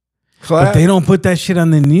 But they don't put that shit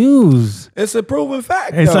on the news. It's a proven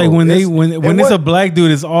fact. It's like when it's a black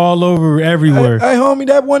dude, it's all over everywhere. Hey, homie,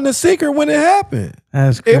 that wasn't a secret when it happened.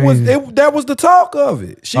 That's crazy. That was the talk of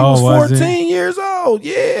it. She was 14 years old.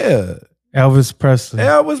 Yeah. Elvis Presley.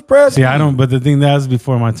 See, I don't. But the thing that was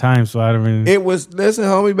before my time, so I don't really. Listen,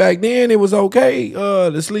 homie. Back then, it was okay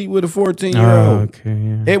to sleep with a 14-year-old. Okay,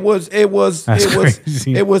 yeah. It was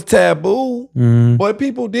crazy. It was taboo, but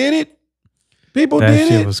people did it. That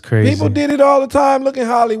shit was crazy. People did it all the time. Look at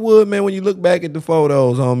Hollywood, man. When you look back at the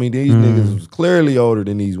photos, homie, these niggas was clearly older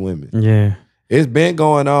than these women. Yeah, it's been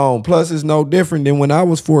going on. Plus, it's no different than when I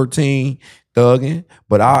was 14. Thugging,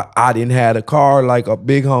 but I didn't have a car like a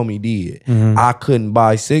big homie did. I couldn't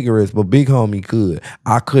buy cigarettes, but big homie could.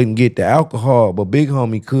 I couldn't get the alcohol, but big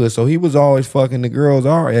homie could. So he was always fucking the girls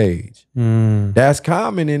our age. That's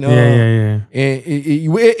common, and yeah. And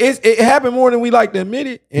it happened more than we like to admit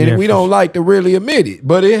it, and we don't like to really admit it,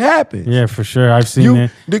 but it happened. Yeah, for sure. I've seen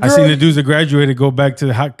it. I've seen the dudes that graduated go back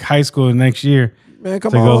to high school the next year. Man,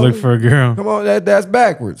 come to on. go look for a girl. Come on, that's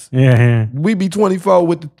backwards. Yeah. We be 24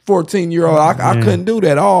 with the 14-year-old. I couldn't do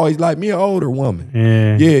that. I always like me an older woman.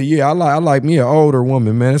 Yeah. I like me an older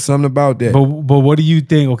woman, man. There's something about that. But what do you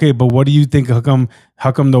think? Okay, but what do you think? How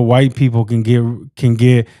come the white people can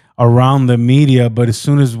get around the media, but as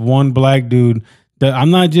soon as one black dude,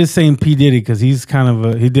 I'm not just saying P. Diddy because he's kind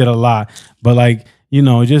of he did a lot, but like, you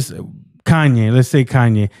know, just Kanye, let's say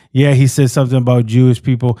Kanye. Yeah, he said something about Jewish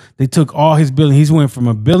people. They took all his billion. He's went from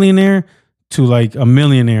a billionaire to like a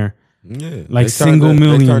millionaire. Yeah, like single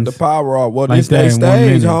millions. They turned the power off. Well, like this they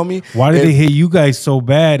stage, homie. Why did they hit you guys so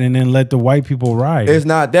bad and then let the white people ride? It's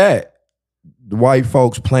not that. The white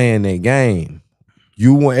folks playing their game.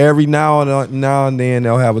 You want every now and then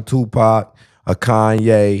they'll have a Tupac, a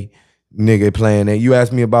Kanye nigga playing that. You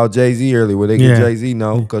asked me about Jay-Z earlier. Would they get Jay-Z?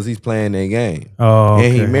 No, because he's playing their game. Oh, okay.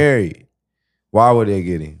 And he married. Why would they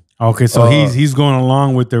get him? Okay, so he's going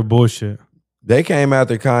along with their bullshit. They came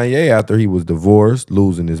after Kanye after he was divorced,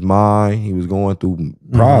 losing his mind. He was going through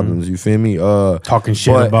problems. You feel me? Talking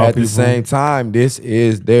shit but about at people. the same time, this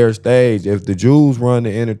is their stage. If the Jews run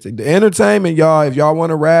the entertainment, y'all, if y'all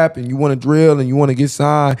want to rap and you want to drill and you want to get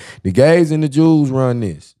signed, the gays and the Jews run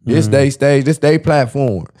this. This they stage. This they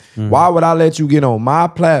platform. Why would I let you get on my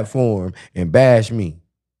platform and bash me?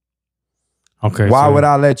 Okay. Why would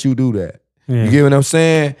I let you do that? Yeah. You get what I'm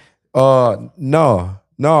saying?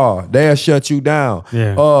 No, they'll shut you down.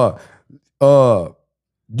 Yeah.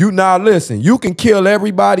 You now listen, you can kill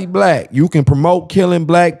everybody black. You can promote killing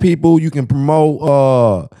black people. You can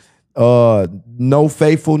promote no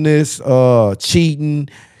faithfulness, cheating,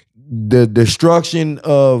 the destruction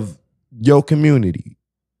of your community.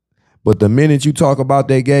 But the minute you talk about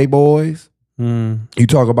they gay boys, you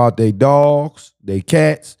talk about they dogs, they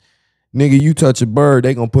cats, nigga, you touch a bird,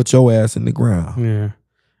 they gonna put your ass in the ground. Yeah.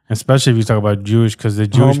 Especially if you talk about Jewish, because the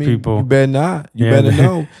Jewish people, you better not. You better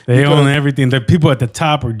know. They own everything. The people at the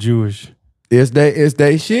top are Jewish. It's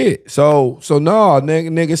they shit. So no,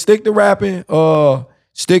 nigga, stick to rapping.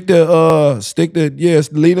 Stick to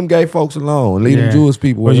leave them gay folks alone. Leave them Jewish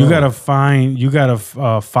people alone. You gotta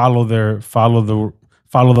follow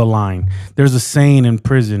the line. There's a saying in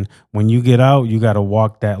prison: when you get out, you gotta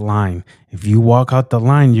walk that line. If you walk out the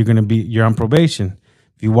line, you're on probation.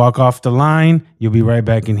 If you walk off the line, you'll be right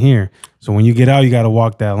back in here. So when you get out, you got to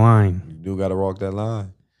walk that line. You do got to walk that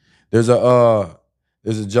line. There's a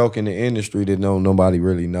joke in the industry that nobody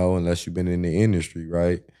really know unless you've been in the industry,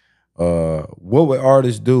 right? What would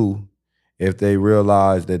artists do if they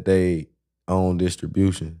realize that they own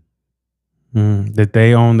distribution? That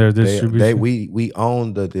they own their distribution. We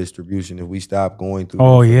own the distribution. If we stop going through,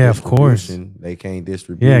 of course, they can't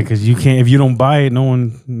distribute. Yeah, because you can't if you don't buy it. No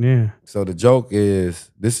one. Yeah. So the joke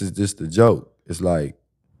is, this is just the joke. It's like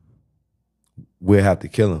we'll have to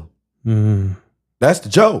kill him. That's the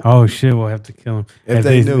joke. Oh shit, we'll have to kill him if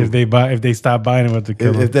they knew. If they stop buying him, we'll have to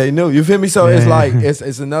kill him. If they knew, you feel me? So it's like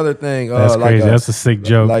it's another thing. That's crazy. That's a sick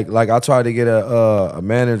joke. Like I tried to get a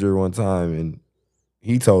manager one time and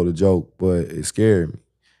he told a joke, but it scared me.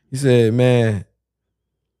 He said, man,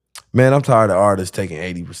 I'm tired of artists taking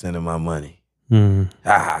 80% of my money.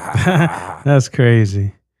 That's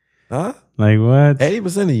crazy. Huh? Like what?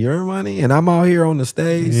 80% of your money? And I'm out here on the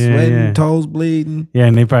stage, sweating, toes bleeding. Yeah,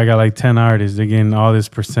 and they probably got like 10 artists. They're getting all this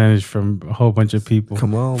percentage from a whole bunch of people.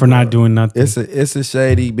 Come on, for not doing nothing. It's a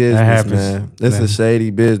shady business, man. It's a shady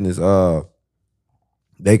business.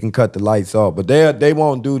 They can cut the lights off, but they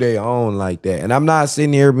won't do their own like that. And I'm not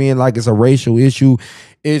sitting here being like it's a racial issue.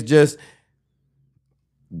 It's just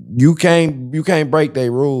you can't break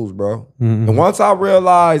their rules, bro. And once I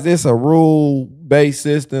realized it's a rule-based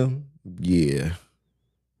system,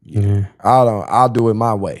 I'll do it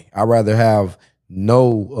my way. I'd rather have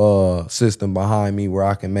no system behind me where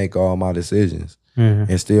I can make all my decisions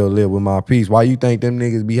and still live with my peace. Why you think them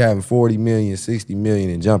niggas be having 40 million, 60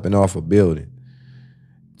 million and jumping off a building?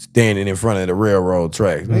 Standing in front of the railroad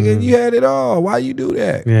tracks. Nigga, you had it all. Why you do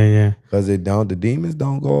that? Yeah. Because the demons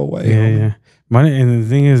don't go away. Yeah. Money, and the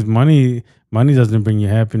thing is, money doesn't bring you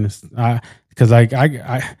happiness. Because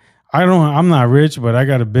I'm not rich, but I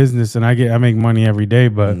got a business and I make money every day.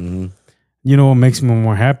 But you know what makes me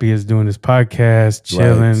more happy is doing this podcast,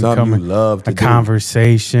 chilling, coming, you love to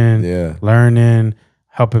conversation, learning,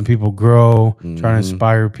 helping people grow, trying to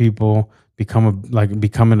inspire people,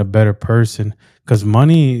 becoming a better person. Because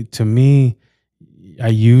money, to me, I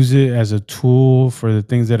use it as a tool for the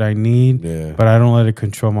things that I need, but I don't let it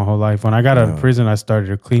control my whole life. When I got out of prison, I started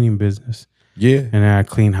a cleaning business. Yeah. And then I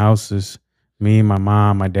clean houses. Me, my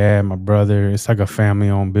mom, my dad, my brother. It's like a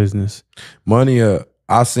family-owned business. Money,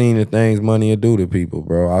 I seen the things money will do to people,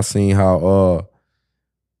 bro. I seen how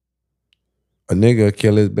A nigga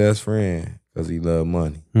kill his best friend because he love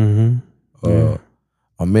money. Yeah.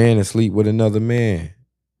 A man to sleep with another man.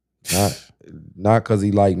 Not because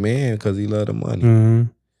he like man, because he love the money.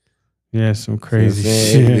 Yeah, some crazy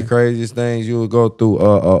shit. The craziest things you would go through.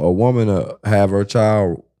 A woman to have her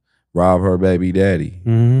child rob her baby daddy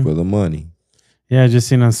for the money. Yeah, I just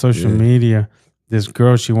seen on social media, this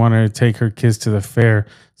girl, she wanted to take her kids to the fair.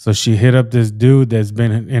 So she hit up this dude that's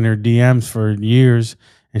been in her DMs for years.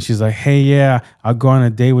 And she's like, hey, yeah, I'll go on a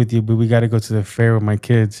date with you, but we got to go to the fair with my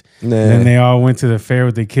kids. And then they all went to the fair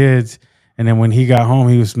with the kids. And then when he got home,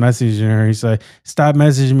 he was messaging her. He's like, stop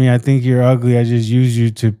messaging me. I think you're ugly. I just used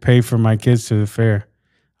you to pay for my kids to the fair.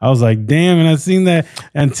 I was like, damn. And I seen that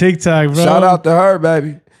on TikTok, bro. Shout out to her,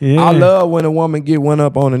 baby. Yeah. I love when a woman get one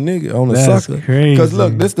up on a nigga, on a sucker. That's crazy. Because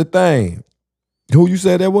look, this the thing. Who you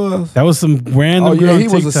said that was? That was some random girl on he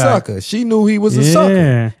was a sucker. She knew he was a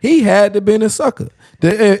sucker. He had to been a sucker.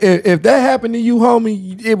 If that happened to you,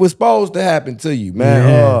 homie, it was supposed to happen to you,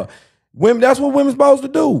 man. Women, that's what women's supposed to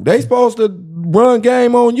do. They supposed to run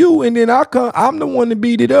game on you, and then I'm the one to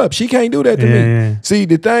beat it up. She can't do that to me. See,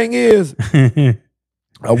 the thing is,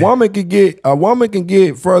 a woman can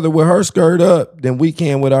get further with her skirt up than we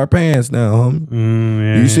can with our pants now,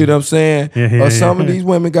 homie. You see what I'm saying? Some of these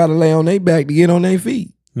women got to lay on their back to get on their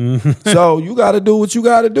feet. So you got to do what you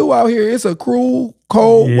got to do out here. It's a cruel,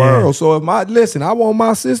 cold world. So listen, I want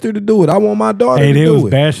my sister to do it. I want my daughter to do it. Hey, they was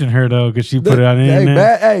bashing her though because she put it on the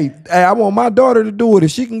internet. Hey, I want my daughter to do it.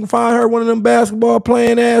 If she can find her one of them basketball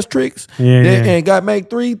playing ass tricks and make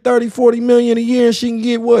 $30, $40 million a year, and she can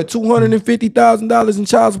get what, $250,000 in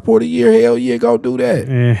child support a year. Hell yeah, go do that.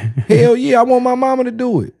 Hell yeah, I want my mama to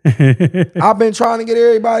do it. I've been trying to get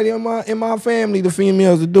everybody in my family, the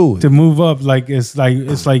females, to do it. To move up, it's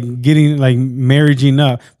like getting like marriaging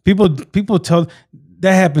up. People tell.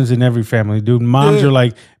 That happens in every family, dude. Moms are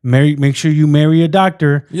like, make sure you marry a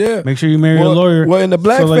doctor. Yeah. Make sure you marry a lawyer. Well, in the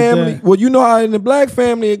black family, you know how in the black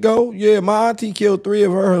family it go? Yeah, my auntie killed 3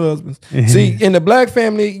 of her husbands. See, in the black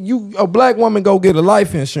family, a black woman go get a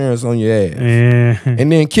life insurance on your ass.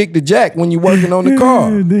 And then kick the jack when you working on the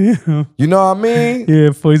car. Damn. You know what I mean? Yeah,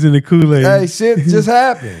 poison the Kool-Aid. Hey, shit just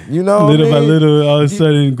happened. You know little by little, all of a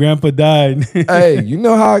sudden, grandpa died. Hey, you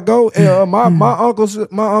know how it go? My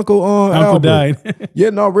uncle Albert died. Yeah,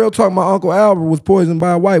 no, real talk. My Uncle Albert was poisoned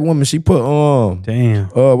by a white woman. She put damn.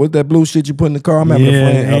 What's that blue shit you put in the car? I'm having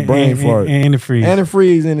a brain fart. Antifreeze.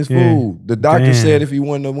 Antifreeze in his food. The doctor said if he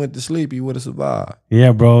wouldn't have went to sleep, he would have survived.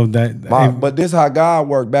 Yeah, bro. But this how God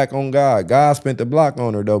worked. Back on God. God spent the block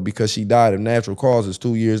on her though because she died of natural causes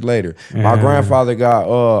 2 years later. My grandfather got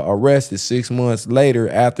arrested 6 months later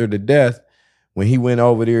after the death when he went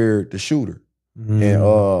over there to shoot her,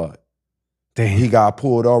 and he got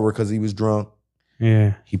pulled over because he was drunk.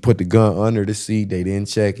 Yeah. He put the gun under the seat. They didn't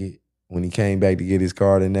check it. When he came back to get his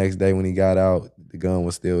car the next day, when he got out, the gun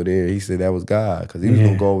was still there. He said that was God because he was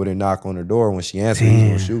going to go over there and knock on her door. When she answered, he was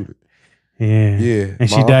going to shoot her. Yeah. Yeah. And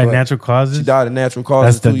she died of natural causes? She died of natural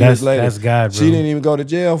causes 2 years later. That's God, bro. She didn't even go to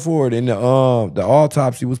jail for it. And the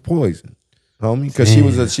autopsy was poison, homie, because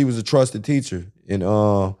she was a trusted teacher in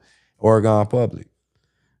Oregon Public.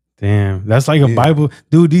 Damn. That's like a Bible.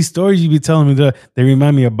 Dude, these stories you be telling me, they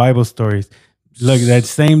remind me of Bible stories. Look, that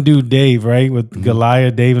same dude, Dave, right? With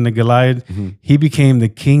Goliath, Dave and the Goliath, he became the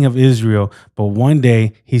king of Israel. But one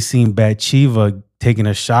day he seen Bathsheba taking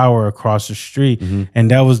a shower across the street. And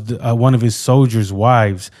that was one of his soldiers'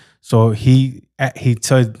 wives. So he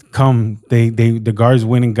said, come, the guards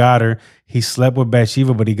went and got her. He slept with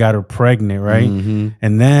Bathsheba, but he got her pregnant, right?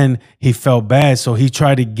 And then he felt bad. So he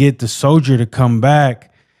tried to get the soldier to come back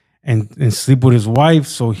and sleep with his wife,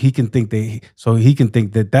 so he can think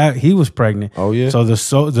that he was pregnant. Oh yeah. So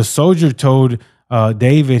the soldier told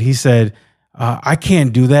David, he said, I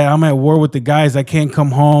can't do that. I'm at war with the guys. I can't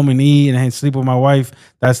come home and eat and sleep with my wife.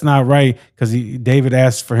 That's not right. Because David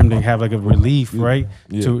asked for him to have like a relief, right?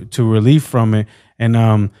 To relief from it. And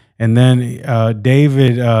then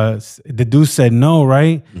David, the dude said no,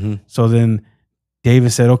 right? So then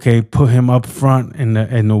David said, "Okay, put him up front in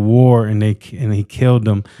the war," and he killed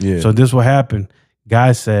him. Yeah. So this what happened.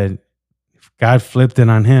 God flipped it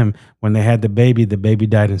on him when they had the baby. The baby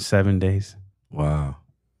died in 7 days. Wow.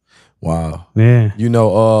 Yeah. You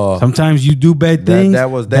know, sometimes you do bad things.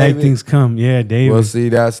 That was David. Bad things come. Yeah, David. Well, see,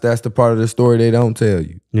 that's the part of the story they don't tell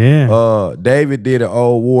you. Yeah. David did an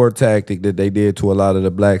old war tactic that they did to a lot of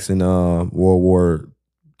the blacks in World War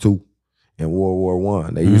II and World War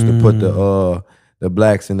I. They used to put the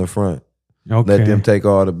blacks in the front. Okay. Let them take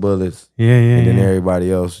all the bullets. And then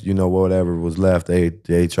everybody else, whatever was left,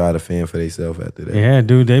 they try to fend for themselves after that. Yeah,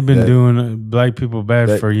 dude, they've been doing black people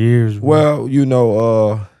bad for years. Bro.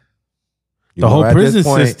 Well, The whole prison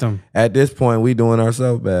system. At this point, we doing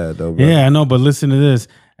ourselves bad, though, bro. Yeah, I know, but listen to this.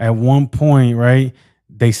 At one point, right,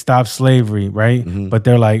 they stopped slavery, right? But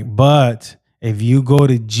they're like, but if you go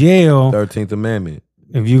to jail, 13th Amendment.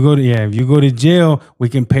 If you go to jail, we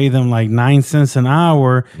can pay them like 9 cents an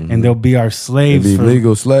hour, and they'll be our slaves. It'd be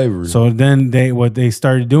legal slavery. So then what they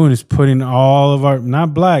started doing is putting all of our,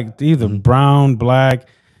 not black, either brown, black,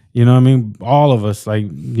 you know what I mean, all of us, like,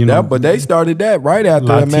 you know. Yeah, but they started that right after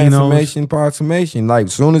Latinos. Emancipation Proclamation. Like,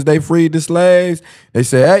 as soon as they freed the slaves, they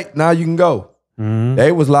said, hey, now you can go.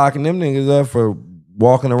 They was locking them niggas up for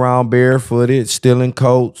walking around barefooted, stealing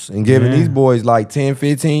coats, and giving these boys like 10,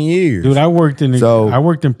 15 years. Dude, I worked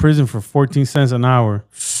in prison for 14 cents an hour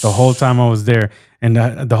the whole time I was there. And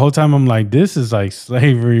the whole time I'm like, this is like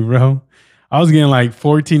slavery, bro. I was getting like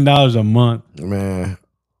 $14 a month. Man,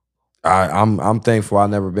 I'm thankful I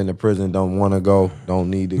never been to prison. Don't want to go. Don't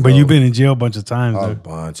need to go. But you've been in jail a bunch of times. A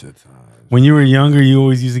bunch of times. When you were younger, you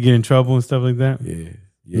always used to get in trouble and stuff like that? Yeah.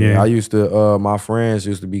 I used to, my friends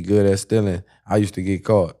used to be good at stealing. I used to get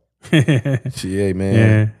caught. Yeah,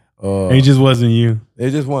 man. It just wasn't you.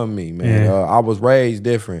 It just wasn't me, man. I was raised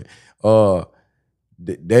different.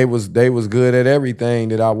 They was good at everything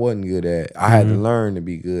that I wasn't good at. I had to learn to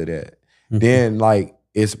be good at. Then, like,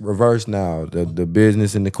 it's reversed now. The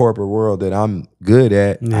business and the corporate world that I'm good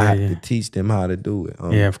at, I have to teach them how to do it.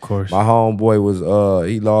 Yeah, of course. My homeboy was,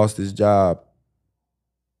 he lost his job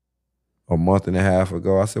a month and a half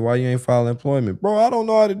ago. I said, why you ain't filing employment? Bro, I don't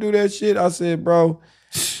know how to do that shit. I said, bro,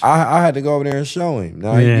 I had to go over there and show him.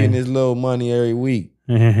 Now he getting his little money every week.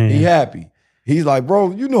 He happy. He's like,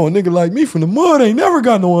 bro, you know a nigga like me from the mud ain't never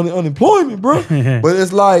got no unemployment, bro. But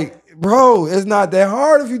it's like, bro, it's not that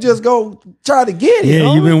hard if you just go try to get it.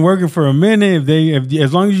 Yeah, you've been working for a minute.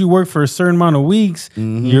 As long as you work for a certain amount of weeks,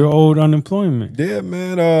 you're owed unemployment. Yeah,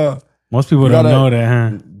 man. Most people don't know that,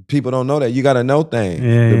 huh? People don't know that. You got to know things.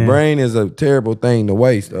 The brain is a terrible thing to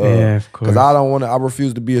waste. Yeah, of course. Because I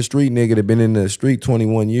refuse to be a street nigga that been in the street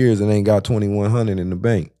 21 years and ain't got 2,100 in the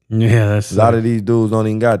bank. Yeah, that's a lot of these dudes don't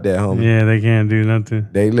even got that, homie. Yeah, they can't do nothing.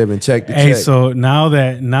 They live in check to check. Hey, so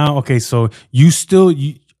okay, so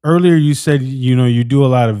earlier you said, you know, you do a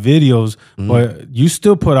lot of videos, but you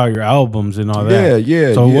still put out your albums and all that.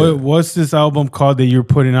 Yeah. So what's this album called that you're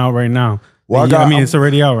putting out right now? Well, it's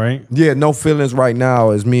already out, right? Yeah, No Feelings right now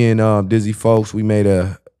is me and Dizzy Folks. We made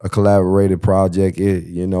a collaborated project.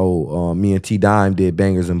 Me and T Dime did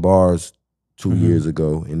Bangers and Bars 2 years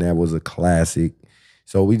ago, and that was a classic.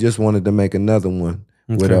 So we just wanted to make another one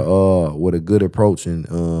with a good approach,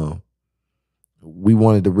 and we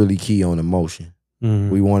wanted to really key on emotion.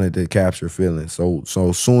 We wanted to capture feelings. So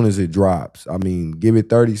as soon as it drops, I mean, give it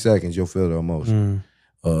 30 seconds, you'll feel the emotion.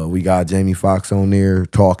 We got Jamie Foxx on there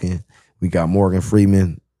talking. We got Morgan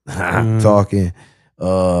Freeman talking.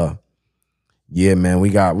 Yeah, man, we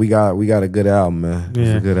got a good album, man. Yeah,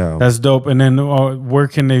 it's a good album. That's dope. And then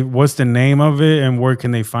what's the name of it and where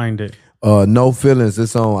can they find it? No Feelings.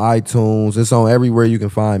 It's on iTunes. It's on everywhere you can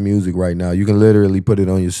find music right now. You can literally put it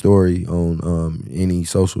on your story on any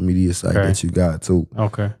social media site that you got too.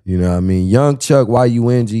 Okay. You know what I mean? Young Chuck,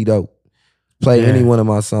 YUNG though. Play any one of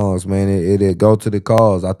my songs, man. It go to the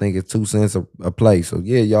cause. I think it's 2 cents a play. So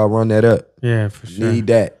yeah, y'all run that up. Yeah, for sure. Need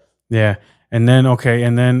that. Yeah. And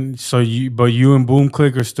then so you and Boom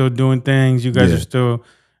Click are still doing things. You guys are still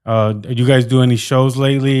you guys do any shows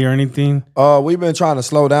lately or anything? We've been trying to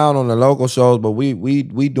slow down on the local shows, but we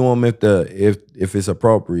do them if it's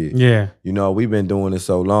appropriate. Yeah. You know, we've been doing it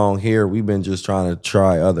so long here. We've been just trying to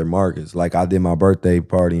try other markets. Like I did my birthday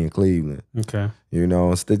party in Cleveland. Okay. You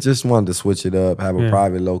know, just wanted to switch it up, have a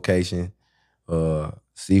private location,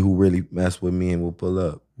 see who really mess with me, and we'll pull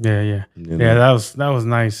up. Yeah. You know? Yeah, that was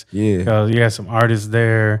nice. Yeah. You had some artists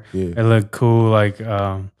there. Yeah. It looked cool. Like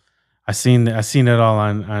I seen it all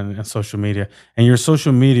on social media. And your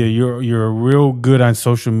social media, you're real good on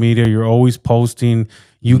social media. You're always posting.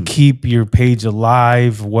 You keep your page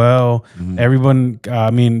alive well. Everyone,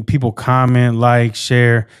 people comment, like,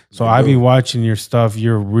 share. So I be watching your stuff.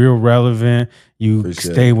 You're real relevant. You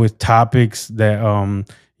stay with topics that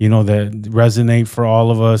that resonate for all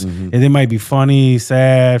of us. And it might be funny,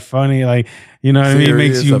 sad, funny, like, you know what I mean? It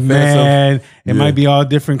makes you mad. It might be all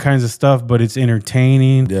different kinds of stuff, but it's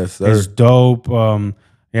entertaining. Yes, sir. It's dope.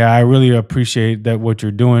 I really appreciate that what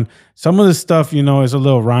you're doing. Some of the stuff, is a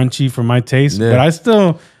little raunchy for my taste, but I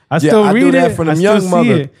still read it. For the young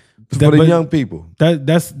mother. For the young people.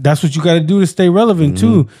 That's what you got to do to stay relevant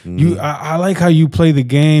too. I like how you play the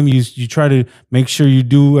game. You try to make sure you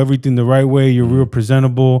do everything the right way. You're real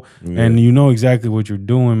presentable, and you know exactly what you're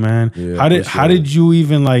doing, man. Yeah, how did you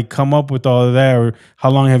even like come up with all of that, or how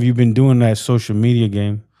long have you been doing that social media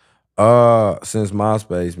game? Since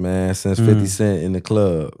MySpace, man, since 50 Cent in the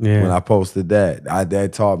club, when I posted that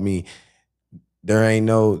taught me there ain't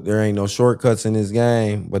no shortcuts in this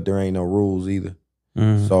game, but there ain't no rules either.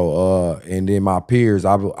 So and then my peers,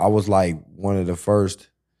 I was like one of the first.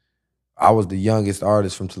 I was the youngest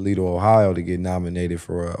artist from Toledo, Ohio, to get nominated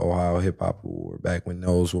for an Ohio Hip Hop Award back when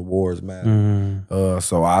those awards mattered.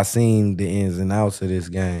 So I seen the ins and outs of this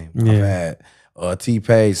game. I've had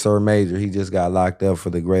T-Pain, Sir Major, he just got locked up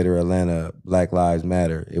for the Greater Atlanta Black Lives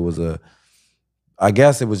Matter. It was I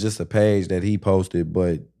guess it was just a page that he posted,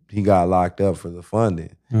 but he got locked up for the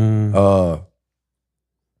funding.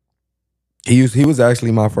 He was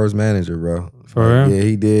actually my first manager, bro. For real? Yeah,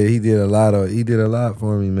 he did a lot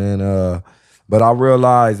for me, man. But I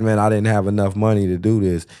realized, man, I didn't have enough money to do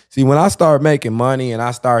this. See, when I start making money and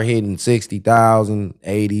I start hitting 60,000,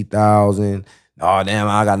 80,000, oh damn,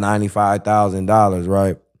 I got $95,000,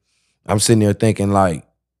 right? I'm sitting there thinking like,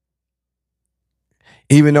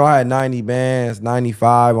 even though I had 90 bands,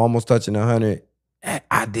 95, almost touching 100,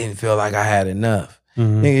 I didn't feel like I had enough.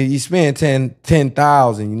 Nigga, you spend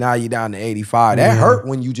 10,000, now you down to 85. That hurt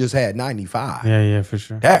when you just had 95. Yeah, for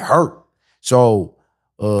sure. That hurt. So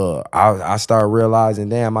I started realizing,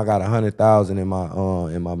 damn, I got 100,000 in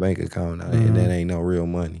my bank account now, and that ain't no real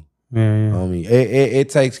money. Yeah. I mean, it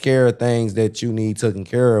takes care of things that you need taken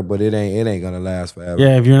care of, but it ain't gonna last forever.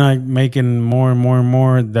 Yeah, if you're not making more and more and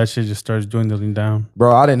more, that shit just starts dwindling down.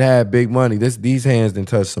 Bro, I didn't have big money. These hands didn't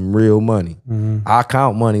touch some real money. I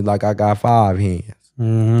count money like I got 5 hands.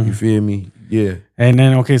 You feel me? Yeah. And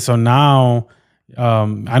then, okay, so now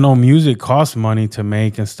I know music costs money to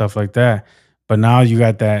make and stuff like that, but now you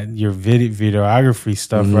got your videography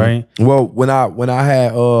stuff, right? Well, when I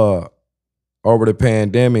had over the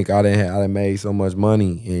pandemic, I done made so much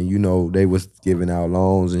money, and you know they was giving out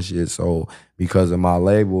loans and shit. So because of my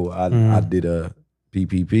label, I did a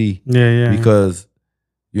PPP. Yeah. Because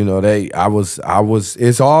you know I was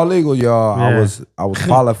it's all legal, y'all. Yeah. I was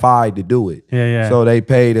qualified to do it. Yeah. So they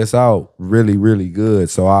paid us out really, really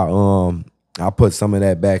good. So I put some of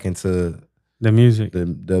that back into the music.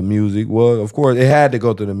 The music. Well, of course, it had to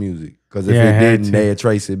go to the music, because if it didn't, they'd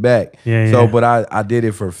trace it back. So, but I did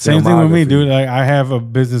it for same thing with me, dude. Like, I have a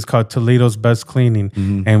business called Toledo's Best Cleaning,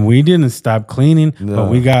 and we didn't stop cleaning, but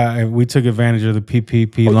we took advantage of the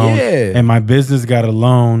PPP loan, and my business got a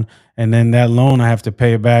loan. And then that loan I have to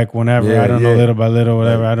pay back whenever. I don't know, little by little,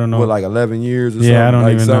 whatever. I don't know. What, like 11 years or something? Yeah, I don't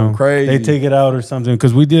even know. Crazy. They take it out or something,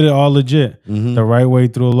 because we did it all legit, the right way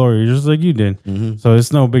through a lawyer, just like you did. So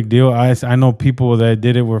it's no big deal. I know people that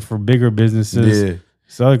did it were for bigger businesses. Yeah.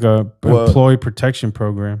 It's like a employee protection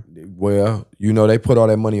program. Well, you know, they put all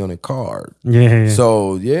that money on a card. Yeah.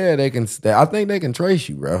 So yeah, I think they can trace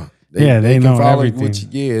you, bro. They know everything.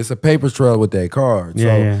 It's a paper trail with that card.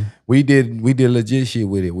 So we did legit shit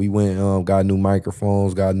with it. We went got new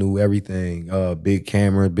microphones, got new everything, big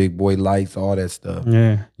camera, big boy lights, all that stuff.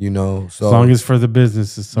 Yeah, you know. So as long as for the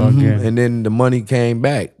business, it's all good. And then the money came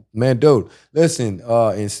back, man, dude. Listen,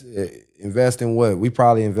 invest in what? We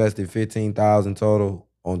probably invested 15,000 total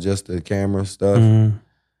on just the camera stuff.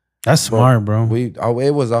 That's smart, bro.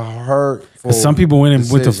 It was a hurtful. Some people went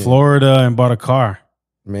to Florida and bought a car.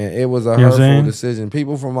 Man, it was a hurtful decision.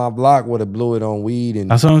 People from my block would have blew it on weed,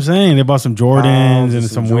 and that's what I'm saying. They bought some Jordans and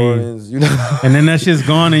some weed, you know. And then that shit's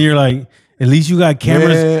gone, and you're like, at least you got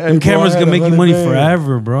cameras. And cameras can make you money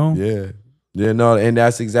forever, bro. Yeah, no, and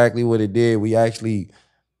that's exactly what it did. We actually,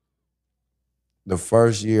 the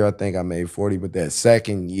first year I think I made 40, but that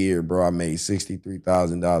second year, bro, I made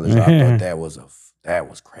 $63,000. I thought that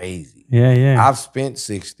was crazy. Yeah. I've spent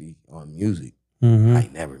 60 on music. I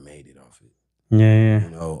never made it off it. Yeah. You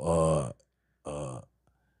know,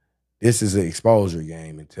 this is an exposure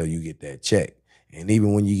game until you get that check. And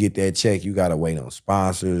even when you get that check, you gotta wait on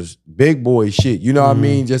sponsors, big boy shit. You know what I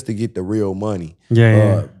mean? Just to get the real money.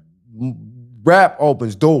 Yeah. Rap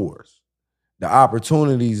opens doors. The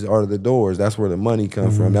opportunities are the doors. That's where the money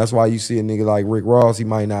comes from. That's why you see a nigga like Rick Ross. He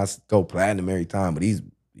might not go platinum every time, but he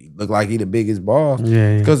look like he the biggest boss.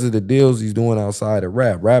 Yeah. Because of the deals he's doing outside of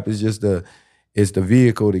rap. Rap is just it's the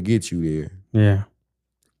vehicle to get you there.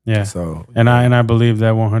 Yeah. So I believe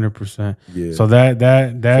that 100%. Yeah. So that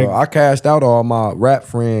so I cashed out all my rap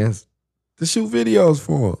friends to shoot videos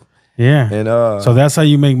for them. Yeah. And so that's how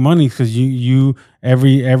you make money, because you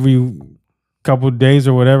every couple of days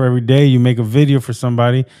or whatever, every day you make a video for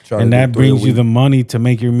somebody, and that brings you the money to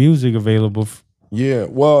make your music available. Yeah,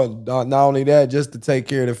 well, not only that, just to take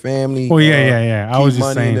care of the family. Oh yeah. I was just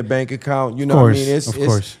money saying, in the bank account. You know what I mean?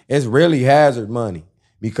 It's really hazard money,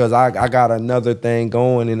 because I got another thing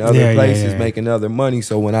going in other places, making other money.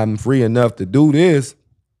 So when I'm free enough to do this,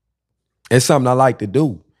 it's something I like to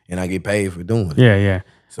do. and I get paid for doing it. Yeah.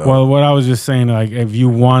 So, well, what I was just saying, like, if you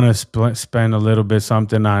want to spend a little bit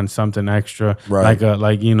something on something extra, right.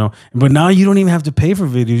 like you know, but now you don't even have to pay for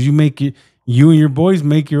videos. You make it. You and your boys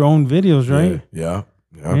make your own videos, right? Yeah.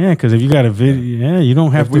 Yeah, because if you got a video, you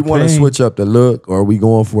don't have to pay. If we want to switch up the look, or we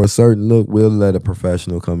going for a certain look, we'll let a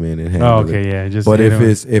professional come in and handle it. Yeah. But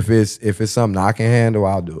if it's something I can handle,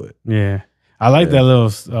 I'll do it. Yeah. I like that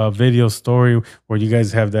little video story where you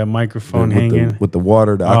guys have that microphone hanging. With the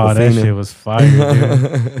water, the Aquafina. Oh, that shit was fire,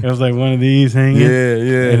 dude. It was like one of these hanging.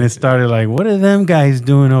 Yeah. And it started like, what are them guys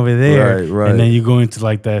doing over there? Right. And then you go into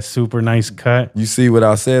like that super nice cut. You see what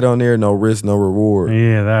I said on there? No risk, no reward.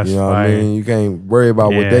 Yeah, that's you know fire. what I mean? You can't worry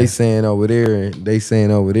about what they saying over there and they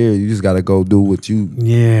saying over there. You just got to go do what you...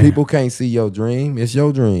 Yeah. People can't see your dream. It's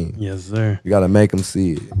your dream. Yes, sir. You got to make them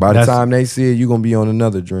see it. By the time they see it, you're going to be on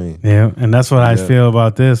another dream. Yeah, and that's what I feel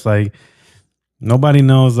about this. Like, nobody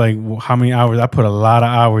knows like how many hours. I put a lot of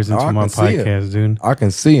hours into my podcast, dude. I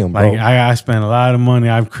can see them, bro. Like, I spent a lot of money.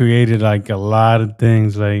 I've created like a lot of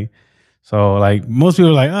things. Like, so like most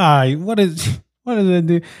people are like, what does that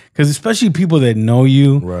do? Because especially people that know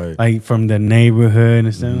you, right, like from the neighborhood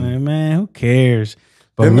and stuff, like, man, who cares?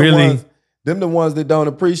 But them really, them the ones that don't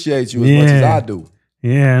appreciate you as much as I do.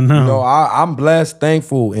 Yeah, no. You know, I'm blessed,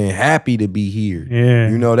 thankful, and happy to be here. Yeah.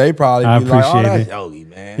 You know, they probably be like, oh, that's Yogi,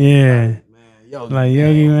 man. Yeah.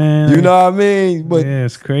 Yogi, man. You know what I mean? But yeah,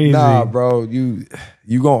 it's crazy. Nah, bro, you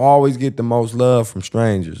gonna always get the most love from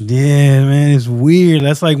strangers. Yeah, man, it's weird.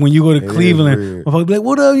 That's like when you go to Cleveland, folks be like,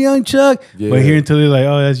 "What up, young Chuck?" Yeah. But here until they're like,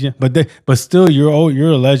 "Oh, that's young." But still, you're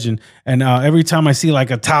a legend. And every time I see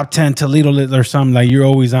like a top 10 Toledo list or something, like you're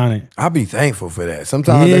always on it. I be thankful for that.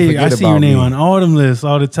 Sometimes they forget I see your name on all them lists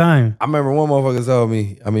all the time. I remember one motherfucker told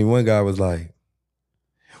me. I mean, one guy was like,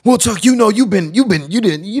 well, Chuck, you know, you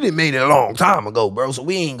didn't made it a long time ago, bro. So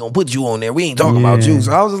we ain't gonna put you on there. We ain't talking about you.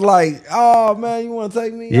 So I was just like, oh man, you want to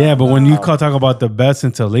take me? Yeah, but when you talk about the best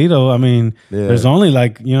in Toledo, I mean, there's only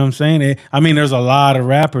like, you know what I'm saying? There's a lot of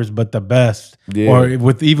rappers, but the best, or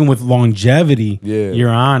even with longevity, you're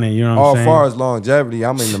on it. You know what I'm saying? As far as longevity,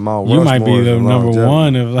 I'm in the Mount Rushmore. You might be the number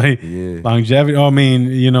one of like longevity. Oh, I mean,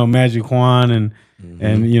 you know, Magic Juan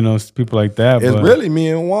and you know, people like that. It's really me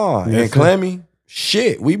and Juan and Clemmy.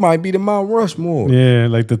 Shit, we might be the Mount Rushmore. Yeah,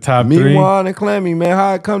 like the top me, three. Me, Juan, and Clemmy, man.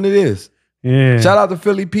 How it come to this? Yeah. Shout out to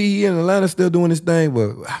Philly P. He in Atlanta still doing his thing, but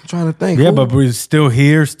I'm trying to think. Yeah, but we're still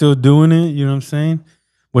here, still doing it. You know what I'm saying?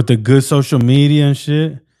 With the good social media and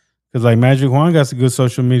shit. Because like Magic Juan got some good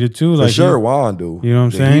social media too. For like sure, Juan do. You know what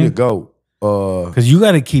I'm saying? He the GOAT. Because you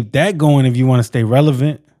got to keep that going if you want to stay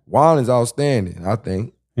relevant. Juan is outstanding, I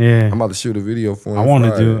think. Yeah. I'm about to shoot a video for him. I want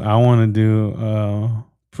to do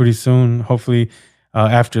pretty soon. Hopefully.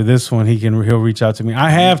 After this one, he'll reach out to me. I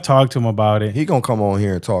have talked to him about it. He gonna come on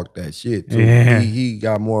here and talk that shit too. Yeah. He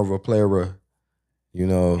got more of a player, you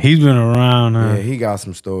know. He's been around, huh? Yeah, he got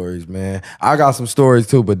some stories, man. I got some stories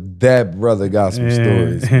too, but that brother got some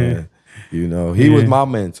stories, man. You know, he was my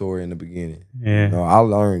mentor in the beginning. Yeah. You know, I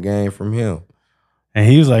learned game from him. And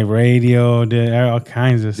he was like radio, did all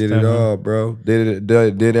kinds of stuff. Did it all, bro.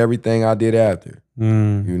 Did everything I did after.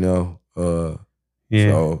 You know.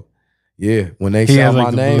 So yeah, when they shout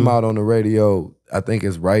my name out on the radio, I think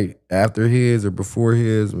it's right after his or before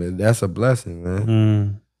his, man. That's a blessing,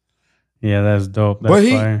 man. Yeah, that's dope. That's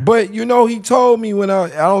fire. But you know, he told me when I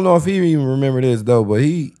don't know if he even remember this though, but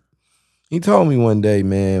he told me one day,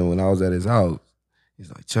 man, when I was at his house,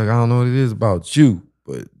 he's like, Chuck, I don't know what it is about you,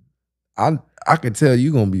 but I could tell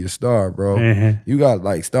you gonna be a star, bro. You got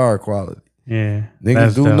like star quality. Yeah,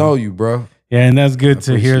 niggas do know you, bro. Yeah, and that's good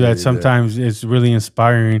to hear that. Sometimes it's really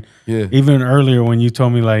inspiring. Yeah. Even earlier when you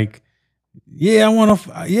told me like, I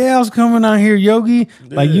was coming out here, Yogi. Yeah.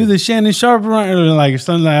 Like you the Shannon Sharp or like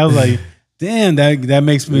something like I was like, damn, that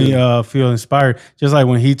makes me feel inspired. Just like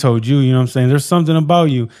when he told you, you know what I'm saying? There's something about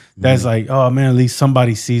you that's like, oh man, at least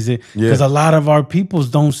somebody sees it. Because a lot of our peoples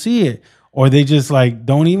don't see it. Or they just like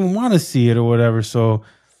don't even want to see it or whatever. So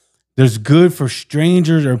there's good for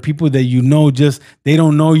strangers or people that you know, just they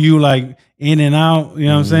don't know you like in and out, you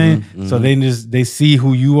know what I'm saying? So they see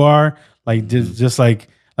who you are, like just like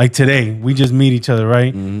today, we just meet each other,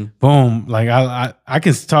 right? Boom, like I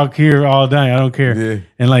can talk here all day, I don't care,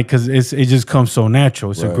 and like because it just comes so natural.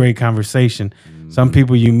 It's a great conversation. Some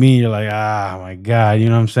people you meet, you're like, my God, you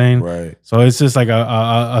know what I'm saying? Right. So it's just like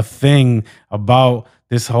a thing about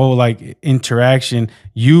this whole like interaction.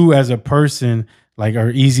 You as a person like are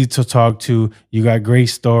easy to talk to. You got great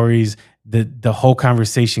stories. The whole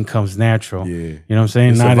conversation comes natural. Yeah. You know what I'm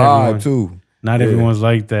saying? It's not a vibe too. Not everyone's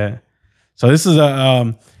like that. So this is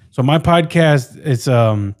so my podcast, it's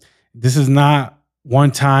this is not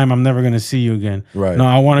one time, I'm never going to see you again. Right. No,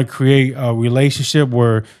 I want to create a relationship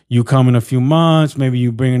where you come in a few months, maybe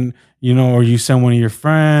you bring, you know, or you send one of your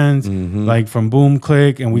friends, like from Boom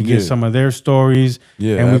Click, and we get some of their stories.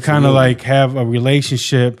 Yeah, and we kind of like have a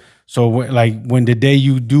relationship. So like when the day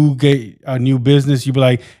you do get a new business, you be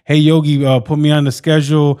like, hey, Yogi, put me on the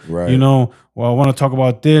schedule. Right. You know, well, I want to talk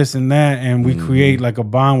about this and that. And we create like a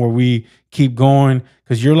bond where we keep going,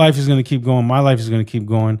 because your life is going to keep going. My life is going to keep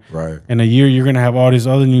going. Right. In a year, you're going to have all this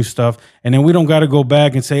other new stuff. And then we don't got to go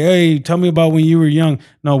back and say, hey, tell me about when you were young.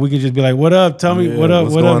 No, we can just be like, what up? Tell me, what up?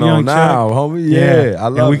 What up, young now, Chuck? homie? Yeah, I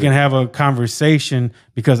love it. And we can have a conversation,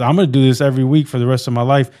 because I'm going to do this every week for the rest of my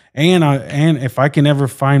life. And if I can ever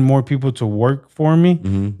find more people to work for me,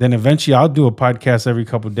 then eventually I'll do a podcast every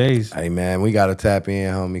couple of days. Hey, man, we got to tap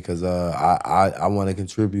in, homie, because I want to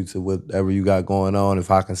contribute to whatever you got going on.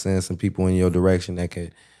 If I can send some people in your direction that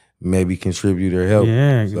can maybe contribute or help.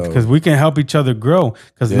 Yeah, because we can help each other grow.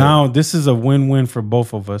 Because now this is a win-win for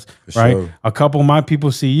both of us, right? Sure. A couple of my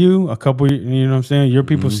people see you, a couple, you know what I'm saying? Your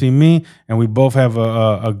people see me, and we both have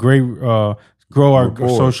a great grow our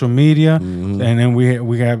social media, and then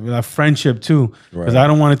we have a friendship too. Because I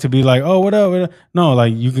don't want it to be like, oh, what up, what up? No,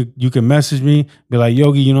 like you can message me, be like,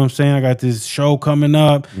 Yogi, you know what I'm saying? I got this show coming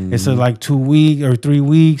up. It's like 2 weeks or 3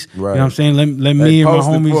 weeks. Right. You know what I'm saying? Let me and my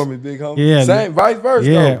homies. For me, big homie. Yeah, same, vice versa.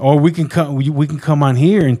 Yeah, or we can come on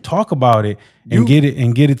here and talk about it and get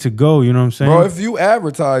it to go. You know what I'm saying, bro? If you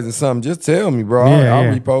advertising something, just tell me, bro.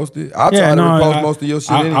 I'll repost it. I'll try to repost most of your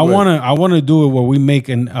shit anyway. I want to do it where we make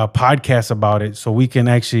a podcast about it, so we can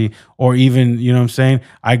actually, or even, you know what I'm saying,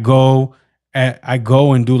 I go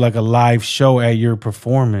and do like a live show at your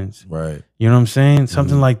performance. Right. You know what I'm saying?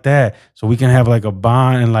 Something like that, so we can have like a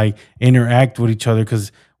bond and like interact with each other,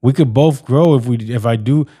 because we could both grow if I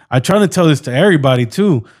do. I try to tell this to everybody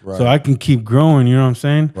too, so I can keep growing. You know what I'm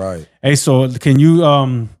saying? Right. Hey, so can you?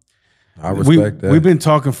 I respect that. We've been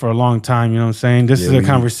talking for a long time. You know what I'm saying? This is a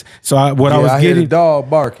conversation. So I was getting dog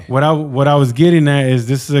barking. What I was getting at is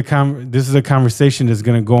this is a conversation that's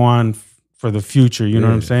going to go on for the future. You know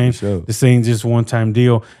what I'm saying? Sure. This ain't just one time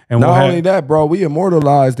deal. And not only that, bro, we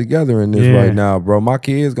immortalized together in this right now, bro. My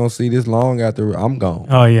kids gonna see this long after I'm gone.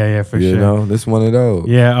 Oh yeah, for sure. You know, this one of those.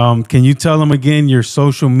 Yeah. Can you tell them again your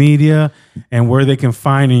social media and where they can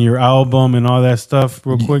find in your album and all that stuff,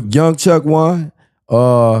 real quick? Young Chuck 1,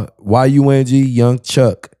 YUNG, Young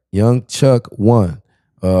Chuck 1.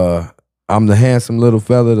 I'm the handsome little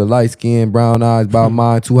fella, the light skin, brown eyes, about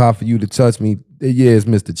mine, too hot for you to touch me. Yeah, it's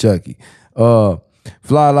Mr. Chucky.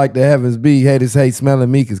 Fly like the heavens be, haters hate smelling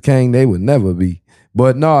me, cause Kane they would never be.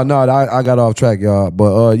 But no, I got off track, y'all.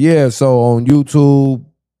 But yeah, so on YouTube,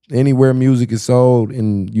 anywhere music is sold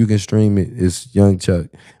and you can stream it, it's Young Chuck.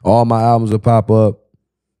 All my albums will pop up.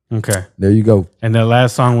 Okay. There you go. And the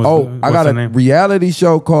last song was I got a reality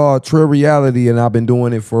show called True Reality, and I've been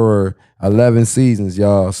doing it for 11 seasons,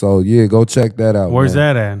 y'all. So yeah, go check that out. Where's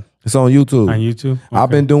that at? It's on YouTube. On YouTube? Okay. I've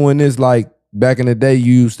been doing this like back in the day.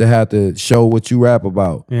 You used to have to show what you rap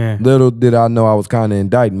about. Yeah. Little did I know I was kind of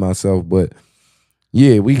indicting myself, but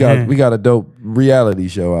yeah, we got a dope reality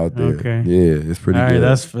show out there. Okay. Yeah, it's pretty good.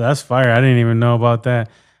 That's fire. I didn't even know about that.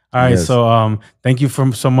 All right, so thank you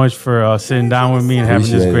so much for sitting down with me and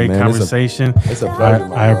having this great conversation. It's a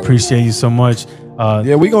pleasure. I appreciate you so much.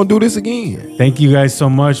 Yeah, we're going to do this again. Thank you guys so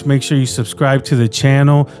much. Make sure you subscribe to the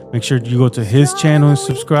channel. Make sure you go to his channel and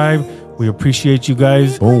subscribe. We appreciate you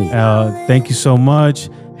guys. Boom. Thank you so much.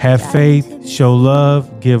 Have faith, show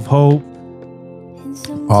love, give hope.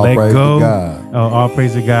 All let praise go. to God. All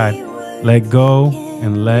praise to God. Let go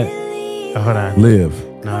and let, hold on. Live.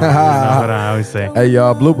 No, hold on, I always say. Hey,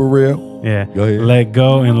 y'all, blooper reel. Yeah. Go ahead. Let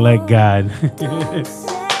go and let God.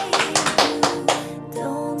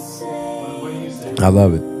 I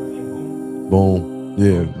love it. Boom.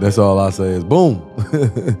 Yeah, that's all I say is boom.